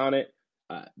patent on it.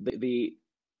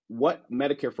 What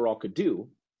Medicare for All could do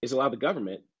is allow the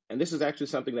government, and this is actually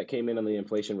something that came in on the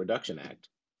Inflation Reduction Act,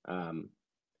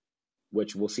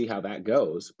 which we'll see how that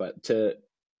goes, but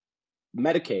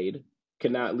Medicaid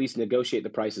can now at least negotiate the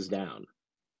prices down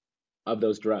of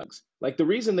those drugs. Like, the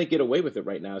reason they get away with it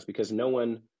right now is because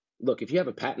look, if you have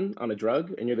a patent on a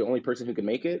drug and you're the only person who can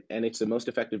make it, and it's the most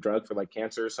effective drug for like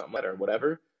cancer or something or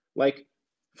whatever, like,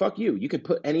 fuck you. You could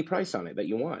put any price on it that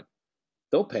you want.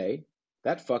 They'll pay.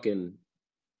 That fucking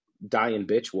dying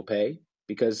bitch will pay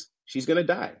because she's going to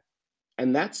die.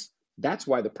 And that's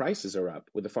why the prices are up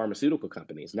with the pharmaceutical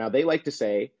companies. Now, they like to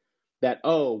say that,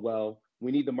 oh, well,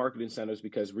 we need the market incentives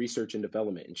because research and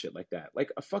development and shit like that.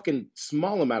 Like, a fucking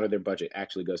small amount of their budget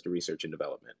actually goes to research and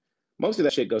development. Most of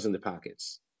that shit goes in the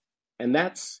pockets. And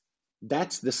that's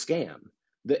the scam.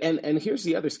 And here's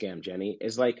the other scam, Jenny,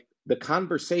 is like the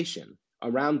conversation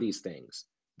around these things.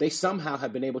 They somehow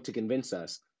have been able to convince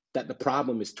us that the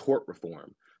problem is tort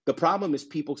reform. The problem is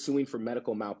people suing for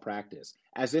medical malpractice,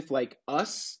 as if like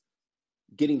us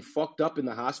getting fucked up in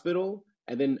the hospital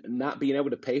and then not being able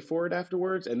to pay for it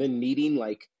afterwards, and then needing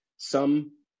like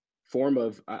some form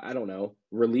of, I don't know,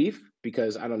 relief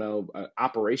because, I don't know,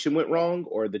 operation went wrong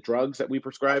or the drugs that we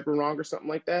prescribed were wrong or something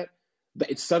like that. But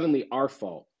it's suddenly our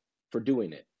fault for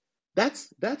doing it.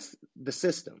 That's the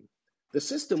system. The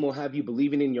system will have you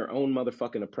believing in your own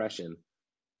motherfucking oppression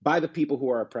by the people who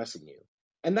are oppressing you.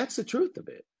 And that's the truth of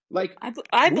it. Like,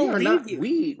 I believe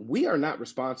you. We are not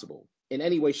responsible in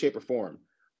any way, shape, or form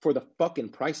for the fucking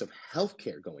price of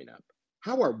healthcare going up.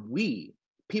 How are we,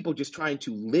 people just trying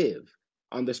to live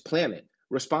on this planet,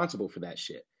 responsible for that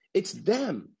shit? It's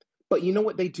them. But you know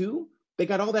what they do? They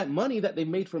got all that money that they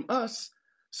made from us,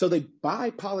 so they buy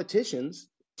politicians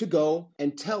to go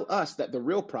and tell us that the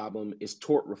real problem is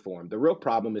tort reform. The real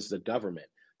problem is the government.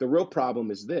 The real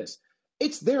problem is this.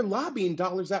 It's their lobbying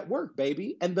dollars at work,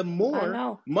 baby. And the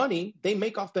more money they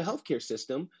make off the healthcare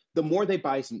system, the more they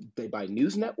buy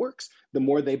news networks, the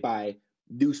more they buy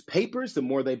newspapers, the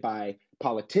more they buy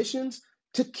politicians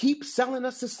to keep selling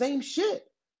us the same shit.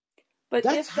 But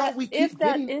that's how we keep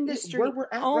getting where we're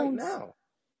at right now.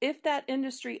 If that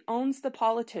industry owns the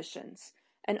politicians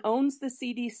and owns the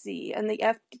CDC and the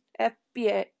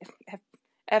FDA,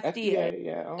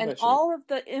 and all of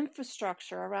the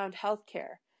infrastructure around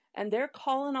healthcare, and they're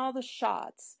calling all the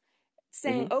shots,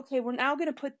 saying, okay, we're now going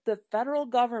to put the federal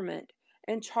government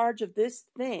in charge of this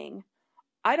thing,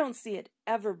 I don't see it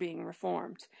ever being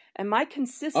reformed. And my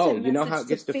consistent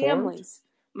message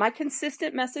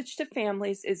to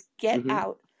families is get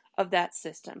out of that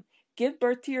system. Give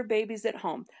birth to your babies at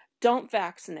home. Don't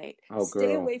vaccinate.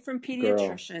 Stay away from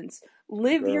pediatricians.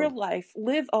 Live your life.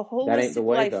 Live a holistic that ain't the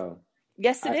way, life. Though.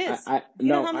 Yes, it is.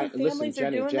 Listen,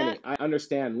 Jenny, I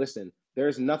understand. Listen,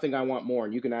 there's nothing I want more,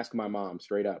 and you can ask my mom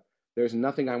straight up. There's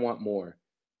nothing I want more,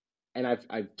 and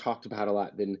I've talked about a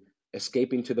lot, than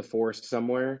escaping to the forest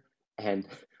somewhere and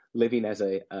living as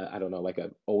I don't know, like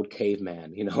an old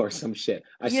caveman, or some shit.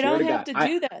 I swear to God,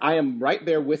 do that. I am right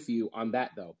there with you on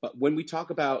that, though. But when we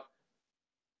talk about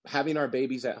having our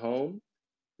babies at home,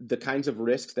 the kinds of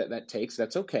risks that takes,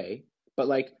 that's okay. But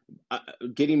like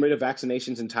getting rid of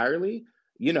vaccinations entirely,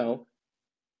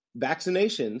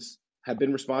 vaccinations have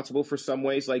been responsible for some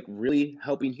ways, like really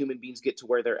helping human beings get to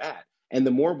where they're at. And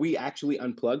the more we actually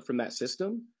unplug from that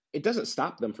system, it doesn't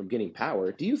stop them from getting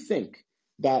power. Do you think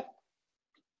that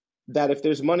if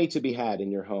there's money to be had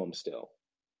in your home still,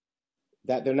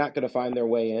 that they're not going to find their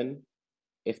way in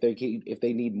if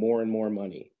they need more and more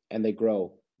money, and they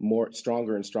grow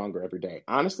stronger and stronger every day?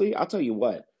 Honestly, I'll tell you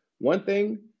what, one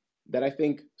thing that I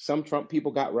think some Trump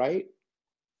people got right,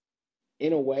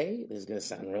 in a way, this is going to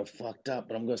sound real fucked up,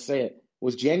 but I'm going to say it,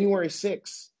 was January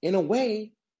 6th. In a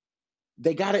way,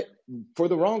 they got it for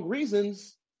the wrong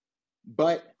reasons,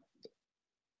 but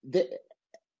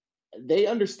they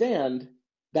understand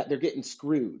that they're getting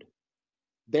screwed.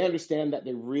 They understand that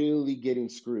they're really getting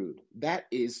screwed. That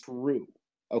is true,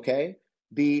 okay?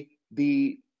 The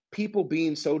people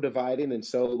being so divided and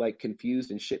so like confused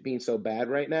and shit being so bad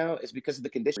right now is because of the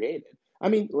condition created. I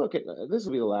mean, look, this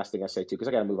will be the last thing I say too, because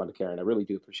I got to move on to Karen. I really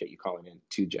do appreciate you calling in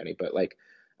too, Jenny. But like,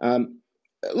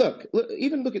 look,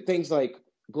 even look at things like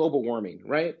global warming,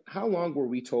 right? How long were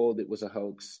we told it was a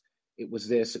hoax? It was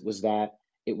this, it was that,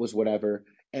 it was whatever.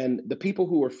 And the people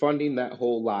who were funding that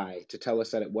whole lie to tell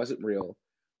us that it wasn't real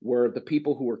were the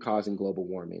people who were causing global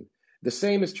warming. The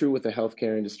same is true with the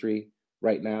healthcare industry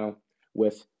right now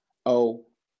with,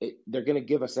 they're going to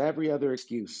give us every other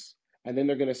excuse. And then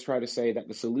they're going to try to say that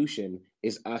the solution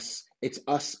is us. It's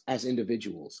us as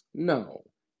individuals. No.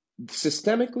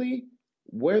 Systemically,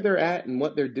 where they're at and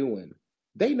what they're doing,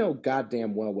 they know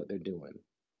goddamn well what they're doing.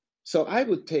 So I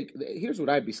would here's what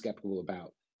I'd be skeptical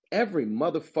about. Every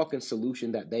motherfucking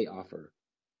solution that they offer,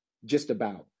 just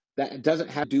about, that doesn't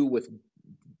have to do with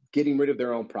getting rid of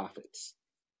their own profits.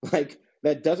 Like,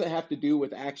 that doesn't have to do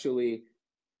with actually,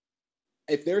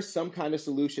 if there's some kind of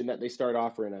solution that they start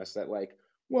offering us that, like,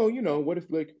 well, you know, what if,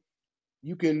 like,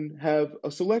 you can have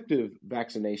a selective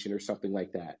vaccination or something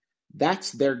like that?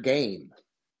 That's their game.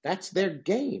 That's their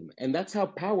game. And that's how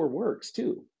power works,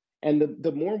 too. And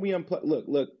the more we unplug,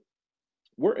 look,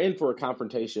 we're in for a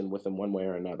confrontation with them one way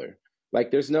or another.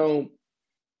 Like, there's no,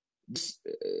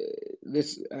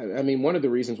 I mean, one of the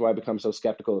reasons why I become so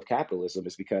skeptical of capitalism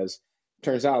is because it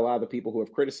turns out a lot of the people who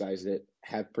have criticized it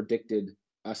have predicted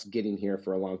us getting here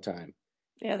for a long time.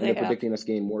 Yeah, they're predicting us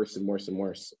getting worse and worse and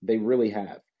worse. They really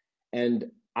have. And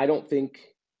I think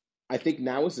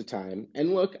now is the time.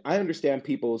 And look, I understand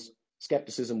people's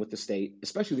skepticism with the state,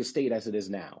 especially the state as it is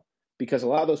now, because a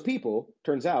lot of those people,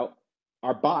 turns out,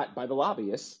 are bought by the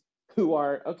lobbyists who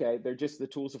are, okay, they're just the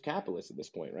tools of capitalists at this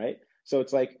point, right? So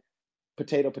it's like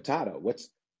potato. What's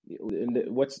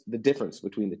the difference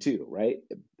between the two, right?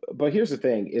 But here's the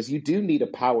thing, is you do need a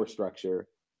power structure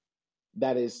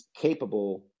that is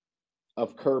capable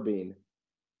of curbing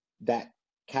that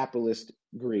capitalist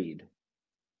greed.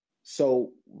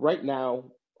 So right now,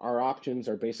 our options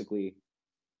are basically,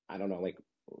 I don't know, like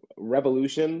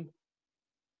revolution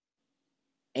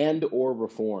and or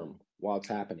reform while it's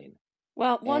happening.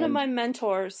 Well, one of my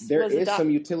mentors, there is some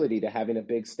utility to having a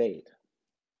big state.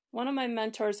 One of my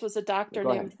mentors was a doctor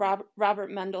named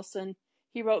Robert Mendelsohn.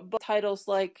 He wrote book titles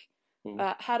like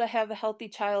How to Have a Healthy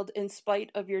Child in Spite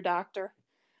of Your Doctor.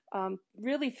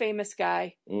 Really famous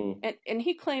guy. And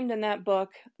he claimed in that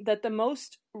book that the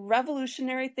most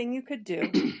revolutionary thing you could do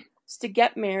is to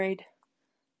get married,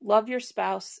 love your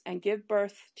spouse, and give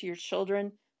birth to your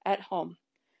children at home.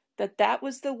 That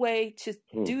was the way to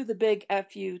do the big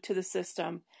FU to the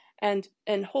system and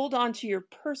hold on to your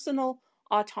personal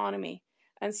autonomy.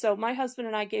 And so my husband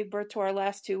and I gave birth to our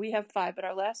last two. We have 5, but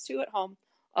our last 2 at home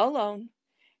alone.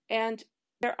 And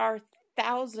there are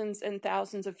thousands and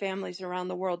thousands of families around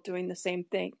the world doing the same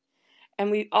thing. And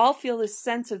we all feel this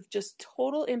sense of just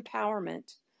total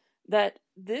empowerment that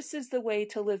this is the way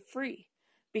to live free,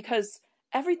 because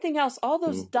everything else, all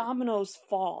those dominoes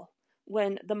fall.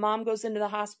 When the mom goes into the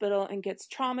hospital and gets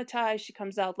traumatized, she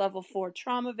comes out level 4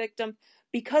 trauma victim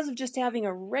because of just having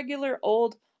a regular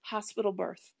old hospital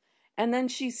birth. And then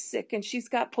she's sick and she's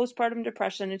got postpartum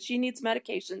depression and she needs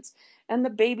medications and the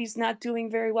baby's not doing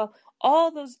very well.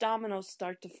 All those dominoes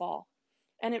start to fall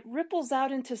and it ripples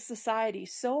out into society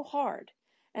so hard,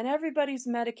 and everybody's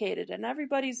medicated and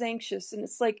everybody's anxious. And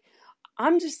it's like,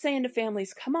 I'm just saying to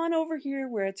families, come on over here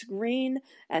where it's green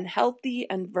and healthy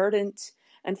and verdant,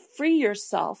 and free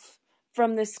yourself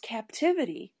from this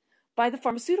captivity by the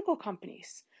pharmaceutical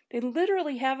companies. They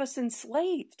literally have us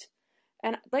enslaved.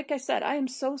 And like I said, I am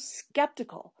so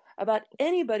skeptical about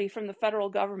anybody from the federal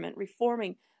government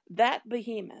reforming that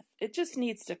behemoth. It just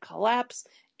needs to collapse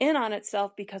in on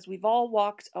itself because we've all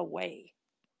walked away.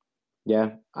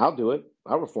 Yeah, I'll do it.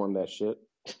 I'll reform that shit.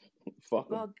 Fuck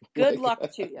them. Well, good luck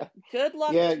to you. Good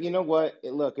luck. Yeah, you know what?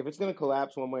 Look, if it's going to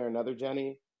collapse one way or another,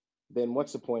 Jenny, then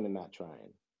what's the point in not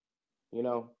trying? You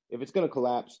know, if it's going to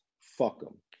collapse, fuck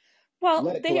them.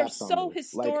 Well, they are so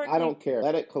historically... Like, I don't care.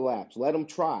 Let it collapse. Let them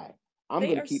try. I'm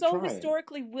going to keep trying. They are so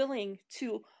historically willing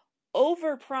to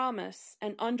overpromise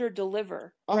and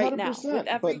underdeliver right 100%, now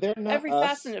with every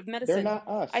facet of medicine. They're not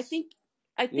us. I think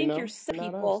you're sending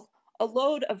people a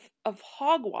load of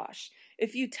hogwash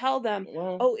if you tell them,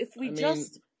 if we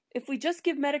just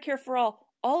give Medicare for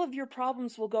all of your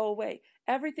problems will go away.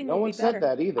 Everything will be better. No one said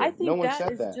that either. I think no one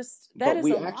said that. But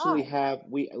we actually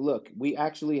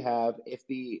have, if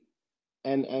the,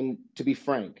 and to be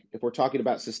frank, if we're talking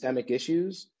about systemic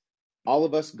issues, all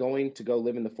of us going to go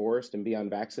live in the forest and be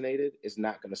unvaccinated is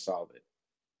not going to solve it.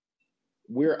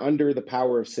 We're under the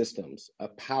power of systems,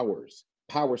 of power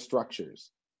structures.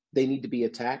 They need to be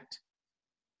attacked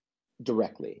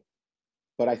directly.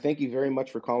 But I thank you very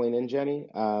much for calling in, Jenny.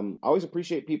 I always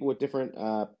appreciate people with different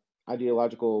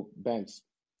ideological bents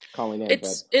calling in.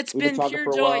 It's been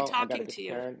pure joy talking to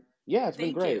you. Karen. Yeah, it's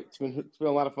been great. It's been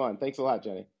a lot of fun. Thanks a lot,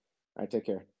 Jenny. All right, take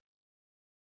care.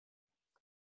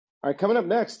 All right, coming up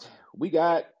next, we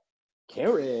got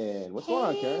Karen. What's going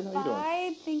on, Karen? How you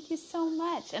doing? Thank you so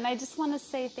much. And I just want to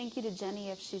say thank you to Jenny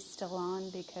if she's still on,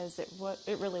 because it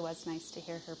really was nice to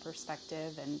hear her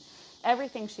perspective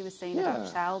everything she was saying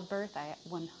about childbirth, I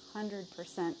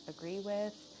 100% agree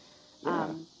with.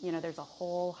 You know, there's a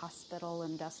whole hospital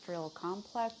industrial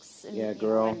complex.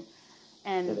 Girl.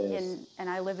 And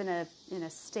I live in a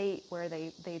state where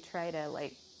they try to,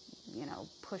 like, you know,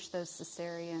 push those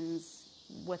cesareans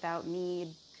without need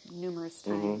numerous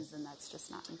times, and that's just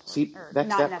not important. See, that's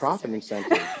not that necessary. profit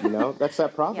incentive, you know? That's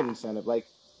that profit incentive. Like,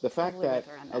 the fact that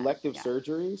elective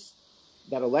surgeries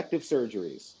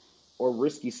or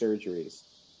risky surgeries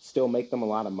still make them a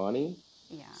lot of money,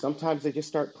 sometimes they just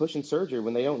start pushing surgery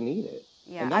when they don't need it.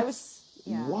 Yeah, and that's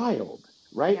wild,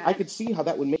 right? I could see how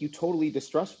that would make you totally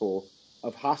distrustful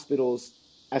of hospitals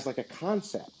as, like, a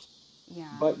concept. Yeah.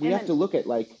 But we have to look at,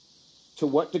 like, to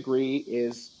what degree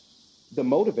is the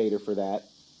motivator for that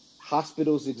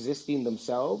hospitals existing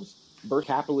themselves versus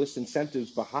capitalist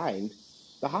incentives behind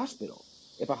the hospital.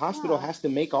 If a hospital has to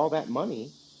make all that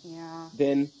money,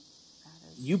 then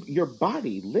your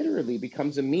body literally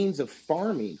becomes a means of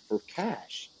farming for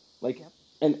cash. Like,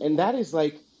 and that is,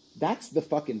 like, that's the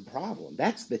fucking problem.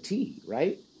 That's the T,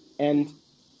 right? And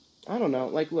I don't know,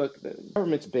 like, look, the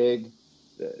government's big,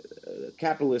 the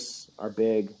capitalists are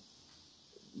big.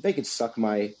 They could suck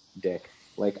my dick.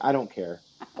 Like, I don't care.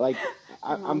 Like,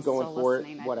 I'm going for it.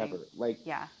 Whatever. Like,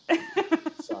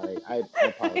 sorry, I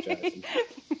apologize.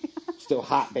 I'm still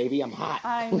hot, baby. I'm hot.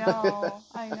 I know.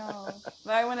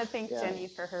 But I want to thank Jenny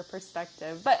for her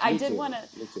perspective. But I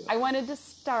wanted to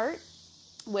start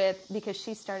with, because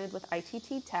she started with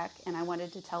ITT Tech, and I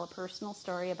wanted to tell a personal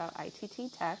story about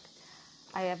ITT Tech.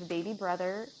 I have a baby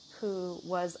brother who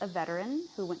was a veteran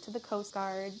who went to the Coast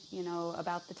Guard, you know,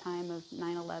 about the time of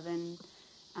 9/11.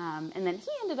 And then he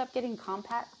ended up getting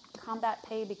combat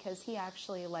pay because he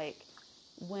actually, like,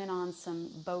 went on some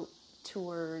boat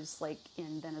tours, like,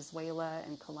 in Venezuela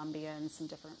and Colombia and some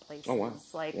different places. Oh, wow.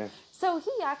 Like, so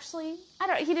he actually,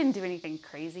 he didn't do anything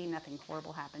crazy. Nothing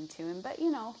horrible happened to him. But,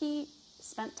 you know, he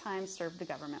spent time, served the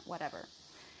government, whatever.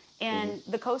 And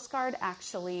the Coast Guard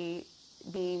actually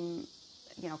being,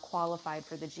 you know, qualified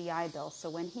for the GI Bill. So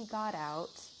when he got out,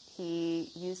 he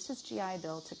used his GI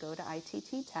Bill to go to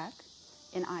ITT Tech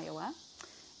in Iowa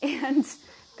and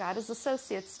got his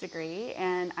associate's degree.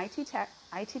 And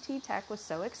ITT Tech was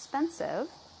so expensive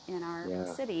in our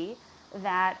city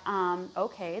that,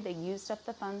 they used up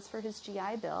the funds for his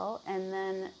GI Bill. And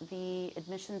then the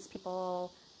admissions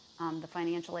people, the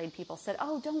financial aid people said,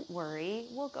 oh, don't worry,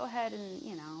 we'll go ahead and,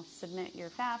 you know, submit your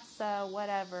FAFSA,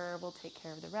 whatever, we'll take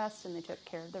care of the rest. And they took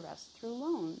care of the rest through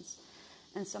loans.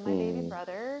 And so my baby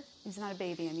brother, he's not a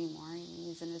baby anymore,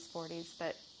 he's in his 40s,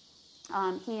 but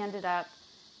he ended up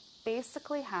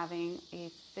basically having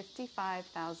a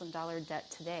 $55,000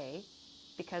 debt today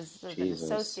because of an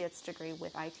associate's degree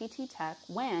with ITT Tech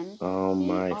when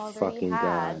he already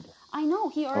had... I know,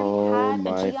 he already had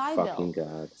a GI Bill.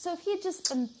 God. So if he had just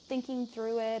been thinking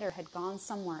through it or had gone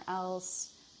somewhere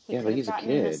else, he could but have he's gotten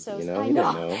a kid, an associate. you know? He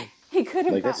didn't know. He could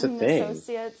have like, gotten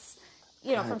associates,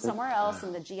 you know, from somewhere else,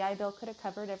 and the GI Bill could have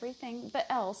covered everything but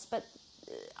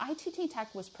ITT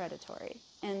Tech was predatory.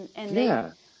 And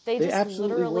they just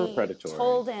literally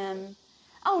told him,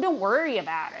 oh, don't worry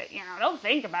about it, you know, don't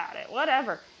think about it,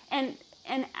 whatever. And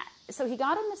so he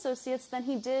got an associate's, then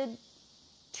he did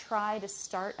try to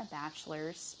start a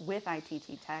bachelor's with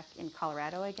ITT Tech in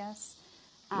Colorado, I guess.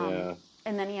 And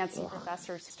then he had some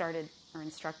professors started, or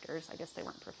instructors, I guess they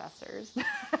weren't professors,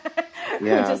 who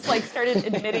just, like, started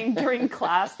admitting during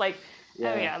class, like,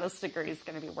 this degree is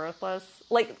going to be worthless.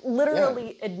 Like,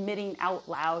 literally admitting out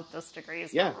loud this degree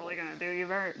is not really going to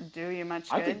do you much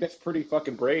good. I think that's pretty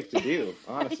fucking brave to do,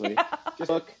 honestly. Just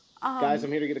look, guys,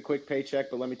 I'm here to get a quick paycheck,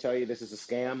 but let me tell you, this is a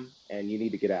scam, and you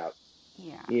need to get out.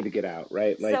 You need to get out,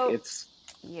 right? Like, it's...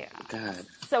 God.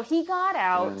 So he got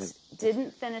out,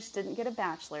 didn't get a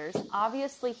bachelor's.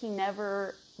 Obviously, he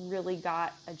never really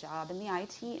got a job in the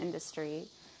IT industry.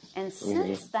 And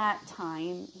since that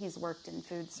time, he's worked in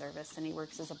food service, and he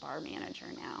works as a bar manager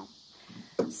now.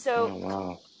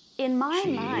 So in my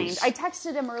mind, I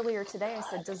texted him earlier today. I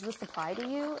said, does this apply to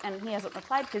you? And he hasn't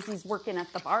replied because he's working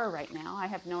at the bar right now. I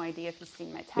have no idea if he's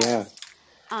seen my text.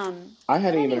 I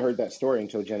hadn't even heard that story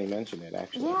until Jenny mentioned it,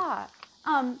 actually.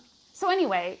 So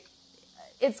anyway,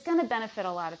 it's going to benefit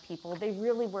a lot of people. They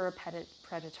really were a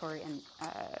predatory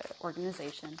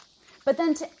organization. But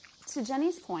then to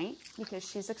Jenny's point, because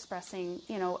she's expressing,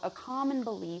 you know, a common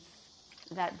belief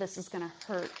that this is going to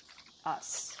hurt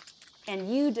us. And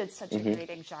you did such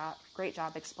a great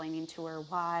job explaining to her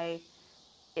why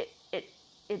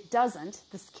it doesn't,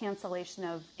 this cancellation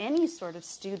of any sort of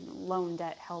student loan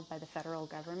debt held by the federal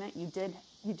government. You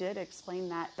did explain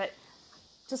that. But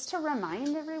just to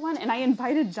remind everyone, and I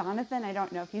invited Jonathan. I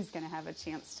don't know if he's going to have a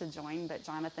chance to join, but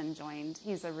Jonathan joined.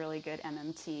 He's a really good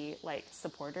MMT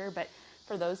supporter. But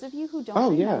for those of you who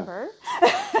don't remember,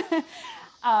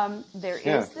 there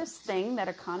is this thing that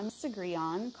economists agree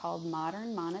on called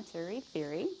modern monetary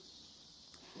theory,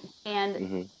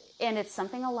 and it's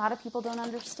something a lot of people don't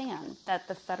understand, that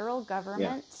the federal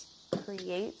government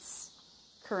creates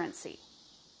currency.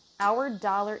 Our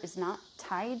dollar is not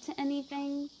tied to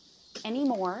anything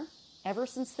anymore, ever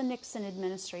since the Nixon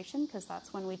administration, because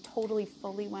that's when we totally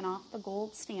fully went off the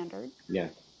gold standard. Yeah.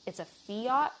 It's a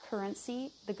fiat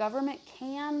currency. The government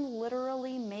can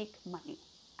literally make money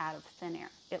out of thin air.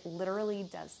 It literally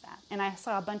does that. And I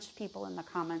saw a bunch of people in the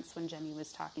comments when Jenny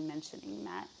was talking mentioning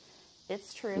that.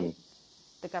 It's true.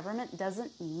 The government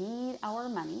doesn't need our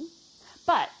money,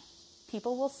 but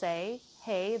people will say,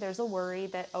 hey, there's a worry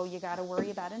that, you got to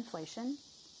worry about inflation,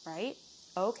 right?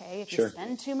 Okay, if you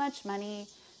spend too much money,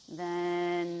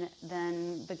 then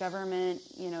the government,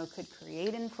 could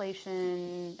create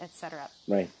inflation, etc.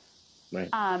 Right. But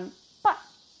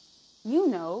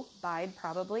Bide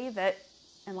probably that,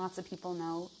 and lots of people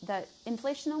know, that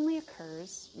inflation only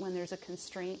occurs when there's a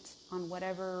constraint on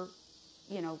whatever,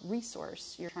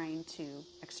 resource you're trying to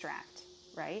extract,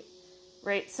 right?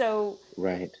 Right. So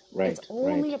it's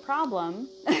only a problem.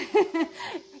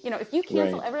 If you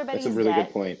cancel everybody's debt. That's a really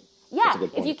good point. Yeah.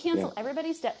 If you cancel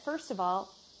everybody's debt, first of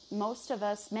all, many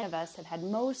of us have had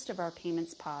most of our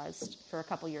payments paused for a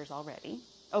couple years already.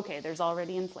 Okay. There's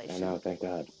already inflation. I know. Thank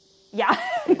God. Yeah.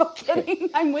 No kidding.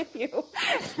 I'm with you.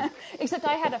 Except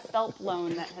I had a FFELP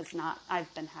loan that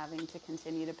I've been having to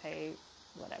continue to pay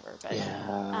whatever.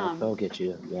 But they'll get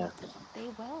you. Yeah. They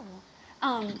will.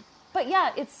 But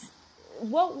yeah,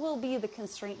 what will be the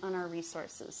constraint on our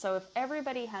resources? So if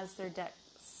everybody has their debt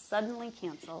suddenly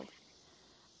canceled,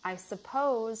 I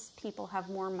suppose people have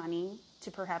more money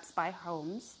to perhaps buy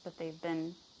homes that they've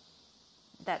been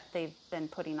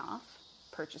putting off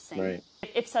purchasing. Right.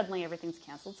 If suddenly everything's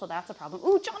canceled, so that's a problem.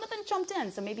 Ooh, Jonathan jumped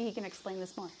in, so maybe he can explain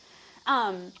this more.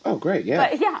 Oh, great! Yeah.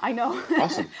 But yeah, I know.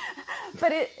 Awesome.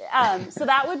 But so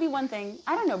that would be one thing.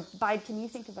 I don't know, Bide, can you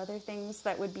think of other things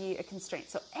that would be a constraint?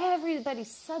 So everybody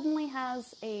suddenly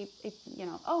has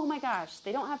oh my gosh,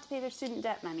 they don't have to pay their student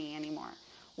debt money anymore.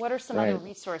 What are some other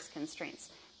resource constraints?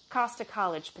 Cost of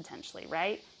college potentially,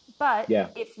 right? But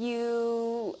if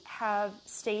you have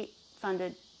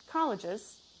state-funded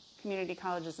colleges, community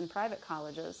colleges and private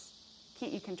colleges,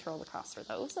 can't you control the cost for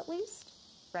those at least,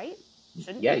 right?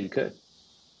 Shouldn't you? You could.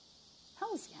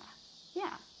 Hells yeah.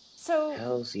 Yeah. So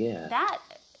hells yeah.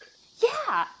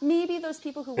 Maybe those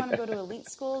people who want to go to elite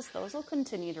schools, those will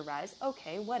continue to rise.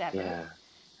 Okay, whatever. Yeah.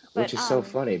 Which is so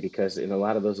funny because in a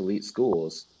lot of those elite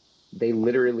schools, they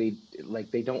literally,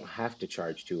 they don't have to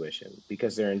charge tuition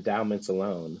because their endowments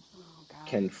alone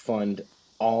can fund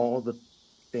all the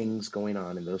things going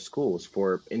on in those schools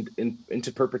for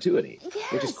into perpetuity,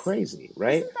 which is crazy,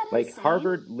 right? Insane?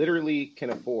 Harvard literally can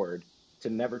afford to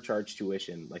never charge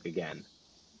tuition again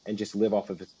and just live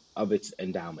off of its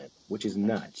endowment, which is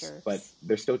nuts. But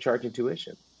they're still charging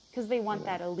tuition because they want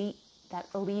that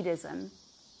elitism,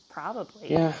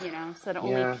 probably. Yeah. So that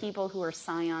only people who are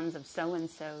scions of so and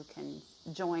so can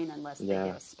join unless they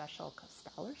get a special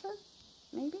scholarship,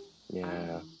 maybe.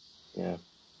 Yeah.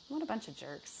 What a bunch of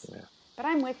jerks. Yeah. But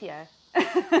I'm with you.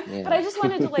 But I just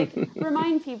wanted to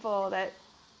remind people that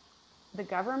the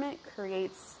government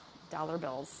creates dollar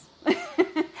bills.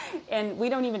 And we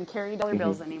don't even carry dollar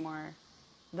bills anymore.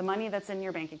 The money that's in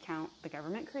your bank account, the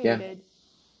government created.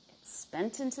 It's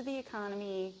spent into the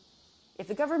economy. If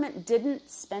the government didn't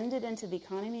spend it into the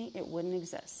economy, it wouldn't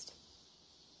exist.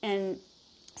 And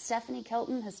Stephanie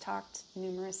Kelton has talked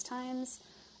numerous times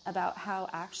about how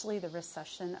actually the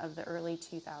recession of the early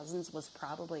 2000s was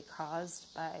probably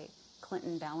caused by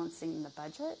Clinton balancing the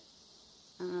budget.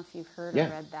 I don't know if you've heard or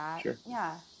read that. Sure.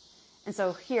 Yeah. And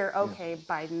so here,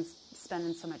 Biden's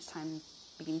spending so much time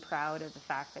being proud of the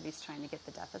fact that he's trying to get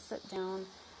the deficit down.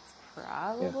 It's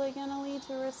probably going to lead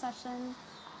to a recession.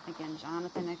 Again,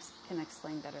 Jonathan can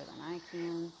explain better than I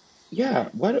can. Yeah.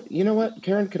 You know what,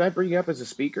 Karen, could I bring you up as a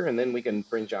speaker and then we can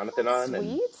bring Jonathan on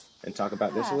and talk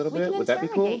about this a little bit? Would that be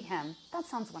cool? Him. That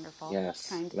sounds wonderful.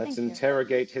 Yes. Let's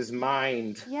interrogate his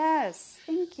mind. Yes.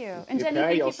 Thank you. And Jenny,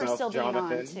 thank you for still being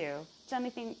on too.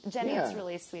 Jenny, it's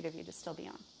really sweet of you to still be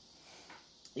on.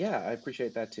 Yeah, I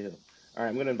appreciate that too. All right,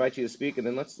 I'm going to invite you to speak, and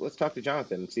then let's talk to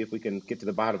Jonathan and see if we can get to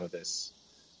the bottom of this.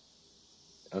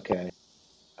 Okay.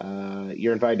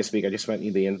 You're invited to speak. I just sent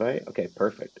you the invite. Okay,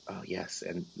 perfect. Oh, yes,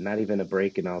 and not even a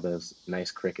break in all those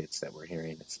nice crickets that we're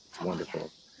hearing. It's wonderful.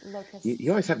 locusts.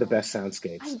 You always have the best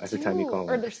soundscapes every time you call in.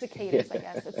 Or they're cicadas, I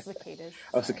guess. It's cicadas.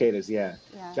 Oh, cicadas, yeah.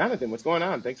 Jonathan, what's going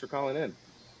on? Thanks for calling in.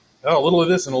 Oh, a little of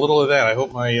this and a little of that. I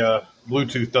hope my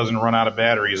Bluetooth doesn't run out of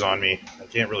batteries on me. I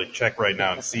can't really check right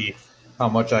now and see how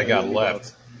much I got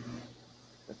left.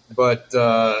 But,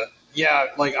 yeah,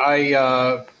 like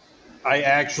I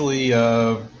actually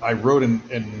I wrote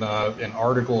an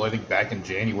article, I think back in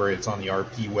January. It's on the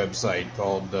RP website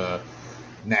called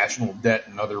National Debt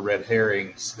and Other Red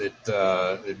Herrings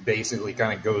that it basically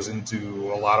kind of goes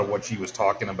into a lot of what she was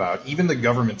talking about. Even the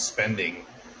government spending,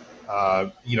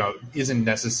 isn't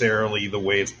necessarily the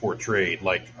way it's portrayed.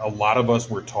 Like, a lot of us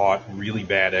were taught really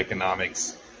bad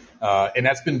economics, and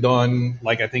that's been done.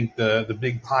 Like, I think the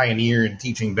big pioneer in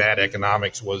teaching bad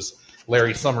economics was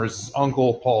Larry Summers'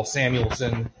 uncle, Paul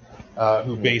Samuelson,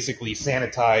 who basically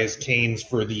sanitized Keynes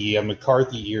for the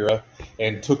McCarthy era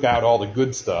and took out all the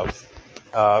good stuff.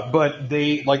 But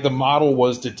the model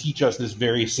was to teach us this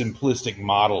very simplistic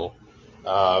model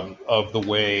of the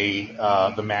way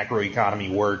the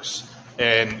macroeconomy works,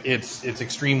 and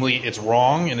it's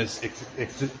wrong, and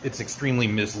it's extremely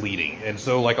misleading. And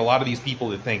so, like, a lot of these people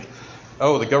that think,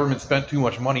 oh, the government spent too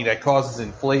much money, that causes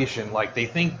inflation, like, they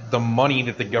think the money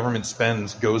that the government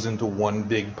spends goes into one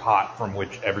big pot from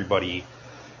which everybody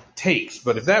takes.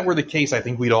 But if that were the case, I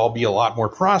think we'd all be a lot more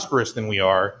prosperous than we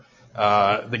are.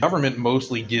 The government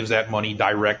mostly gives that money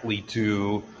directly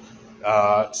to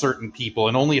certain people,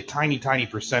 and only a tiny, tiny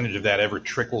percentage of that ever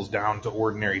trickles down to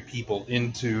ordinary people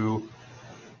into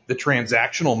the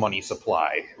transactional money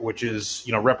supply, which is,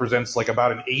 represents like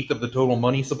about 1/8 of the total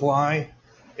money supply.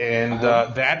 And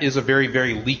that is a very,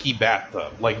 very leaky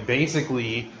bathtub. Like,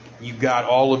 basically, you've got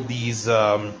all of these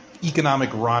economic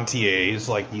rentiers,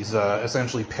 like these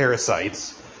essentially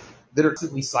parasites, that are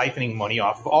simply siphoning money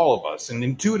off of all of us. And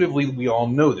intuitively, we all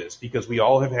know this because we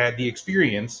all have had the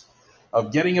experience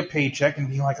of getting a paycheck and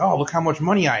being like, oh, look how much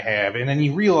money I have. And then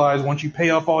you realize once you pay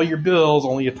off all your bills,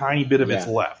 only a tiny bit of it's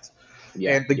left.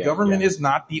 And the government is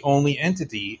not the only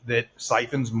entity that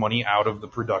siphons money out of the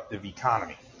productive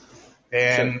economy.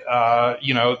 And,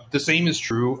 the same is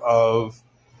true of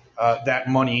that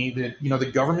money that,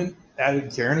 the government,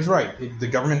 Karen is right. The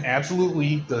government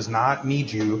absolutely does not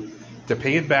need you to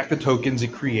pay it back the tokens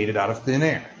it created out of thin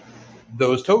air.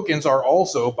 Those tokens are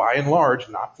also, by and large,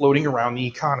 not floating around the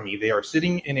economy. They are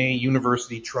sitting in a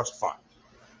university trust fund.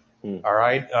 All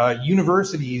right.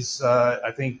 Universities,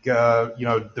 I think,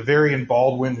 Devarian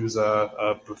Baldwin, who's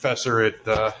a professor at,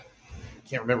 I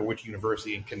can't remember which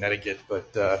university in Connecticut, but,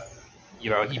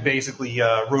 he basically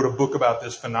wrote a book about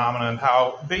this phenomenon,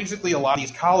 how basically a lot of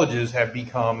these colleges have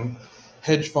become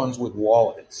hedge funds with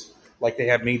wallets. Like, they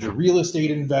have major real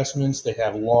estate investments, they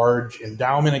have large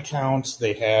endowment accounts,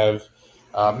 they have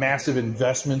massive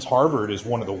investments. Harvard is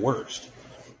one of the worst.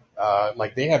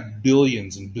 They have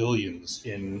billions and billions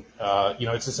in,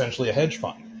 it's essentially a hedge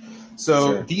fund.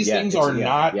 So these things are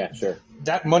not,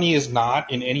 that money is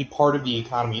not in any part of the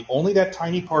economy. Only that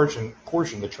tiny portion,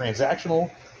 the transactional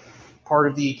part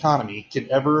of the economy,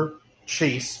 can ever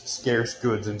chase scarce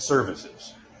goods and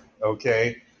services.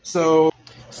 Okay? So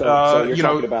you're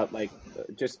talking about, like,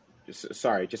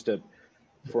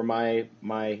 for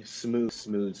my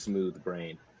smooth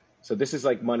brain. So this is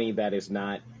like money that is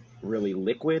not really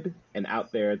liquid and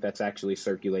out there, that's actually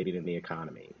circulating in the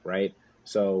economy, right?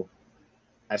 So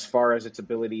as far as its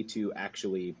ability to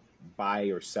actually buy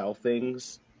or sell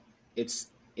things, it's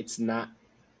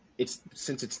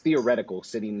since it's theoretical,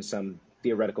 sitting in some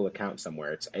theoretical account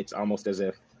somewhere, it's almost as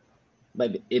if,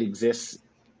 like, it exists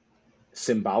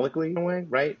symbolically in a way,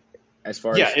 right? As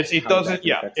far as it doesn't.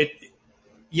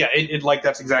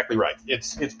 That's exactly right.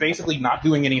 It's basically not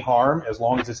doing any harm as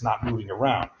long as it's not moving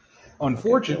around.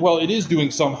 Unfortunately, well, it is doing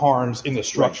some harms in the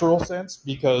structural sense,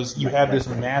 because you have this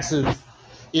massive.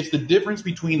 It's the difference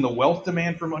between the wealth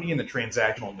demand for money and the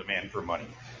transactional demand for money.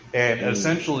 And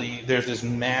essentially, there's this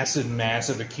massive,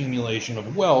 massive accumulation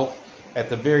of wealth at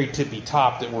the very tippy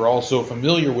top that we're all so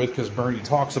familiar with because Bernie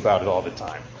talks about it all the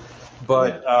time.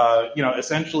 But,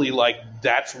 essentially, like,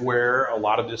 that's where a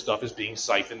lot of this stuff is being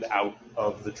siphoned out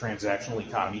of the transactional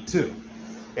economy, too.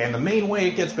 And the main way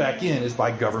it gets back in is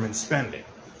by government spending.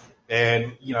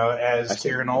 And, as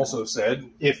Karen also said,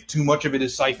 if too much of it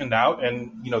is siphoned out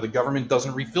and, the government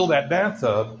doesn't refill that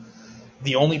bathtub,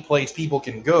 the only place people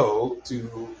can go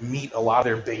to meet a lot of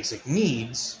their basic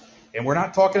needs, and we're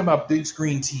not talking about big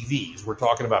screen TVs, we're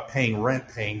talking about paying rent,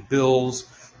 paying bills,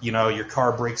 your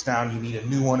car breaks down, you need a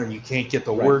new one, or you can't get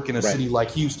to work in a city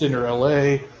like Houston or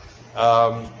LA.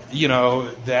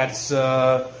 That's,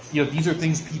 these are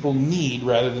things people need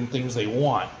rather than things they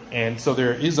want. And so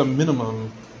there is a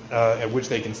minimum at which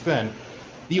they can spend.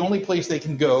 the only place they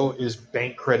can go is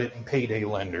bank credit and payday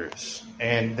lenders,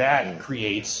 and that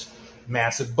creates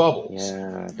massive bubbles.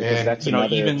 Yeah, because that's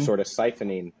another sort of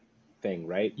siphoning thing,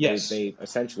 right? Yes. They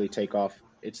essentially take off.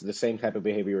 It's the same type of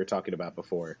behavior we were talking about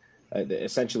before.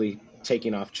 Essentially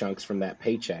taking off chunks from that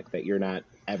paycheck that you're not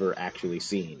ever actually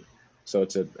seeing. So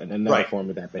it's another form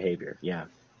of that behavior. Yeah.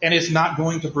 And it's not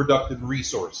going to productive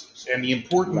resources. And the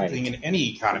important thing in any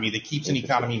economy that keeps an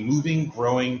economy moving,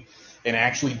 growing, and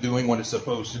actually doing what it's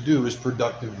supposed to do is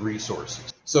productive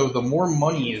resources. So the more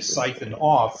money is siphoned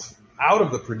off out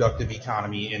of the productive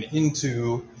economy and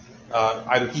into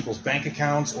either people's bank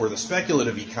accounts or the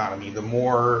speculative economy, the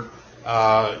more,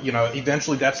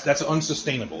 eventually that's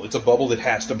unsustainable. It's a bubble that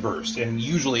has to burst. And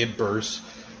usually it bursts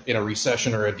in a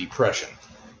recession or a depression.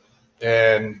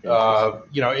 And,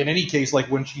 in any case, like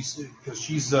when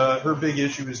because her big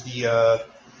issue is the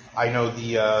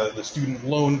student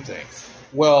loan thing.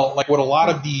 Well, like what a lot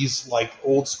of these like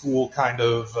old school kind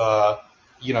of,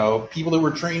 people that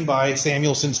were trained by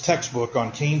Samuelson's textbook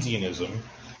on Keynesianism,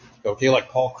 like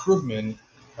Paul Krugman,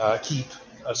 keep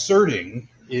asserting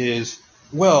is,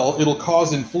 well, it'll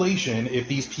cause inflation if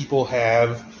these people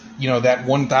have, that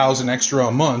 1,000 extra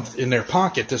a month in their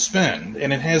pocket to spend.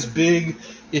 And it has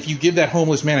if you give that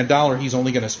homeless man $1, he's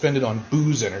only going to spend it on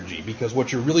booze energy, because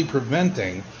what you're really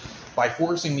preventing by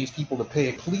forcing these people to pay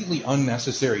a completely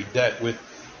unnecessary debt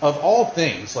of all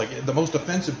things, like the most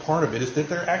offensive part of it is that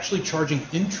they're actually charging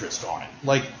interest on it.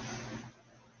 Like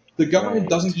the government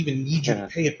doesn't even need you to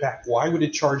pay it back. Why would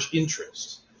it charge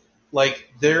interest?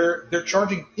 Like they're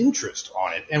charging interest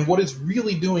on it. And what it's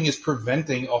really doing is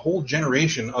preventing a whole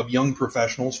generation of young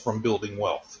professionals from building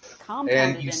wealth.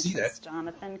 Compounded interest,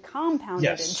 Jonathan. Compounded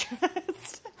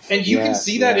interest. And you can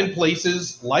see that in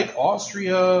places like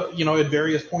Austria, at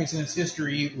various points in its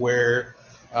history where,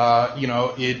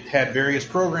 it had various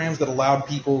programs that allowed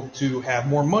people to have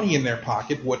more money in their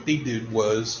pocket. What they did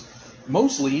was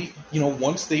mostly,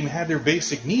 once they had their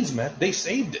basic needs met, they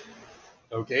saved it.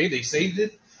 Okay, they saved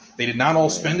it. They did not all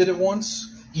spend it at once.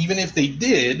 Even if they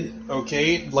did,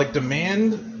 like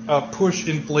demand push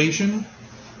inflation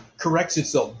corrects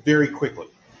itself very quickly.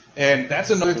 And that's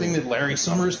another thing that Larry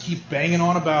Summers keeps banging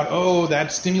on about. Oh,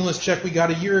 that stimulus check we got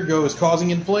a year ago is causing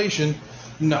inflation.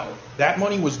 No, that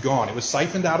money was gone. It was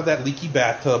siphoned out of that leaky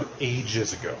bathtub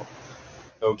ages ago.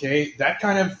 That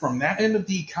kind of, from that end of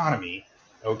the economy,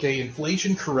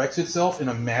 inflation corrects itself in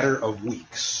a matter of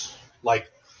weeks. Like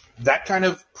that kind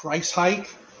of price hike,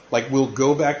 will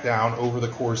go back down over the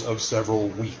course of several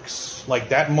weeks. Like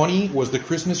that money was the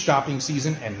Christmas shopping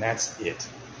season, and that's it.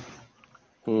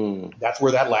 That's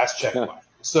where that last check went.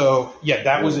 So,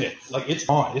 that was it. Like, it's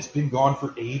gone. It's been gone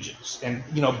for ages. And,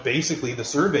 basically the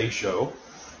surveys show,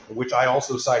 which I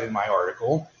also cite in my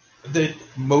article, that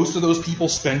most of those people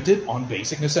spent it on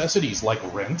basic necessities like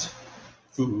rent,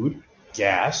 food,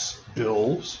 gas,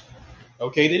 bills.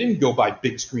 They didn't go buy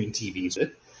big screen TVs.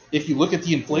 If you look at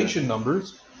the inflation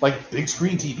numbers, big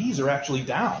screen TVs are actually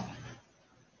down.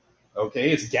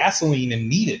 It's gasoline and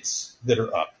need-its that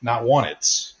are up, not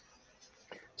want-its.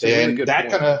 And really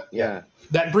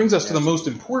that brings us to the most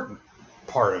important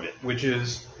part of it, which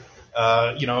is,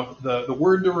 the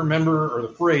word to remember, or the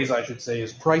phrase I should say,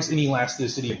 is price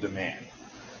inelasticity of demand.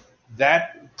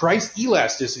 That price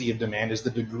elasticity of demand is the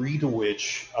degree to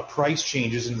which a price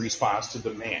changes in response to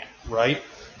demand, right?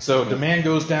 So demand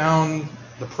goes down,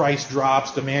 the price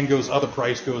drops, demand goes up, the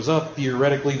price goes up.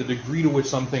 Theoretically, the degree to which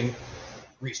something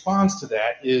responds to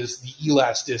that is the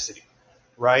elasticity,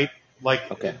 right?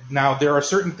 Now there are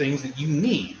certain things that you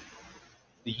need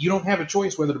that you don't have a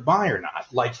choice whether to buy or not,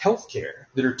 like healthcare,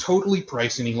 that are totally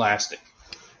price inelastic.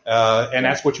 And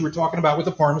that's what you were talking about with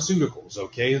the pharmaceuticals,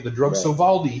 The drug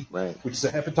Sovaldi, which is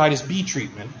a hepatitis B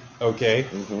treatment,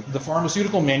 The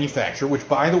pharmaceutical manufacturer, which,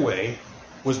 by the way,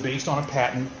 was based on a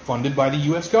patent funded by the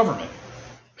U.S. government.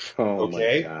 Oh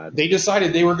my God. They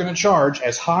decided they were going to charge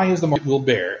as high as the market will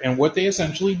bear. And what they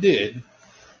essentially did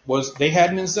was they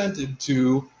had an incentive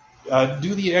to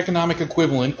do the economic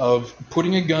equivalent of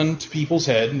putting a gun to people's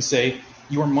head and say,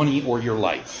 your money or your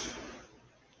life.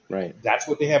 Right. That's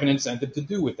what they have an incentive to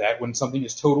do with that when something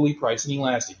is totally price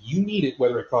inelastic. You need it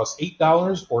whether it costs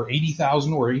 $8 or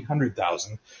 $80,000 or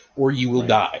 $800,000, or you will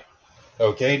die.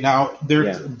 Now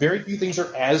very few things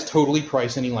are as totally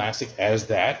price inelastic as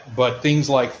that, but things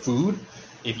like food,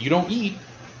 if you don't eat,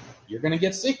 you're going to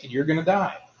get sick and you're going to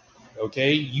die.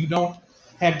 You don't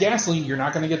have gasoline, you're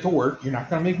not going to get to work, you're not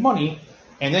going to make money,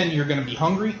 and then you're going to be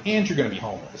hungry and you're going to be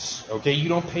homeless. You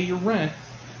don't pay your rent,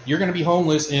 you're going to be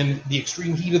homeless in the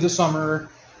extreme heat of the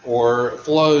summer, or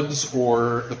floods,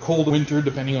 or the cold winter,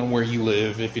 depending on where you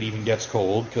live, if it even gets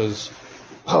cold, because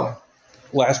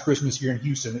last Christmas here in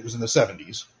Houston, it was in the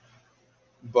 70s.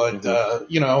 But,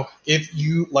 if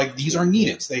you, like, these are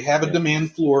needed. They have a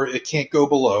demand floor. It can't go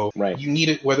below. Right. You need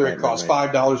it whether it costs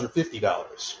 $5 or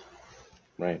 $50.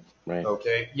 Right.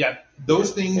 Okay. Yeah.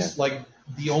 Those things, like,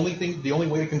 the only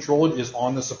way to control it is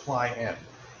on the supply end.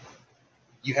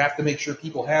 You have to make sure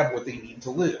people have what they need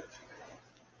to live.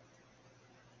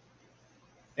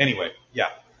 Anyway, yeah.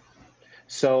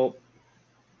 So,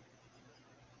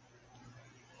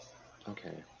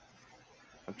 okay.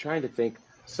 I'm trying to think.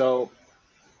 So,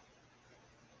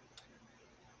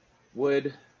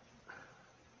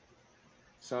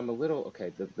 I'm a little,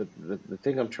 okay, the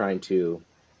thing I'm trying to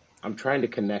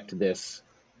connect this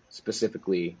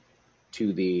specifically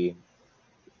to the,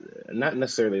 not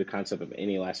necessarily the concept of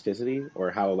inelasticity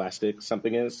or how elastic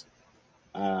something is,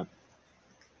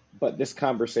 but this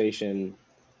conversation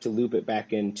to loop it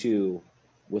back into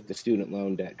with the student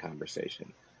loan debt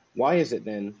conversation. Why is it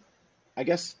then, I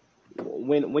guess,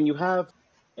 when you have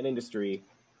an industry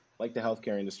like the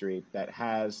healthcare industry that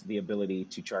has the ability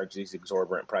to charge these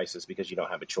exorbitant prices because you don't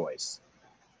have a choice,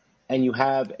 and you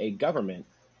have a government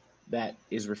that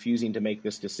is refusing to make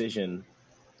this decision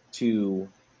to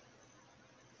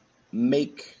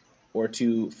make or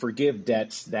to forgive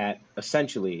debts that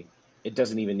essentially it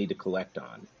doesn't even need to collect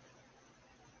on.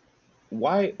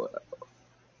 Why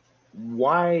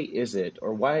is it,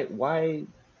 or why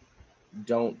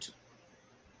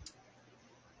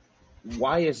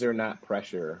is there not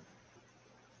pressure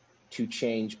to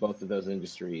change both of those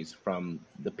industries from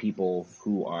the people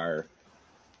who are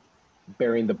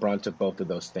bearing the brunt of both of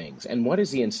those things? And what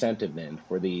is the incentive then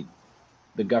for the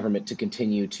government to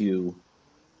continue to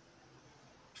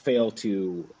fail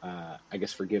to,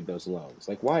 forgive those loans?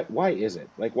 Like, why is it?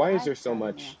 Like, why is there so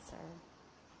much?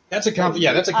 That's a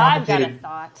complicated. I've got a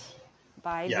thought.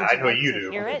 Yeah, I know you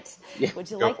do. Hear it? Yeah. Would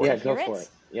you like to hear it? Go for it.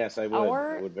 Yes, I would.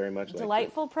 Our I would very much like to.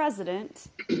 Delightful president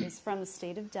is from the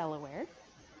state of Delaware.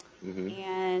 Mm-hmm.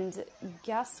 And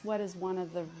guess what is one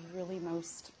of the really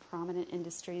most prominent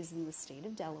industries in the state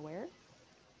of Delaware?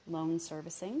 Loan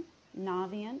servicing.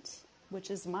 Navient, which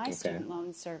is my student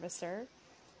loan servicer,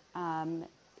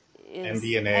 is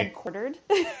MD&A. headquartered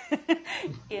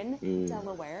in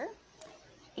Delaware.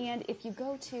 And if you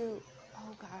go to,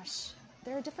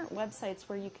 there are different websites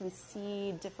where you can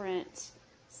see different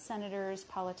senators,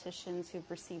 politicians who've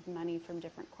received money from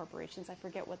different corporations. I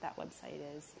forget what that website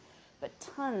is, but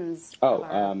tons.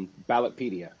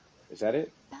 Ballotpedia. Is that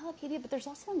it? Ballotpedia, but there's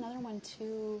also another one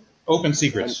too. Open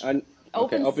Secrets.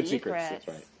 Open Secrets. That's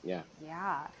right. Yeah.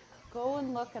 Yeah. Go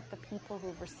and look at the people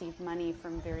who've received money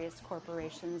from various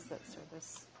corporations that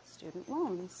service student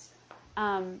loans.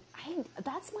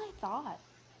 That's my thought.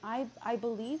 I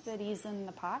believe that he's in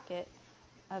the pocket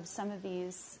of some of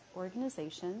these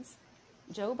organizations.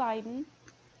 Joe Biden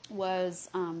was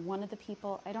one of the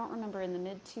people, I don't remember, in the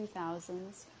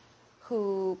mid-2000s,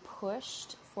 who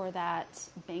pushed for that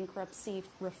bankruptcy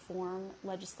reform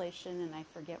legislation, and I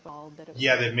forget all, but it was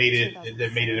that made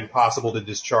it impossible to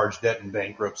discharge debt in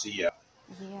bankruptcy. Yeah,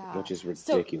 which is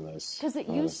ridiculous. Because it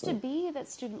used to be that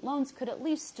student loans could at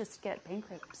least just get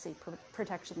bankruptcy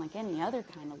protection like any other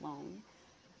kind of loan,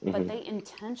 but they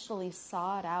intentionally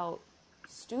sought out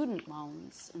student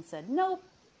loans and said, nope,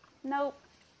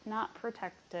 not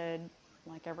protected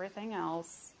like everything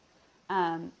else.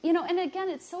 And again,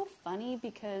 it's so funny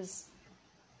because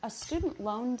a student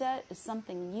loan debt is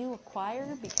something you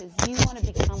acquire because you want to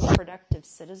become a productive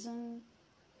citizen.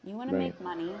 You want to make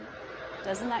money.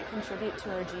 Doesn't that contribute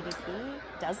to our GDP?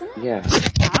 Doesn't it? Yeah.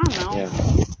 I don't know.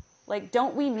 Yeah. Like,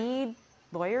 don't we need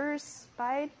lawyers,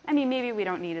 Bide? I mean, maybe we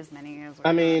don't need as many as we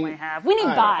currently have. We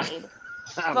need Bide,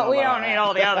 but we don't need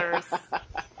all the others,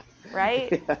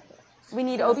 right? Yeah. We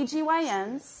need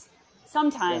OBGYNs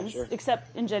sometimes,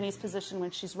 except in Jenny's position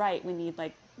when she's right, we need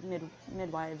like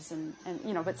midwives and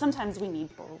but sometimes we need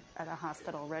people at a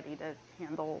hospital ready to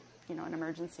handle, an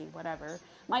emergency, whatever.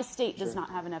 My state does not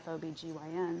have enough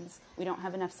OBGYNs. We don't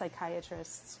have enough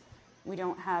psychiatrists. We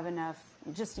don't have enough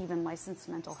just even licensed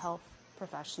mental health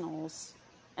professionals.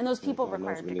 And those people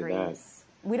require degrees.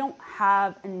 We don't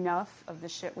have enough of the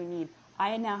shit we need.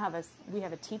 We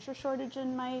have a teacher shortage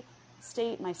in my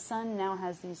state. My son now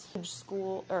has these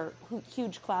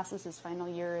huge classes his final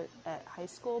year at high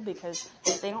school because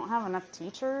they don't have enough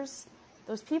teachers.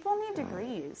 Those people need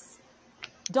degrees.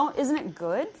 Isn't it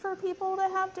good for people to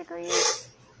have degrees?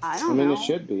 I don't know. It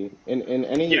should be.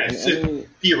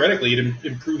 Theoretically, it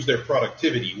improves their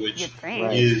productivity, which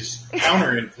is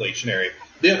counter-inflationary.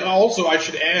 Then also, I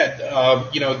should add,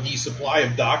 the supply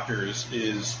of doctors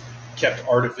is kept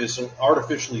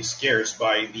artificially scarce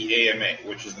by the AMA,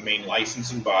 which is the main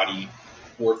licensing body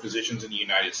for physicians in the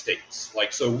United States.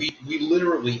 Like, so we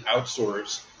literally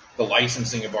outsource the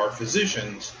licensing of our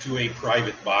physicians to a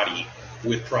private body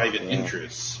with private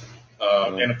interests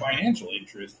and a financial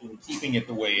interest in keeping it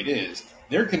the way it is.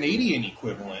 Their Canadian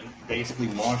equivalent basically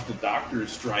launched a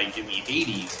doctor's strike in the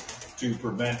 80s to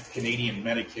prevent Canadian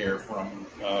Medicare from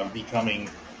becoming,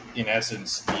 in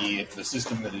essence, the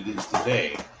system that it is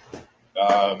today.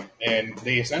 And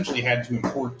they essentially had to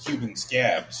import Cuban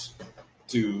scabs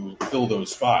to fill those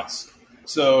spots.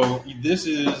 So this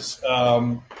is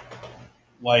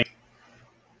like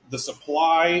the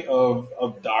supply of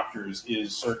doctors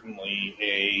is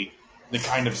certainly the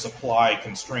kind of supply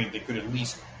constraint that could at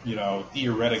least,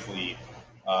 theoretically,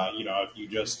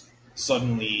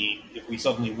 if we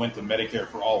suddenly went to Medicare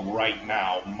for all right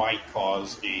now, might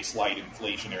cause a slight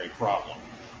inflationary problem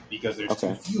because there's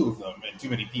too few of them and too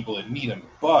many people that need them.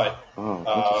 But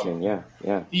interesting.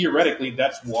 Yeah. Theoretically,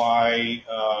 that's why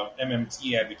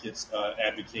MMT advocates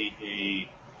advocate a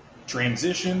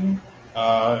transition.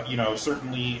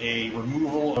 Certainly a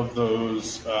removal of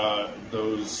those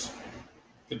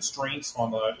constraints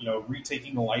on the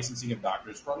retaking the licensing of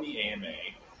doctors from the AMA.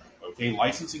 Okay,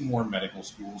 licensing more medical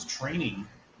schools, training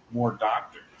more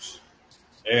doctors,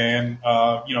 and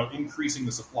increasing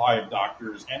the supply of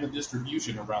doctors and the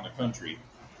distribution around the country.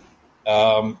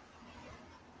 Hold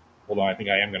on, I think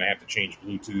I am going to have to change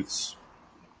Bluetooths.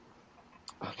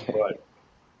 Okay. But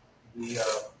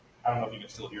I don't know if you can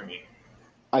still hear me.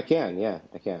 I can, yeah,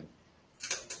 I can.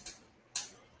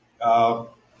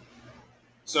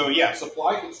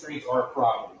 Supply constraints are a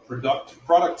problem.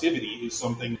 Productivity is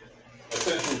something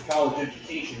essentially college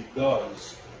education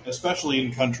does, especially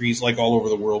in countries like all over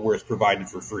the world where it's provided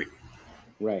for free.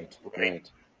 Right.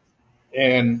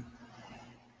 And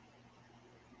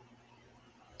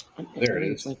there it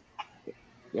is.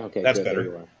 Okay, that's good,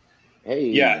 better. Hey.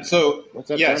 Yeah. So what's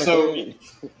up, Jonathan?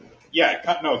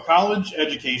 College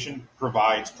education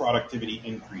provides productivity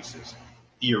increases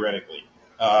theoretically.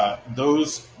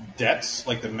 Those debts,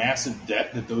 like the massive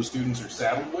debt that those students are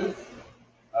saddled with,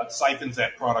 siphons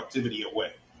that productivity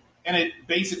away, and it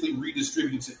basically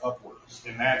redistributes it upwards.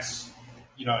 And that's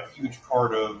a huge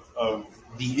part of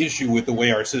the issue with the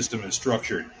way our system is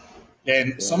structured.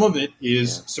 And some of it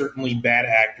is certainly bad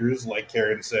actors, like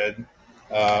Karen said,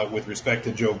 with respect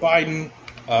to Joe Biden,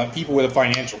 people with a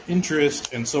financial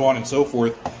interest, and so on and so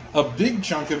forth. A big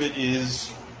chunk of it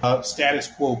is status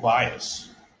quo bias,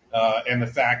 and the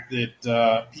fact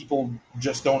that people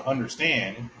just don't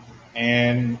understand,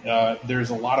 and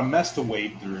there's a lot of mess to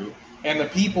wade through. And the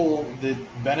people that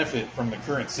benefit from the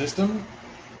current system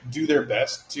do their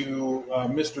best to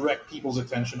misdirect people's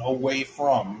attention away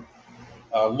from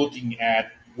looking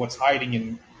at what's hiding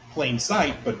in plain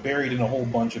sight, but buried in a whole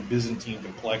bunch of Byzantine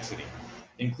complexity,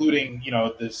 including,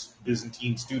 this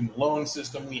Byzantine student loan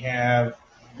system we have,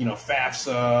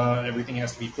 FAFSA, everything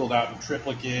has to be filled out in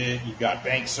triplicate. You've got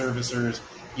bank servicers,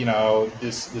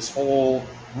 this whole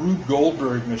Rube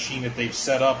Goldberg machine that they've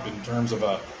set up in terms of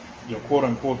a, quote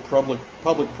unquote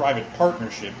public-private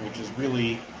partnership, which is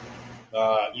really,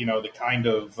 the kind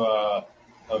of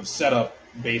setup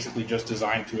basically just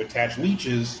designed to attach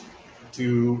leeches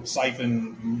to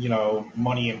siphon,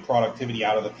 money and productivity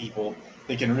out of the people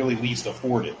that can really least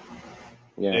afford it.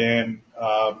 Yeah. And,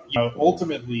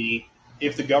 ultimately,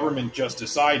 if the government just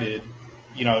decided,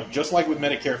 just like with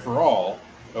Medicare for all,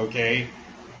 okay,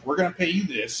 we're going to pay you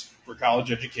this for college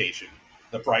education.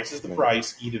 The price is the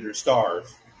price, eat it or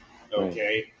starve.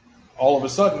 Okay. Right. All of a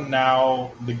sudden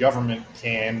now the government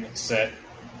can set,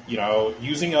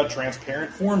 using a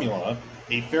transparent formula,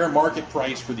 a fair market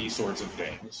price for these sorts of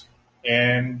things.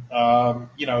 And,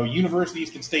 universities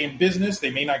can stay in business.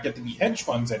 They may not get to be hedge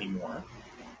funds anymore.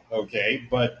 Okay.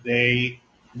 But they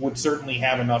would certainly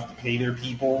have enough to pay their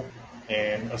people,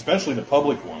 and especially the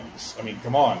public ones. I mean,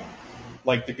 come on.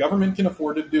 Like, the government can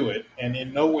afford to do it, and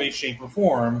in no way, shape, or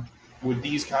form would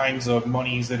these kinds of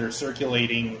monies that are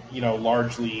circulating,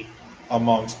 largely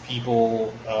amongst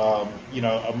people,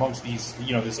 amongst these,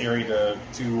 this area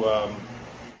to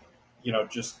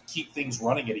just keep things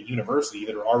running at a university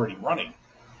that are already running.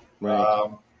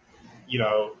 Right.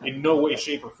 In no way,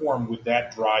 shape, or form would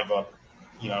that drive up,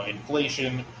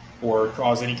 inflation or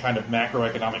cause any kind of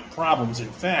macroeconomic problems. In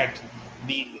fact,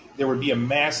 there would be a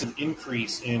massive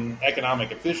increase in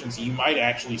economic efficiency. You might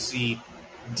actually see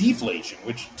deflation,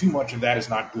 which too much of that is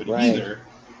not good either.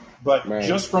 But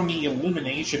just from the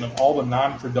elimination of all the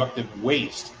non-productive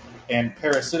waste and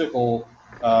parasitical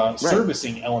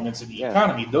servicing elements of the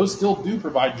economy, those still do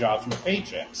provide jobs and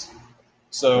paychecks.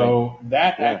 So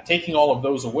taking all of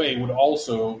those away would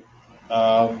also,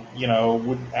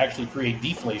 would actually create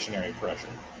deflationary pressure.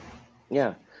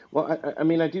 Yeah. Well, I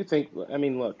mean, I do think. I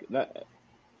mean, look,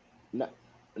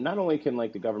 not only can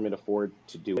like the government afford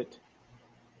to do it,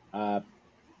 uh,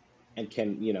 and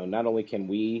can not only can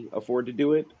we afford to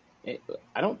do it,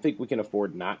 I don't think we can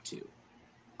afford not to.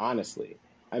 Honestly,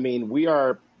 I mean, we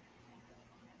are.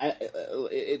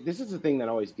 This is the thing that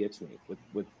always gets me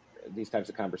with these types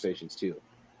of conversations too.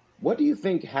 What do you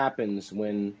think happens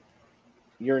when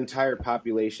your entire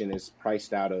population is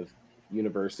priced out of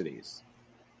universities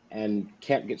and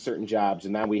can't get certain jobs,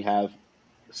 and now we have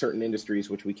certain industries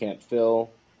which we can't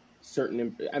fill?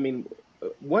 I mean,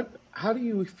 how do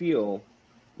you feel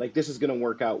like this is going to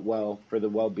work out well for the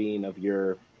well-being of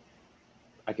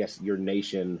I guess, your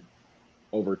nation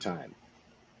over time?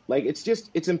 Like,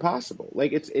 it's impossible.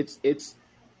 Like,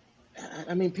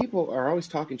 I mean, people are always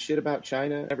talking shit about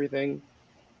China and everything.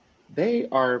 They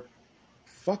are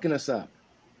fucking us up.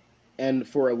 And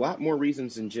for a lot more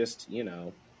reasons than just,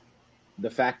 the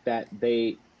fact that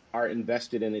they are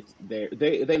invested in it.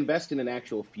 They invest in an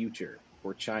actual future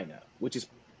for China, which is,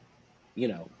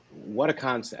 what a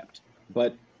concept.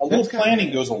 But a little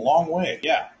planning goes a long way.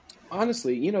 Yeah.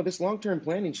 Honestly, this long-term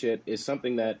planning shit is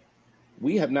something that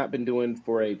we have not been doing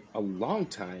for a long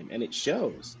time, and it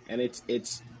shows. And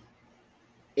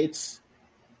it's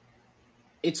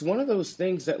one of those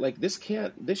things that, like, this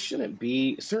shouldn't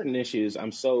be certain issues.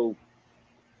 I'm so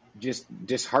just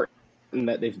disheartened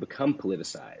that they've become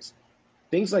politicized.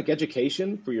 Things like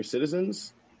education for your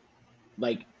citizens,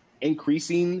 like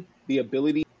increasing the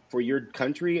ability for your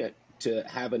country to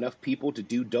have enough people to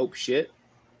do dope shit.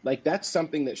 Like, that's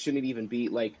something that shouldn't even be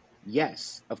like,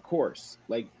 yes, of course.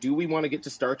 Like, do we want to get to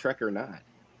Star Trek or not?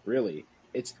 Really?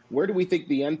 It's where do we think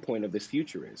the end point of this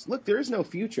future is? Look, there is no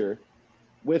future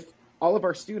with all of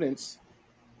our students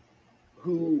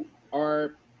who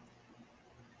are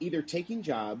either taking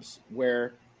jobs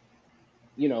where,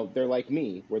 they're like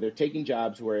me, where they're taking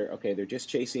jobs where, okay, they're just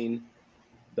chasing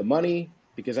the money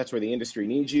because that's where the industry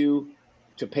needs you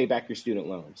to pay back your student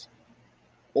loans.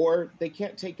 Or they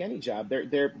can't take any job.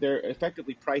 They're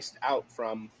effectively priced out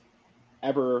from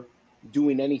ever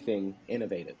doing anything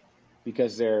innovative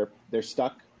because they're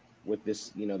stuck with this,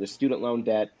 the student loan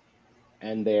debt,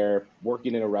 and they're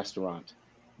working in a restaurant,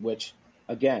 which,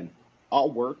 again, all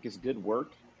work is good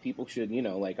work. People should,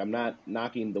 like, I'm not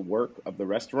knocking the work of the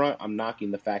restaurant. I'm knocking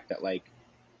the fact that, like,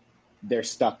 they're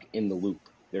stuck in the loop.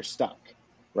 They're stuck,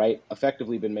 right?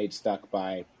 Effectively been made stuck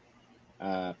by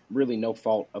really no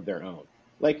fault of their own.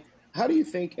 Like, how do you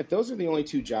think, if those are the only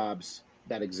two jobs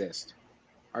that exist,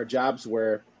 are jobs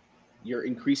where you're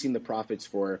increasing the profits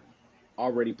for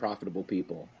already profitable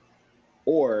people,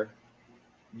 or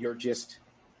you're just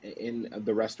in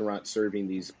the restaurant serving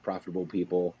these profitable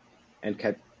people and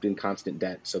kept in constant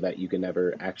debt so that you can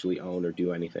never actually own or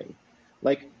do anything?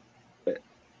 Like,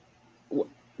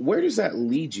 where does that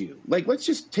lead you? Like, let's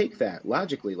just take that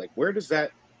logically. Like, where do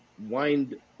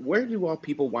all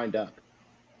people wind up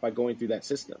by going through that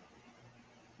system?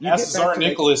 Ask Tsar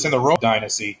Nicholas in the Roman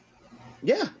dynasty.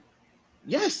 Yeah.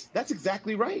 Yes, that's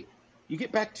exactly right. You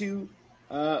get back to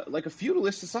like a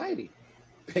feudalist society,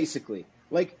 basically.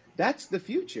 Like, that's the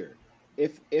future.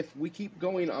 If we keep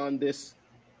going on this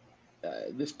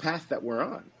path that we're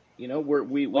on,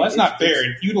 well, that's not fair.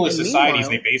 In feudalist societies,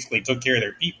 they basically took care of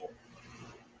their people.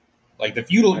 Like,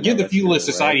 give the feudalist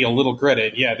society a little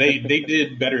credit. Yeah, they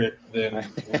did better than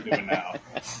we're doing now.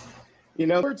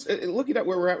 Looking at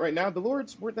where we're at right now, the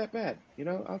Lords weren't that bad.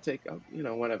 I'll take,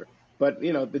 whatever. But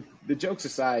the jokes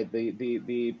aside,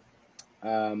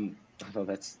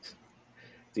 although it's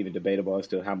even debatable as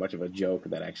to how much of a joke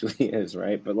that actually is,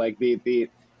 right? But like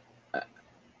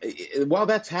while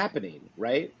that's happening,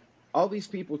 right? All these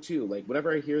people too, like,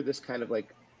 whenever I hear this kind of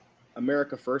like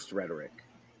America First rhetoric,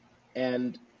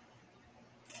 and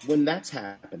when that's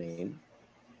happening,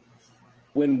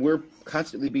 when we're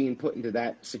constantly being put into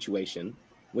that situation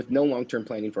with no long-term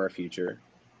planning for our future,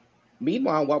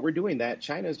 meanwhile, while we're doing that,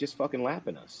 China is just fucking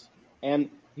lapping us. And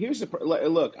here's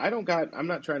look, I'm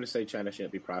not trying to say China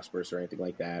shouldn't be prosperous or anything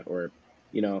like that, or,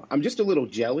 I'm just a little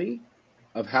jelly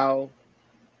of how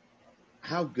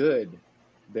good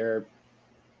they're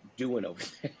doing over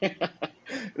there.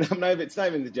 It's not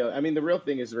even the joke. I mean, the real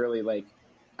thing is really, like,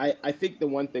 I think the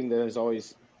one thing that is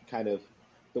always kind of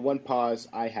the one pause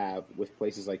I have with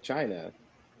places like China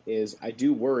is I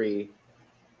do worry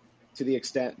to the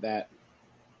extent that,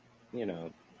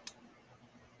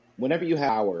 whenever you have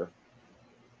power,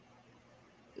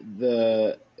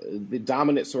 the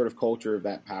dominant sort of culture of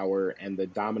that power and the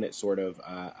dominant sort of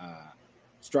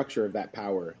structure of that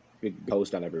power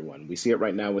imposed on everyone. We see it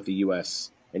right now with the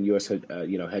U.S. and U.S.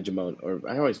 hegemony, or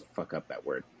I always fuck up that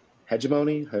word.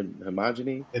 Hegemony?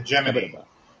 Homogeny? Hegemony.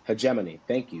 Hegemony.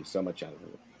 Thank you so much,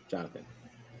 Jonathan.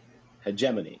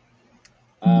 Hegemony.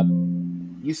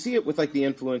 You see it with like the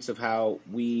influence of how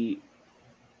we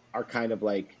are kind of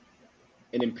like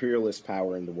an imperialist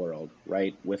power in the world,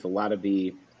 right? With a lot of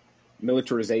the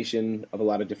militarization of a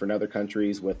lot of different other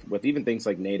countries, with even things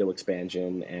like NATO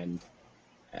expansion, and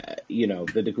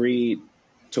the degree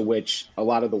to which a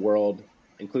lot of the world,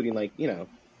 including like a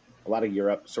lot of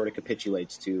Europe, sort of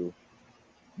capitulates to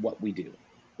what we do,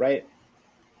 right?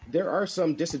 There are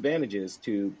some disadvantages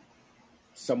to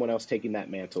someone else taking that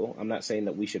mantle. I'm not saying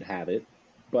that we should have it,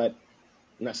 but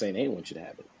I'm not saying anyone should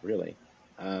have it, really.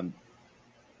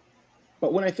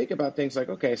 But when I think about things like,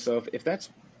 okay, so if that's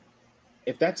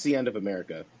the end of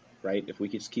America, right? If we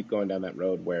could just keep going down that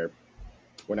road where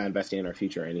we're not investing in our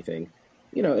future or anything,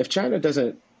 if China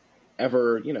doesn't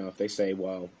ever, if they say,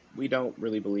 well, we don't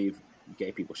really believe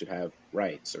gay people should have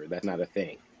rights, or that's not a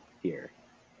thing here,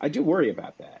 I do worry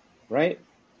about that, right?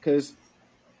 Because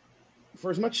for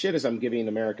as much shit as I'm giving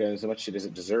America and as much shit as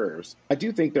it deserves, I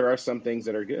do think there are some things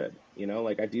that are good,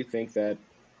 like I do think that,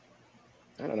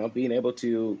 I don't know, being able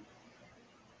to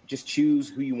just choose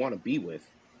who you want to be with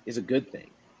is a good thing.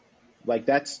 Like,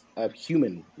 that's a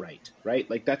human right?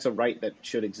 Like, that's a right that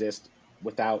should exist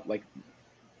without like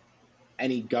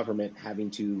any government having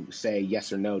to say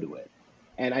yes or no to it.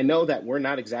 And I know that we're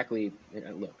not exactly,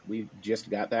 look, we just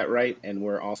got that right, and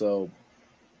we're also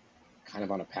kind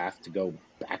of on a path to go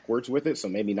backwards with it. So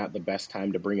maybe not the best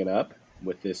time to bring it up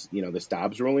with this, this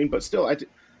Dobbs ruling, but still,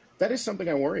 that is something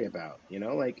I worry about,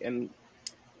 like, and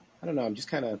I don't know, I'm just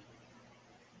kind of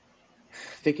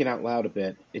thinking out loud a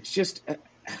bit. It's just,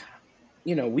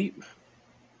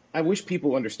 I wish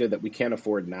people understood that we can't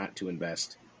afford not to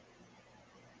invest,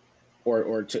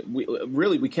 or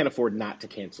we can't afford not to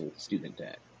cancel student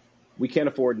debt. We can't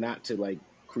afford not to like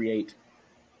create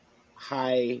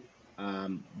high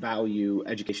value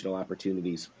educational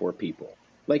opportunities for people.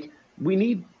 Like,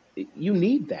 you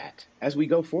need that as we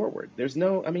go forward. There's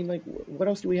no, I mean, like, what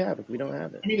else do we have if we don't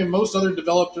have it? I mean, in most other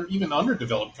developed or even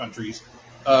underdeveloped countries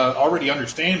already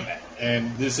understand that.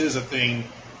 And this is a thing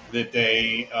that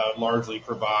they largely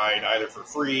provide either for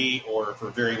free or for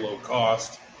very low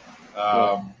cost.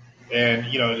 And,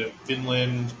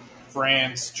 Finland,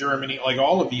 France, Germany, like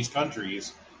all of these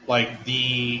countries, like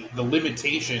the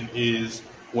limitation is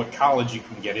what college you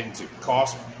can get into.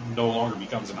 Cost no longer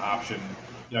becomes an option,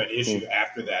 an issue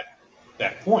after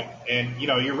that point. And,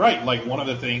 you're right. Like, one of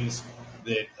the things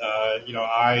that,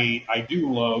 I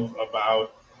do love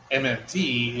about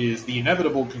MMT is the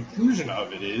inevitable conclusion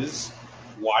of it is,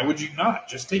 why would you not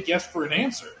just take yes for an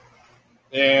answer?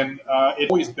 And it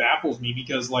always baffles me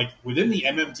because, like, within the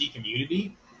MMT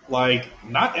community, like,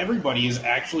 not everybody is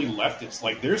actually leftist.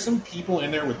 Like, there's some people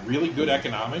in there with really good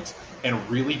economics and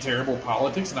really terrible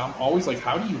politics, and I'm always like,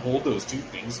 how do you hold those two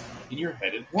things in your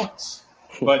head at once?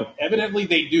 But evidently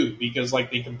they do, because,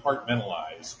 like, they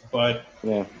compartmentalize. But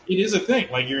it is a thing.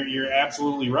 Like, you're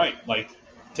absolutely right. Like,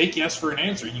 take yes for an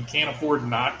answer. You can't afford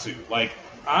not to. Like,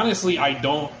 honestly, I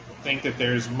don't think that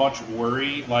there's much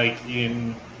worry, like,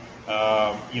 in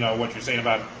what you're saying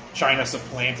about China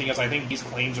supplanting us. I think these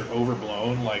claims are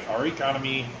overblown. Like, our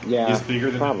economy is bigger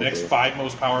than the next 5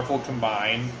 most powerful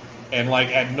combined. And, like,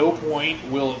 at no point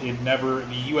will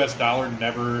the U.S. dollar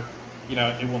never,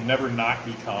 it will never not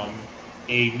become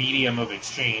a medium of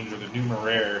exchange, or the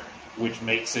numeraire, which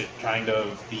makes it kind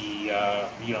of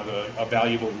a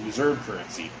valuable reserve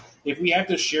currency. If we have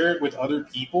to share it with other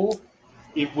people,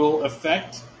 it will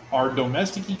affect our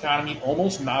domestic economy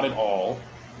almost not at all.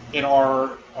 In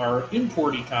our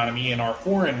import economy and our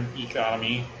foreign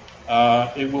economy,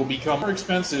 it will become more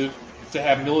expensive to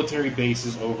have military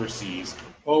bases overseas.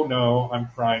 Oh no, I'm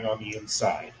crying on the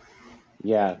inside.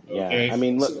 Yeah. Okay? I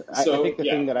mean, look, I think the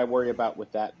thing that I worry about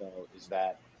with that, though, is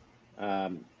that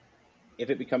if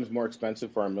it becomes more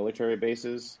expensive for our military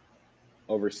bases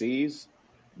overseas,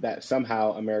 that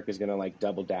somehow America's going to like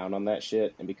double down on that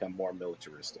shit and become more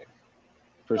militaristic.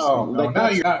 Now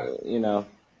you're not.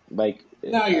 Like,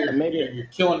 now you're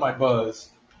killing my buzz.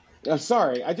 I'm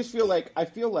sorry. I just feel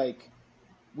like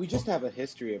we just have a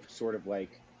history of sort of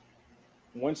like,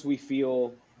 once we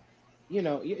feel,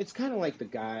 it's kind of like the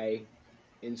guy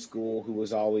in school who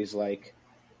was always like,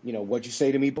 what'd you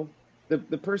say to me, Bill?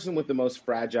 The person with the most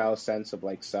fragile sense of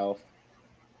like self,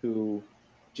 who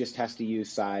just has to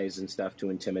use size and stuff to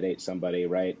intimidate somebody,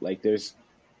 right? Like, there's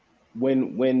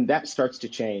when that starts to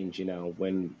change,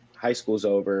 when high school's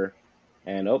over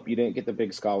and you didn't get the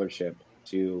big scholarship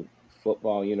to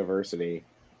football university,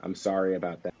 I'm sorry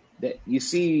about that. That you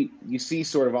see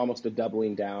sort of almost a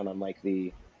doubling down on like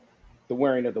the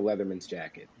wearing of the Leatherman's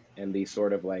jacket, and the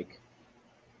sort of like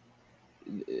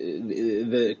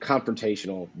the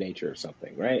confrontational nature of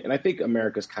something, right? And I think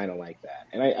America's kind of like that.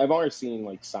 And I've already seen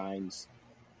like signs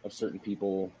of certain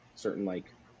people, certain like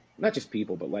not just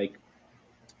people, but like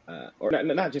or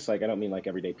not just like I don't mean like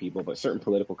everyday people, but certain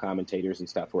political commentators and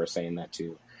stuff who are saying that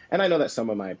too. And I know that some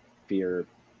of my fear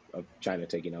of China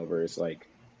taking over is like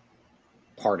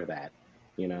part of that,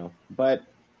 but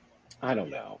I don't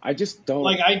know. I just don't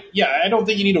I don't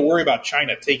think you need to worry about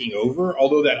China taking over.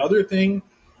 Although that other thing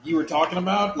you were talking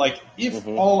about, like if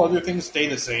all other things stay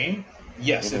the same,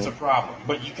 yes, it's a problem.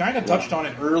 But you kind of touched on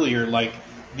it earlier. Like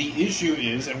the issue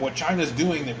is, and what China's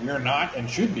doing that we're not and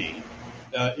should be,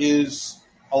 is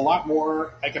a lot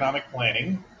more economic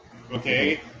planning.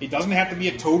 Okay, it doesn't have to be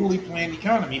a totally planned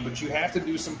economy, but you have to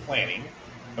do some planning.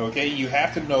 Okay, you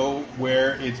have to know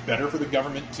where it's better for the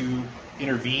government to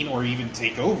intervene or even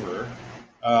take over,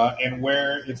 and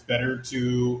where it's better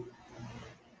to,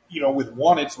 with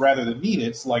want-its rather than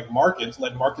need-its, like markets,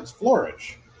 let markets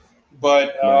flourish.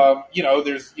 But,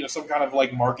 there's, some kind of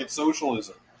like market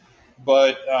socialism.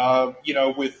 But,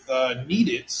 with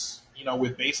need-its,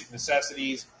 with basic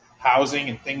necessities, housing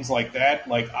and things like that,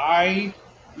 like I,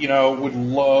 would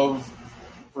love,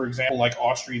 for example, like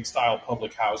Austrian-style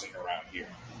public housing around here.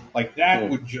 Like that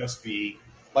would just be,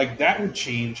 like that would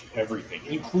change everything,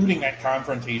 including that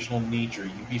confrontational nature.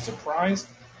 You'd be surprised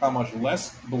how much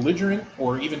less belligerent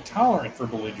or even tolerant for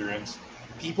belligerence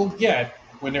people get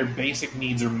when their basic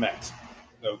needs are met.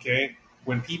 Okay?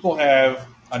 When people have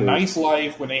a nice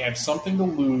life, when they have something to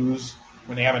lose,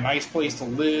 when they have a nice place to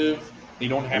live, they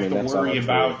don't have to worry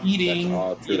about eating. That's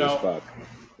all true as fuck.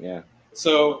 Yeah.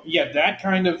 So that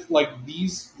kind of like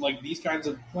these kinds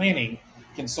of planning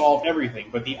can solve everything.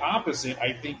 But the opposite,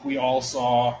 I think we all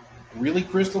saw really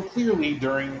crystal clearly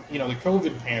during, the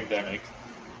COVID pandemic.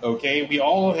 Okay, we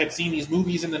all had seen these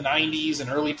movies in the 90s and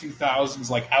early 2000s,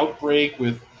 like Outbreak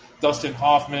with Dustin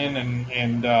Hoffman,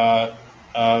 and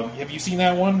have you seen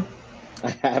that one?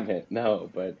 I haven't, no,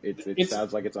 but it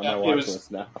sounds like it's on my watch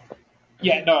list now.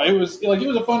 Yeah, no, it was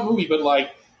a fun movie, but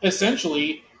like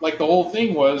essentially, like the whole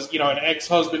thing was, an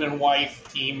ex-husband and wife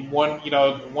team. One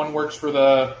works for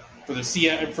the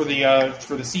CDC,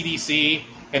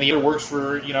 and the other works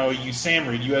for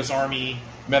USAMRIID, U.S. Army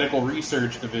Medical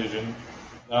Research Division,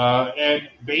 and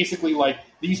basically like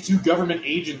these two government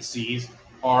agencies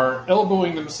are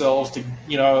elbowing themselves to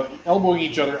elbowing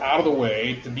each other out of the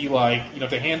way to be like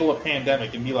to handle a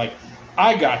pandemic and be like,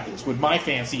 I got this with my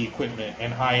fancy equipment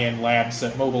and high-end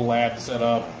mobile lab set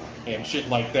up and shit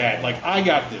like that. Like I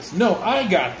got this. No, I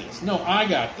got this. No, I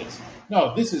got this.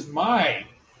 No, this is my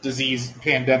disease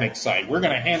pandemic site. We're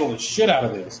going to handle the shit out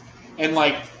of this. And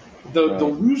like the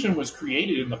delusion was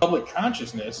created in the public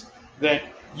consciousness that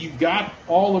you've got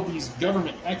all of these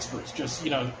government experts just,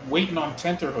 waiting on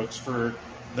tenterhooks for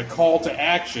the call to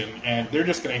action, and they're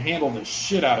just going to handle the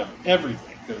shit out of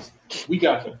everything because we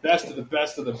got the best of the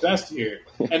best of the best here.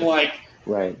 And like,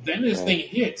 then this thing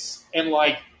hits, and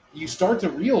like, you start to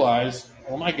realize,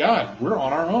 oh my God, we're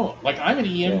on our own. Like, I'm an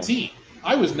EMT. Yeah.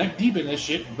 I was neck deep in this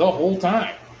shit the whole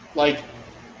time. Like,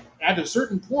 at a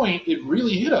certain point, it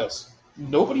really hit us.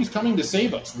 Nobody's coming to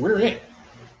save us. We're it.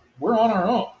 We're on our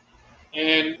own.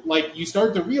 And, like, you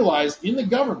start to realize in the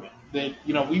government that,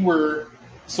 we were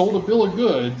sold a bill of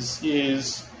goods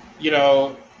is,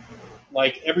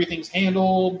 like, everything's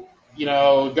handled,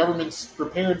 government's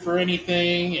prepared for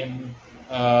anything, and,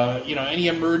 any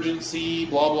emergency,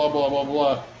 blah, blah, blah, blah,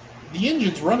 blah. The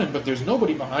engine's running, but there's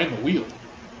nobody behind the wheel.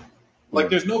 Like,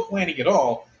 there's no planning at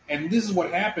all. And this is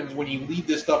what happens when you leave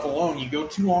this stuff alone. You go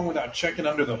too long without checking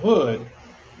under the hood.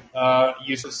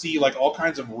 You see, like, all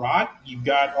kinds of rot. You've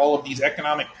got all of these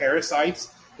economic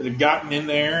parasites that have gotten in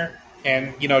there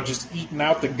and, just eaten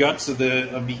out the guts of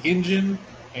the engine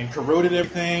and corroded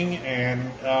everything. And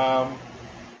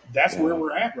that's where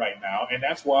we're at right now. And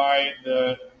that's why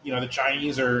the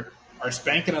Chinese are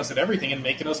spanking us at everything and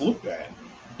making us look bad.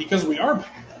 Because we are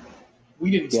bad. We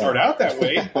didn't start out that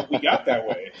way, but we got that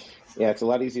way. Yeah, it's a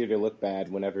lot easier to look bad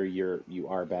whenever you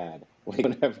are bad.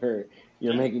 Whenever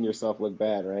you're making yourself look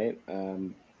bad, right?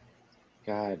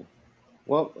 God.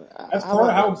 Well, that's part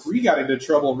of how Bree got into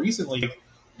trouble recently.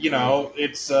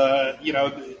 It's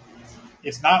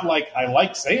it's not like I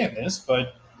like saying this,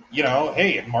 but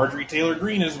hey, if Marjorie Taylor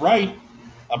Greene is right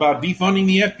about defunding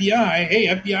the FBI, hey,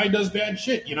 FBI does bad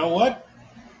shit. You know what?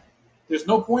 There's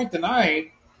no point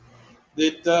denying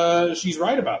that she's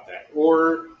right about that.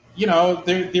 Or,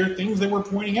 there are things that we're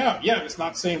pointing out. Yeah, it's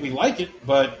not saying we like it,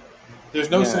 but there's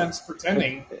no sense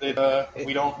pretending that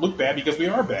we don't look bad because we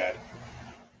are bad.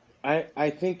 I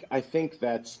think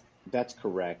that's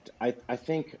correct. I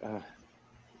think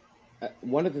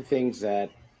one of the things that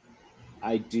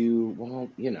I do, well,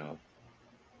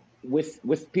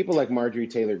 with people like Marjorie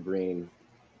Taylor Greene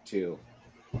too.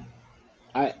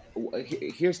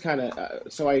 Here's kind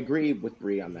of so I agree with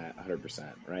Bree on that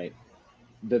 100%, right?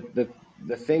 The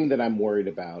thing that I'm worried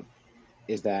about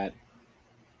is that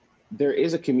there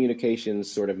is a communications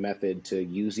sort of method to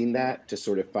using that to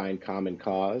sort of find common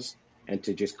cause and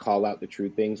to just call out the true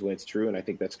things when it's true, and I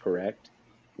think that's correct.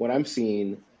 What I'm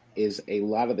seeing is a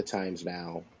lot of the times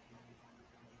now,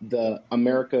 the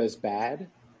America is bad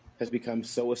has become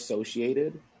so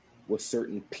associated with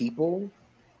certain people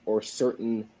or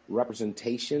certain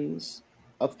representations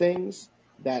of things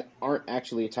that aren't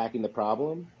actually attacking the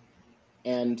problem.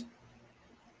 And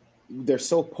they're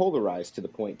so polarized to the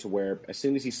point to where as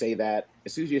soon as you say that,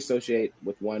 as soon as you associate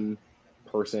with one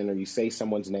person or you say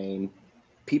someone's name,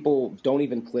 people don't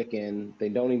even click in, they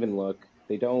don't even look,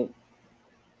 they don't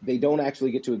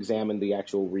actually get to examine the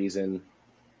actual reason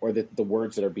or the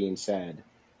words that are being said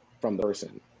from the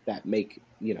person that make,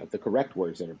 the correct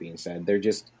words that are being said. They're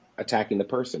just attacking the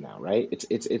person now, right?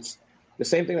 It's the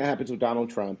same thing that happens with Donald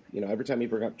Trump. Every time you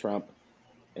bring up Trump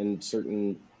in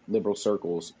certain liberal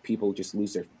circles, people just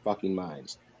lose their fucking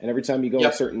minds. And every time you go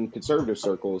in certain conservative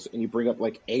circles and you bring up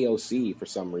like AOC for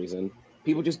some reason,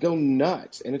 people just go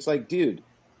nuts. And it's like, dude,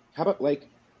 how about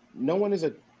no one is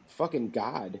a fucking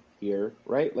god here,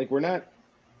 right? Like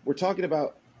we're talking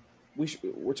about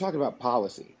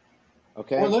policy.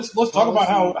 Okay. Well, let's talk about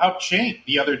how Cenk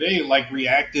the other day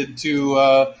reacted to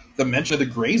the mention of the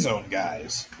gray zone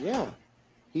guys. Yeah,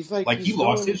 he's he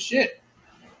lost his shit.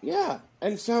 Yeah,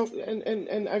 and so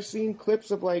and I've seen clips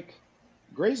of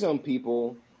gray zone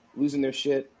people losing their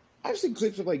shit. I've seen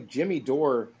clips of Jimmy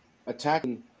Dore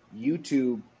attacking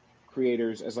YouTube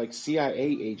creators as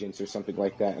CIA agents or something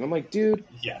like that, and I'm like, dude,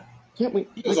 can't we?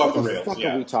 What the fuck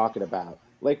are we talking about?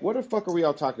 What the fuck are we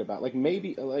all talking about?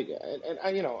 Maybe, and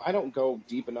I don't go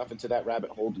deep enough into that rabbit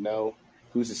hole to know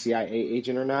who's a CIA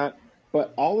agent or not.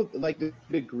 But all of the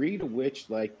degree to which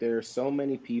there are so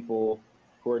many people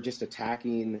who are just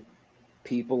attacking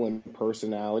people and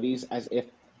personalities as if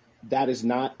that is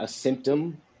not a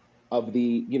symptom of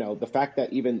the fact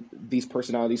that even these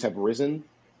personalities have risen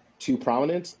to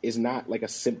prominence is not a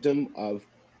symptom of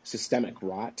systemic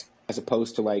rot, as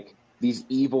opposed to these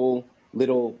evil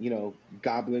little,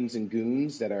 goblins and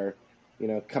goons that are,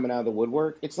 coming out of the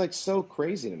woodwork. It's so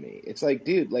crazy to me. It's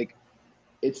dude,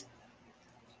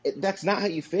 that's not how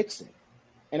you fix it.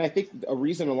 And I think a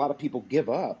reason a lot of people give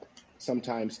up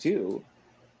sometimes too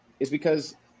is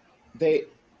because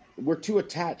we're too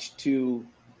attached to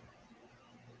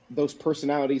those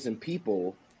personalities and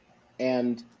people,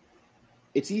 and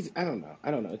it's easy. I don't know.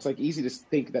 It's easy to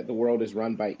think that the world is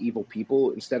run by evil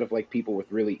people instead of people with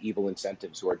really evil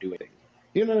incentives who are doing things.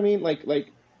 You know what I mean?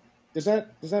 Does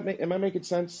that make? Am I making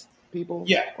sense, people?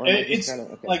 Yeah, it's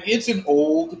it's an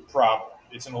old problem.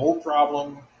 It's an old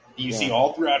problem you see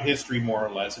all throughout history, more or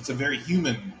less. It's a very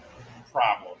human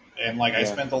problem, and I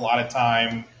spent a lot of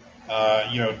time,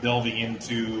 delving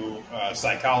into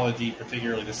psychology,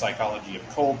 particularly the psychology of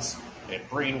cults and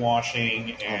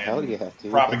brainwashing and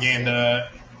propaganda.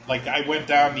 I went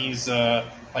down these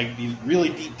really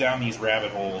deep down these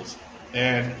rabbit holes.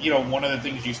 And, one of the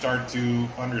things you start to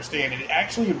understand, it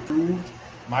actually improved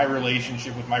my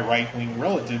relationship with my right-wing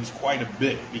relatives quite a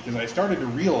bit, because I started to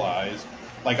realize,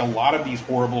 a lot of these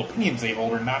horrible opinions they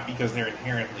hold are not because they're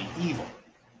inherently evil.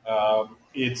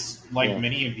 It's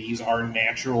many of these are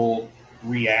natural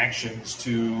reactions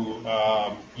to,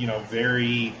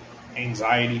 very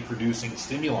anxiety-producing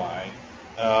stimuli.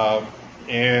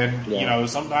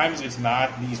 Sometimes it's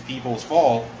not these people's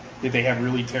fault that they have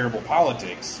really terrible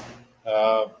politics.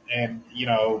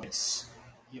 It's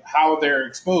how they're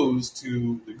exposed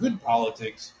to the good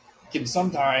politics can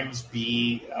sometimes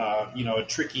be, a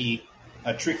tricky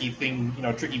thing,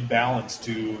 tricky balance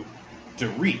to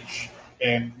reach.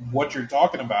 And what you're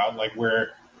talking about,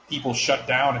 where people shut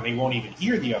down and they won't even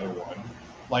hear the other one,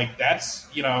 that's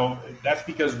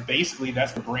because basically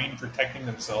that's the brain protecting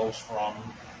themselves from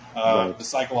the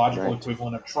psychological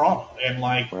equivalent of trauma. And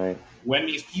when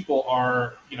these people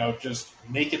are, just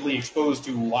nakedly exposed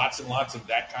to lots and lots of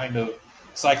that kind of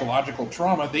psychological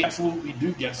trauma, they absolutely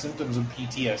do get symptoms of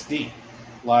PTSD.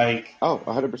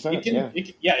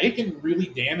 100%. It can really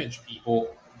damage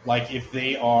people. If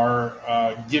they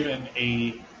are given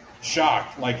a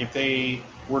shock, if they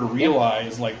were to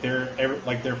realize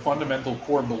their fundamental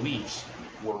core beliefs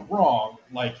were wrong,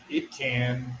 it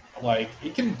can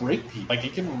break people.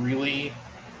 It can really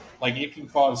it can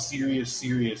cause serious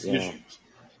issues.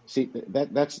 See,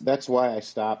 that's why I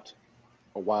stopped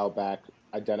a while back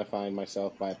identifying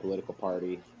myself by a political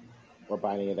party or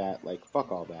by any of that.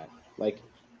 Fuck all that.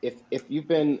 if you've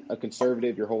been a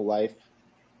conservative your whole life,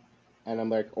 and I'm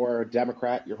like, or a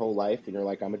Democrat your whole life, and you're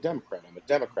like, I'm a Democrat, I'm a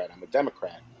Democrat, I'm a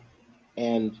Democrat,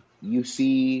 and you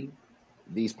see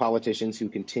these politicians who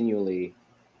continually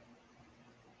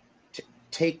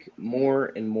take more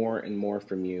and more and more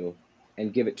from you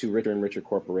and give it to richer and richer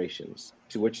corporations,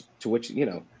 to which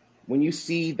when you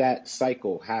see that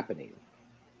cycle happening,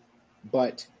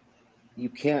 but you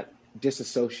can't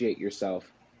disassociate yourself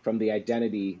from the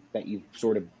identity that you've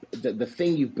sort of the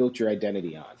thing you've built your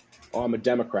identity on. Oh, I'm a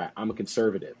Democrat, I'm a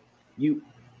conservative. You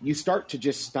start to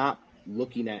just stop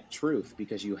looking at truth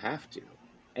because you have to.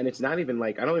 And it's not even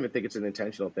like, I don't even think it's an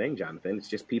intentional thing, Jonathan. It's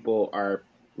just people are,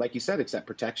 like you said, it's that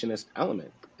protectionist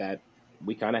element that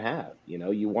we kind of have.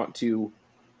 You want to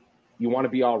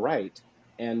be all right.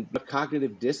 And the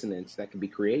cognitive dissonance that can be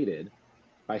created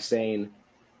by even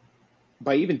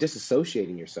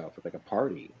disassociating yourself with like a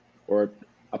party or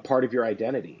a part of your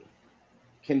identity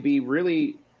can be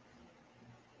really,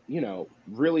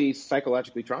 really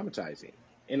psychologically traumatizing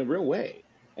in a real way.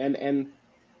 And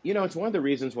it's one of the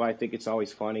reasons why I think it's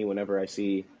always funny whenever I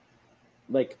see,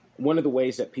 like, one of the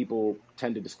ways that people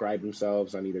tend to describe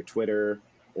themselves on either Twitter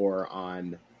or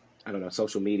on, I don't know,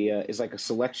 social media is like a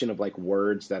selection of like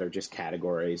words that are just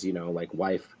categories, like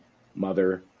wife,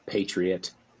 mother,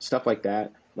 patriot, stuff like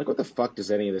that. Like, what the fuck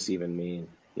does any of this even mean?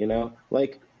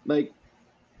 Like,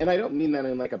 and I don't mean that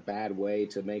in like a bad way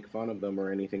to make fun of them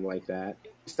or anything like that.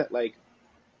 It's that, like,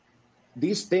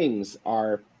 these things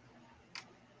are,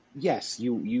 yes,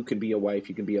 you can be a wife,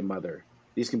 you can be a mother.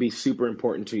 These can be super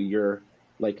important to your,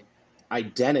 like,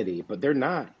 identity, but they're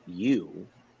not you.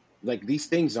 Like, these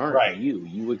things aren't right.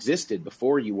 You existed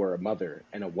before you were a mother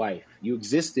and a wife. You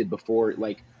existed before,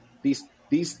 like, these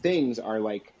things are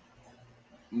like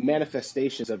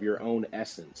manifestations of your own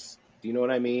essence. Do you know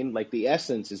what I mean? Like, the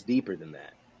essence is deeper than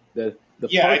that. The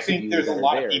I think there's a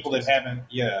lot of people that haven't.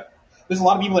 Yeah, there's a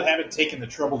lot of people that haven't taken the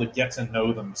trouble to get to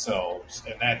know themselves,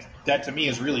 and that to me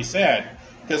is really sad,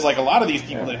 because like a lot of these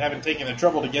people that haven't taken the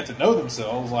trouble to get to know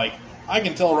themselves, like, I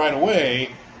can tell right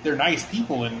away they're nice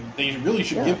people and they really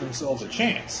should give themselves a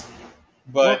chance.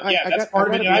 But that's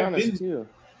part of it. I've been too.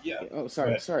 Yeah. Oh,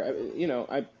 sorry.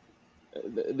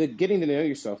 The getting to know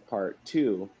yourself part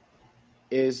too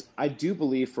is, I do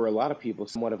believe, for a lot of people,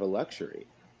 somewhat of a luxury,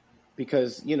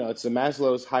 because it's a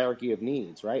Maslow's hierarchy of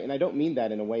needs, right? And I don't mean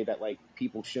that in a way that like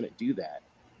people shouldn't do that.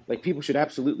 Like, people should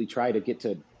absolutely try to get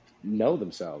to know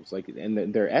themselves, like,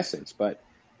 and their essence. But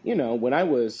when I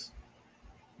was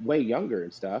way younger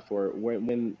and stuff, or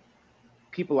when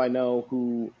people I know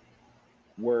who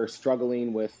were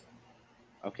struggling with,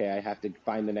 okay, I have to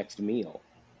find the next meal,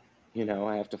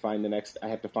 I have to find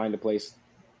a place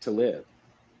to live.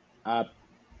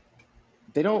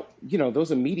 They don't,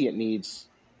 those immediate needs,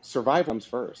 survival comes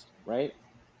first, right?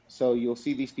 So you'll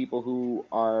see these people who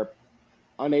are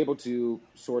unable to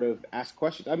sort of ask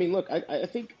questions. I mean, look, I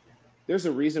think there's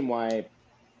a reason why,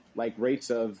 like, rates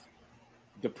of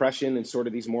depression and sort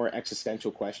of these more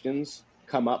existential questions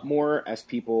come up more as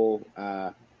people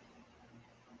kind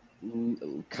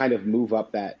of move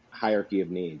up that hierarchy of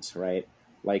needs, right?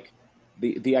 Like,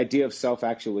 the idea of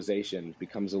self-actualization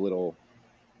becomes a little,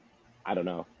 I don't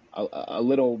know, a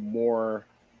little more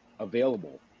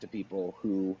available to people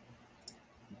who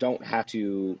don't have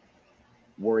to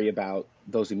worry about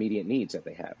those immediate needs that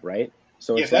they have, right?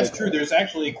 So yeah, that's true. There's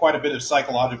actually quite a bit of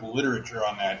psychological literature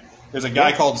on that. There's a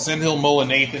guy called Sendhil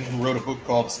Mullainathan who wrote a book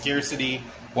called Scarcity,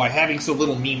 Why Having So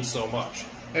Little Means So Much.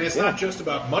 And it's not just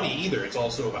about money either. It's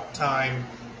also about time.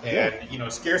 And,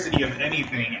 scarcity of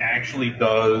anything actually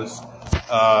does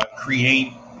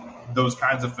create those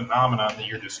kinds of phenomena that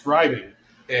you're describing.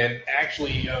 And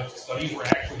actually, studies were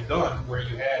actually done where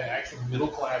you had actual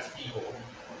middle-class people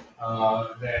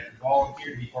that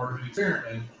volunteered to be part of an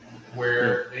experiment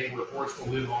where they were forced to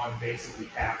live on basically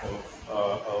half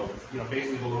of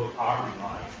basically below the poverty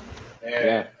line.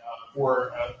 And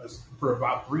for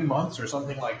about 3 months or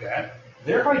something like that,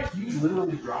 their IQs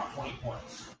literally dropped 20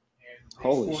 points.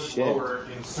 Holy shit. Lower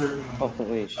in certain,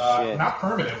 not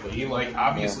permanently, like,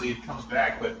 obviously it comes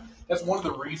back, but that's one of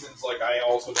the reasons, like, I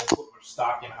also don't put much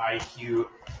stock in IQ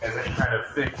as any kind of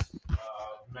fixed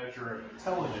measure of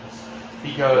intelligence,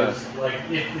 because like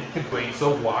it can vary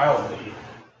so wildly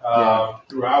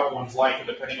throughout one's life and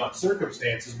depending on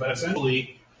circumstances. But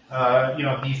essentially,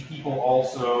 these people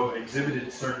also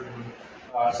exhibited certain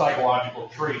psychological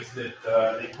traits that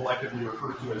they collectively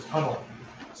refer to as tunneling.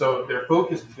 So they're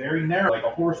focused very narrow, like a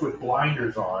horse with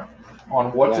blinders on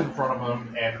what's in front of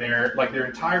them, and their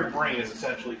entire brain is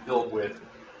essentially filled with,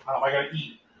 how am I going to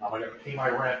eat? How am I going to pay my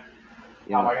rent?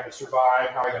 How am I going to survive?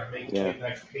 How am I going to make the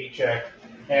next paycheck?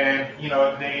 And,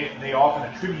 they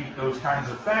often attribute those kinds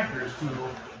of factors to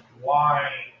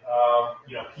why,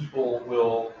 people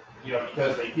will,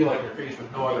 because they feel like they're faced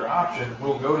with no other option,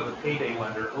 will go to the payday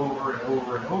lender over and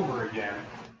over and over again,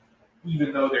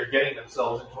 even though they're getting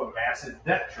themselves into a massive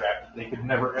debt trap that they could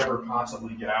never, ever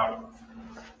possibly get out of.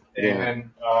 And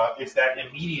it's that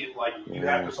immediate, you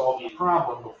have to solve the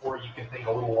problem before you can think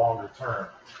a little longer term.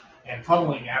 And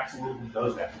tunneling absolutely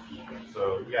does that to people.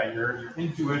 So, your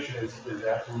intuition is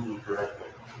absolutely correct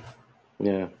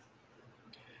there.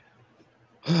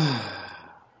 Yeah.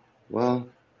 Well,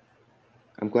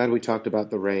 I'm glad we talked about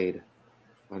the raid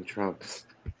on Trump.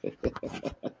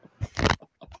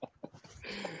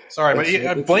 Sorry,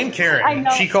 but blame Karen.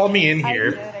 She called me in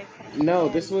here.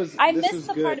 I missed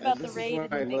the part about the raid in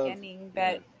the beginning,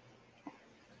 but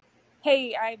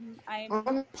hey, I'm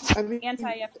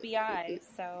anti-FBI,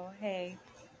 so hey.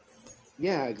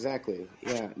 Yeah, exactly.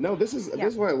 Yeah. No, this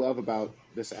is what I love about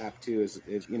this app too is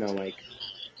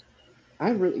I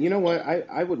really,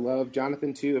 I would love,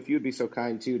 Jonathan, too, if you would be so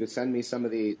kind too to send me some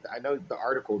of I know the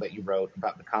article that you wrote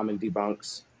about the common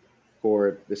debunks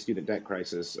for the student debt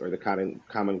crisis, or the common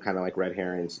kind of like red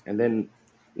herrings, and then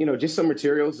just some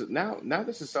materials. Now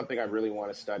this is something I really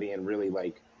want to study and really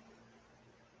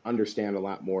understand a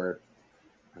lot more.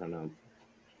 I don't know.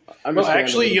 Well,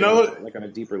 actually, like on a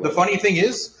deeper level. The funny thing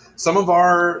is, some of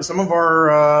our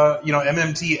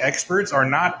MMT experts are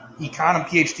not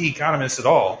PhD economists at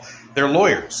all. They're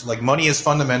lawyers. Like, money is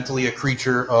fundamentally a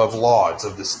creature of law. It's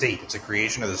of the state. It's a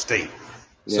creation of the state.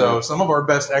 Yeah. So some of our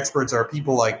best experts are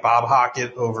people like Bob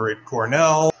Hockett over at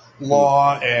Cornell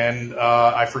Law, and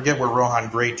I forget where Rohan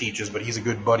Gray teaches, but he's a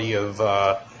good buddy of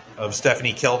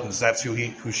Stephanie Kelton's. That's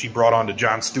who she brought on to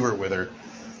Jon Stewart with her.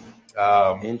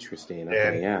 Interesting.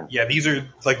 Okay, yeah. These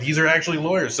are actually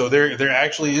lawyers. So there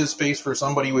actually is space for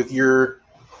somebody with your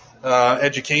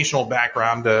educational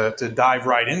background to dive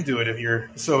right into it if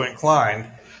you're so inclined.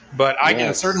 But I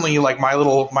can certainly, my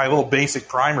little basic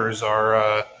primers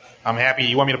are. I'm happy.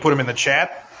 You want me to put them in the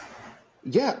chat?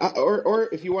 Yeah, or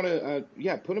if you want to,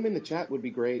 put them in the chat would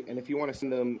be great. And if you want to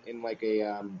send them in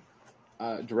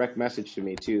a direct message to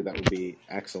me too, that would be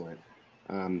excellent.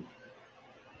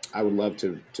 I would love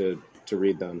to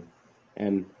read them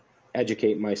and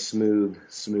educate my smooth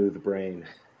brain.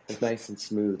 It's nice and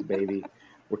smooth, baby.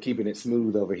 We're keeping it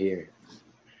smooth over here.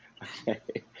 Okay.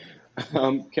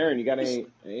 Karen, you got any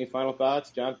final thoughts?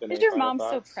 Jonathan, is your mom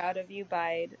so proud of you,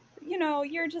 Bide?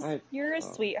 You're a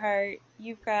sweetheart.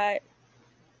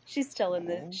 She's still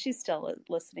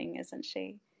listening, isn't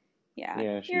she?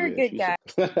 Yeah, you're a good guy.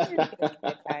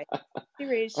 She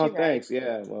raised you right. Thanks.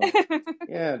 Yeah, well,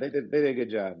 they did a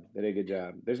good job.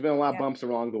 There's been a lot of bumps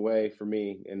along the way for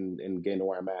me in getting to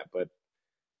where I'm at, but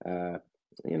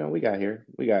we got here.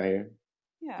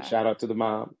 Yeah. Shout out to the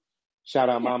mom. Shout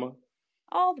out, Mama.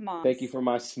 All the moms. Thank you for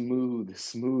my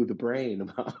smooth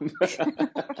brain, Mom.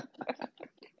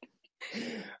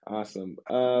 Awesome.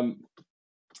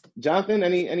 Jonathan,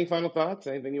 any final thoughts?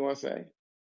 Anything you want to say?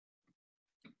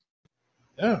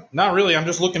 Yeah, not really. I'm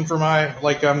just looking for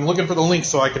I'm looking for the links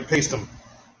so I can paste them.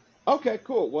 Okay,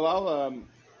 cool. Well,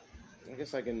 I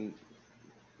guess I can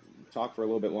talk for a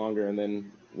little bit longer and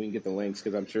then we can get the links,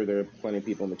 because I'm sure there are plenty of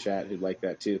people in the chat who'd like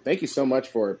that too. Thank you so much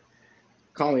for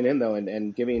calling in though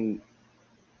and giving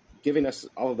us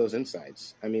all of those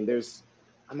insights. I mean,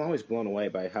 I'm always blown away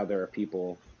by how there are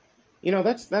people.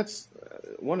 That's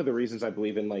one of the reasons I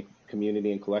believe in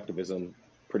community and collectivism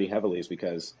pretty heavily, is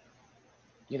because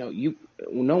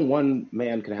no one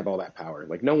man can have all that power.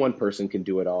 No one person can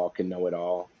do it all, can know it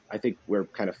all. I think we're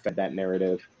kind of fed that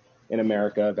narrative in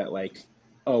America that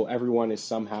everyone is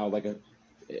somehow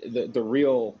the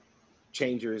real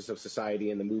changers of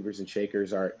society and the movers and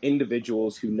shakers are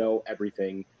individuals who know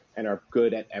everything and are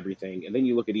good at everything. And then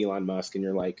you look at Elon Musk and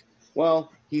you're like,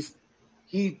 well,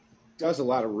 he does a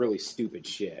lot of really stupid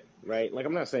shit, right?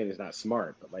 I'm not saying he's not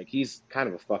smart, but he's kind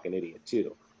of a fucking idiot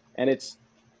too. And it's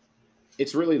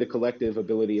really the collective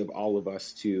ability of all of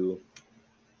us to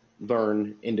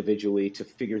learn individually, to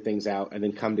figure things out, and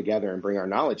then come together and bring our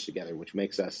knowledge together, which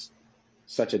makes us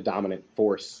such a dominant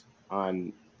force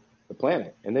on the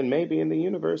planet. And then maybe in the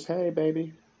universe, hey,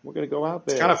 baby, we're going to go out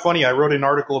there. It's kind of funny. I wrote an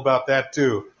article about that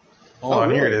too. Hold on,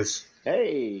 really? Here it is.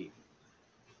 Hey.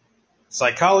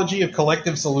 Psychology of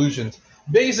collective solutions.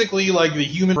 Basically, the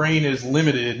human brain is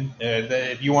limited.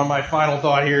 If you want my final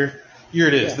thought here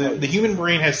it is. Yeah. The human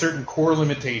brain has certain core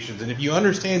limitations, and if you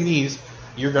understand these,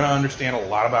 you're going to understand a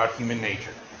lot about human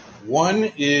nature.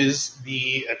 One is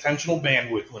the attentional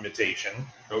bandwidth limitation.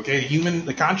 Okay,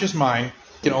 the conscious mind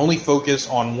can only focus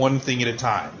on one thing at a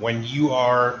time. When you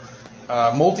are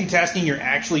multitasking, you're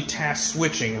actually task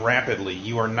switching rapidly.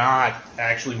 You are not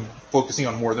actually focusing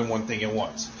on more than one thing at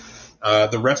once.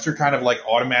 The rest are kind of like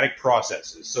automatic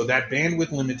processes. So that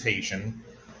bandwidth limitation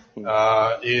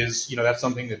is, that's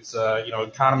something that's,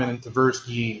 Kahneman and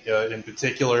Tversky in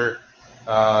particular,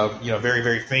 very,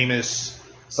 very famous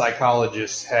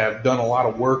psychologists have done a lot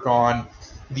of work on.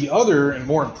 The other and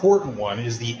more important one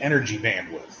is the energy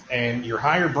bandwidth. And your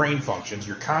higher brain functions,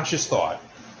 your conscious thought,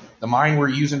 the mind we're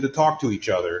using to talk to each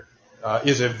other,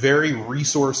 is a very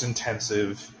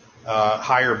resource-intensive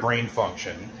higher brain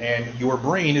function. And your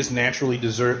brain is naturally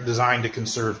designed to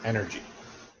conserve energy.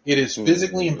 It is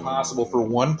physically impossible for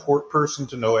one person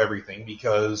to know everything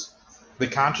because the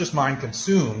conscious mind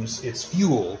consumes its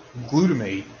fuel,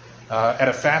 glutamate, at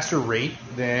a faster rate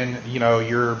than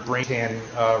your brain can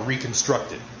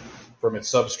reconstruct it from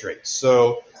its substrate.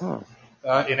 So,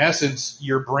 in essence,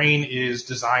 your brain is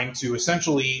designed to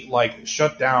essentially like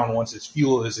shut down once its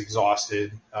fuel is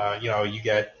exhausted. You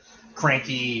get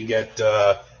cranky, you get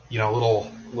little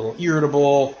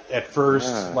irritable at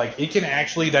first. Like it can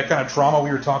actually, that kind of trauma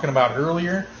we were talking about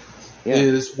earlier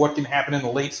is what can happen in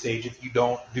the late stage if you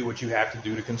don't do what you have to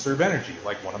do to conserve energy.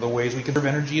 Like one of the ways we conserve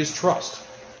energy is trust.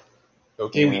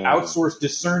 Okay, we outsource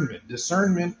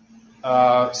discernment,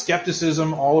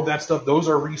 skepticism, all of that stuff. Those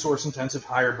are resource-intensive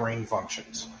higher brain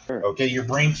functions. Okay, your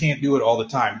brain can't do it all the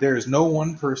time. There is no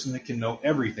one person that can know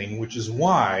everything, which is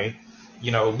why,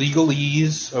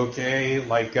 legalese, okay,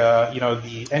 like,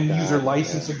 the end-user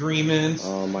license agreements,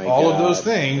 all of those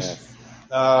things,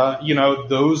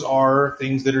 those are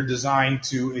things that are designed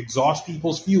to exhaust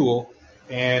people's fuel.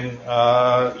 And,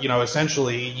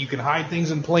 essentially you can hide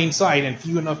things in plain sight and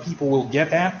few enough people will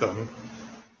get at them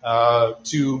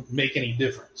to make any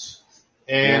difference.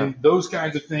 And those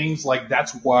kinds of things, like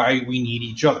that's why we need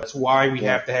each other. That's why we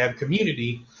have to have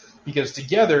community, because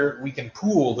together we can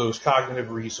pool those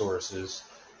cognitive resources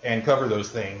and cover those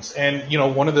things. And,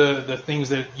 one of the things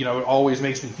that, always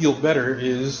makes me feel better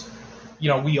is,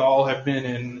 we all have been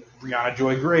in Brianna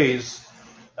Joy Gray's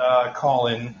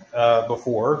call-in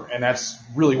before, and that's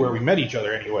really where we met each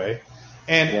other anyway.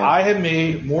 And I have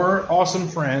made more awesome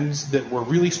friends that were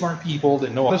really smart people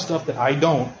that know all the stuff that I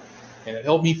don't, and it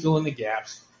helped me fill in the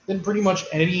gaps than pretty much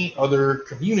any other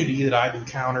community that I've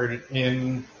encountered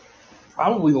in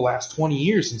probably the last 20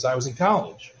 years since I was in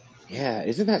college. Yeah,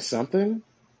 isn't that something?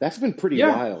 That's been pretty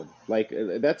wild. Like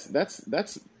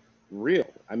that's real.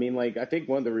 I mean, like I think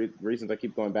one of the reasons I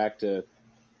keep going back to,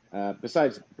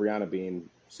 besides Brianna being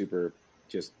super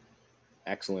just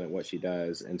excellent at what she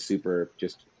does and super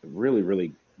just really,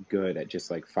 really good at just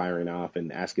like firing off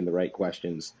and asking the right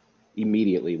questions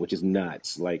immediately, which is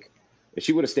nuts. Like if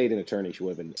she would have stayed an attorney, she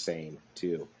would have been insane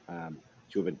too.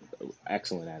 She would have been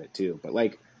excellent at it too. But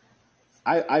like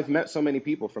I've met so many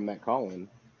people from that call-in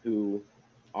who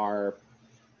are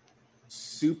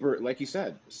super, like you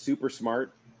said, super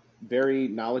smart, very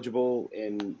knowledgeable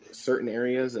in certain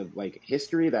areas of like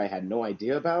history that I had no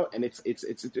idea about. And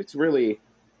it's really,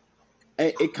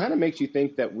 it kind of makes you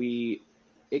think that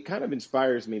it kind of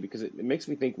inspires me because it makes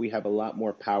me think we have a lot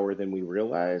more power than we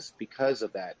realize because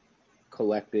of that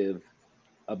collective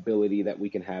ability that we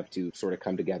can have to sort of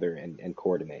come together and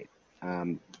coordinate,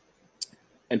 and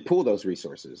pool those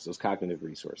resources, those cognitive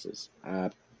resources.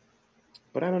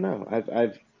 But I don't know.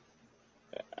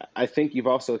 I think you've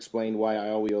also explained why I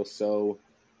always feel so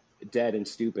dead and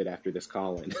stupid after this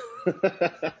call-in.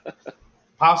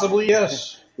 Possibly,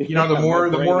 yes. The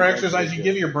more exercise you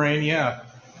give your brain, yeah.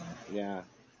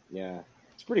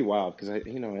 It's pretty wild because I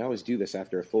always do this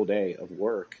after a full day of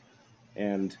work,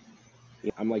 and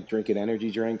I'm like drinking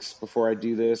energy drinks before I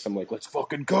do this. I'm like, let's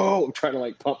fucking go. I'm trying to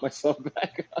like pump myself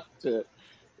back up to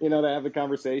have the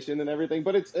conversation and everything.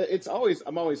 But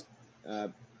I'm always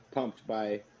pumped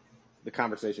by the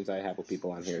conversations I have with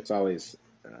people on here. It's always,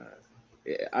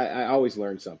 I always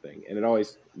learn something, and it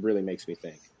always really makes me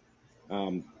think.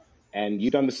 And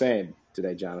you've done the same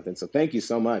today, Jonathan. So thank you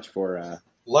so much for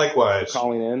likewise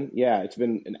calling in. Yeah, it's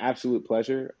been an absolute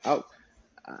pleasure.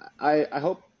 I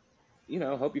hope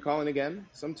you call in again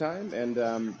sometime. And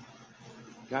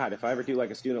God, if I ever do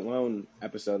like a student loan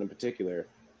episode in particular,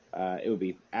 it would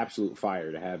be absolute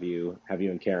fire to have you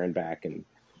and Karen back and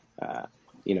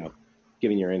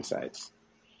giving your insights.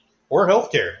 Or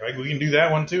healthcare. Like we can do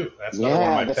that one too. That's another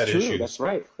one of my pet issues. That's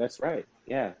right.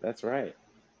 Yeah, that's right.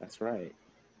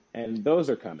 And those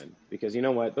are coming because you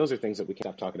know what? Those are things that we can't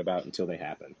stop talking about until they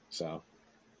happen. So,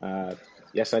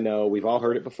 yes, I know we've all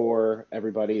heard it before,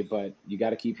 everybody, but you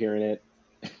got to keep hearing it.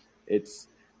 It's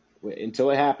until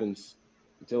it happens,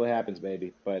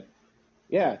 baby. But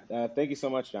yeah, thank you so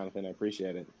much, Jonathan. I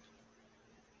appreciate it.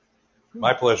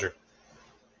 My pleasure.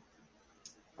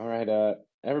 All right,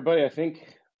 everybody, I think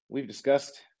we've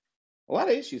discussed a lot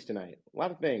of issues tonight, a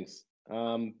lot of things.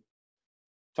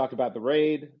 Talked about the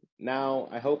raid. Now,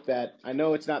 I hope that, I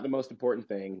know it's not the most important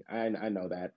thing. I know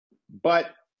that. But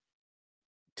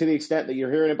to the extent that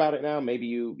you're hearing about it now, maybe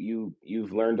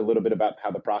you've learned a little bit about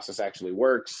how the process actually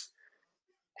works,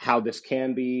 how this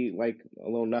can be like a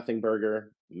little nothing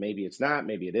burger. Maybe it's not,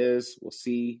 maybe it is. We'll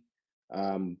see.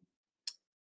 I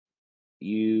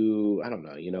don't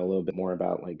know, a little bit more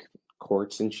about like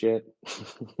courts and shit,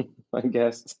 I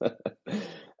guess.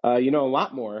 A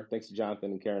lot more, thanks to Jonathan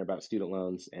and Karen, about student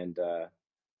loans and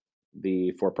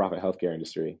the for-profit healthcare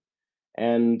industry.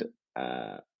 And,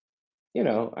 I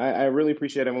really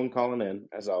appreciate everyone calling in,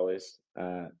 as always.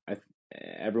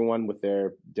 Everyone with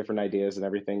their different ideas and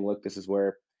everything. Look, this is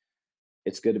where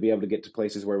it's good to be able to get to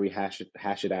places where we hash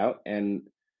it out. And,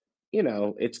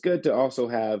 it's good to also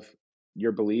have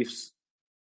your beliefs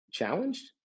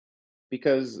challenged,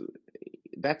 because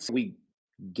that's how we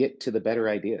get to the better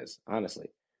ideas,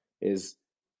 honestly. I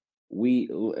always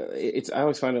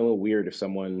find it a little weird if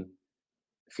someone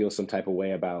feels some type of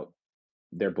way about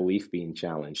their belief being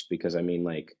challenged, because I mean,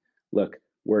 like, look,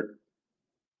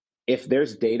 if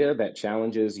there's data that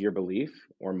challenges your belief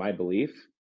or my belief,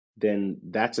 then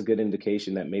that's a good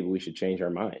indication that maybe we should change our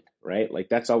mind, right? Like,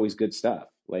 that's always good stuff.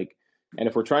 Like, and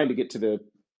if we're trying to get to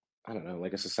I don't know,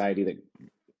 like a society that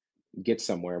gets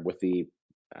somewhere with I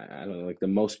don't know, like the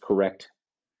most correct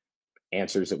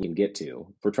answers that we can get to,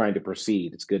 if we're trying to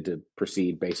proceed, it's good to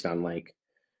proceed based on like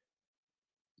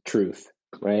truth,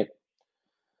 right?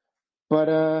 But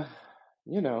I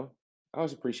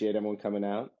always appreciate everyone coming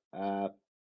out.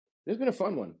 It's been a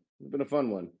fun one.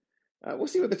 We'll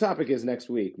see what the topic is next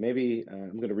week. Maybe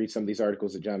I'm going to read some of these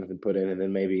articles that Jonathan put in, and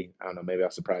then maybe, I don't know, maybe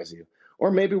I'll surprise you.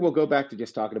 Or maybe we'll go back to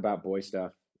just talking about boy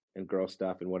stuff and girl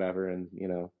stuff and whatever, and,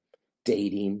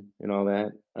 dating and all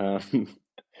that.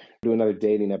 Do another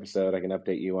dating episode. I can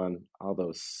update you on all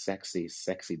those sexy,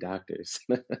 sexy doctors.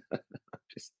 I'm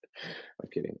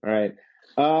kidding. All right.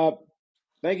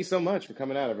 Thank you so much for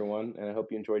coming out, everyone. And I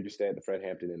hope you enjoyed your stay at the Fred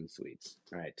Hampton Inn Suites.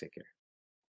 All right. Take care.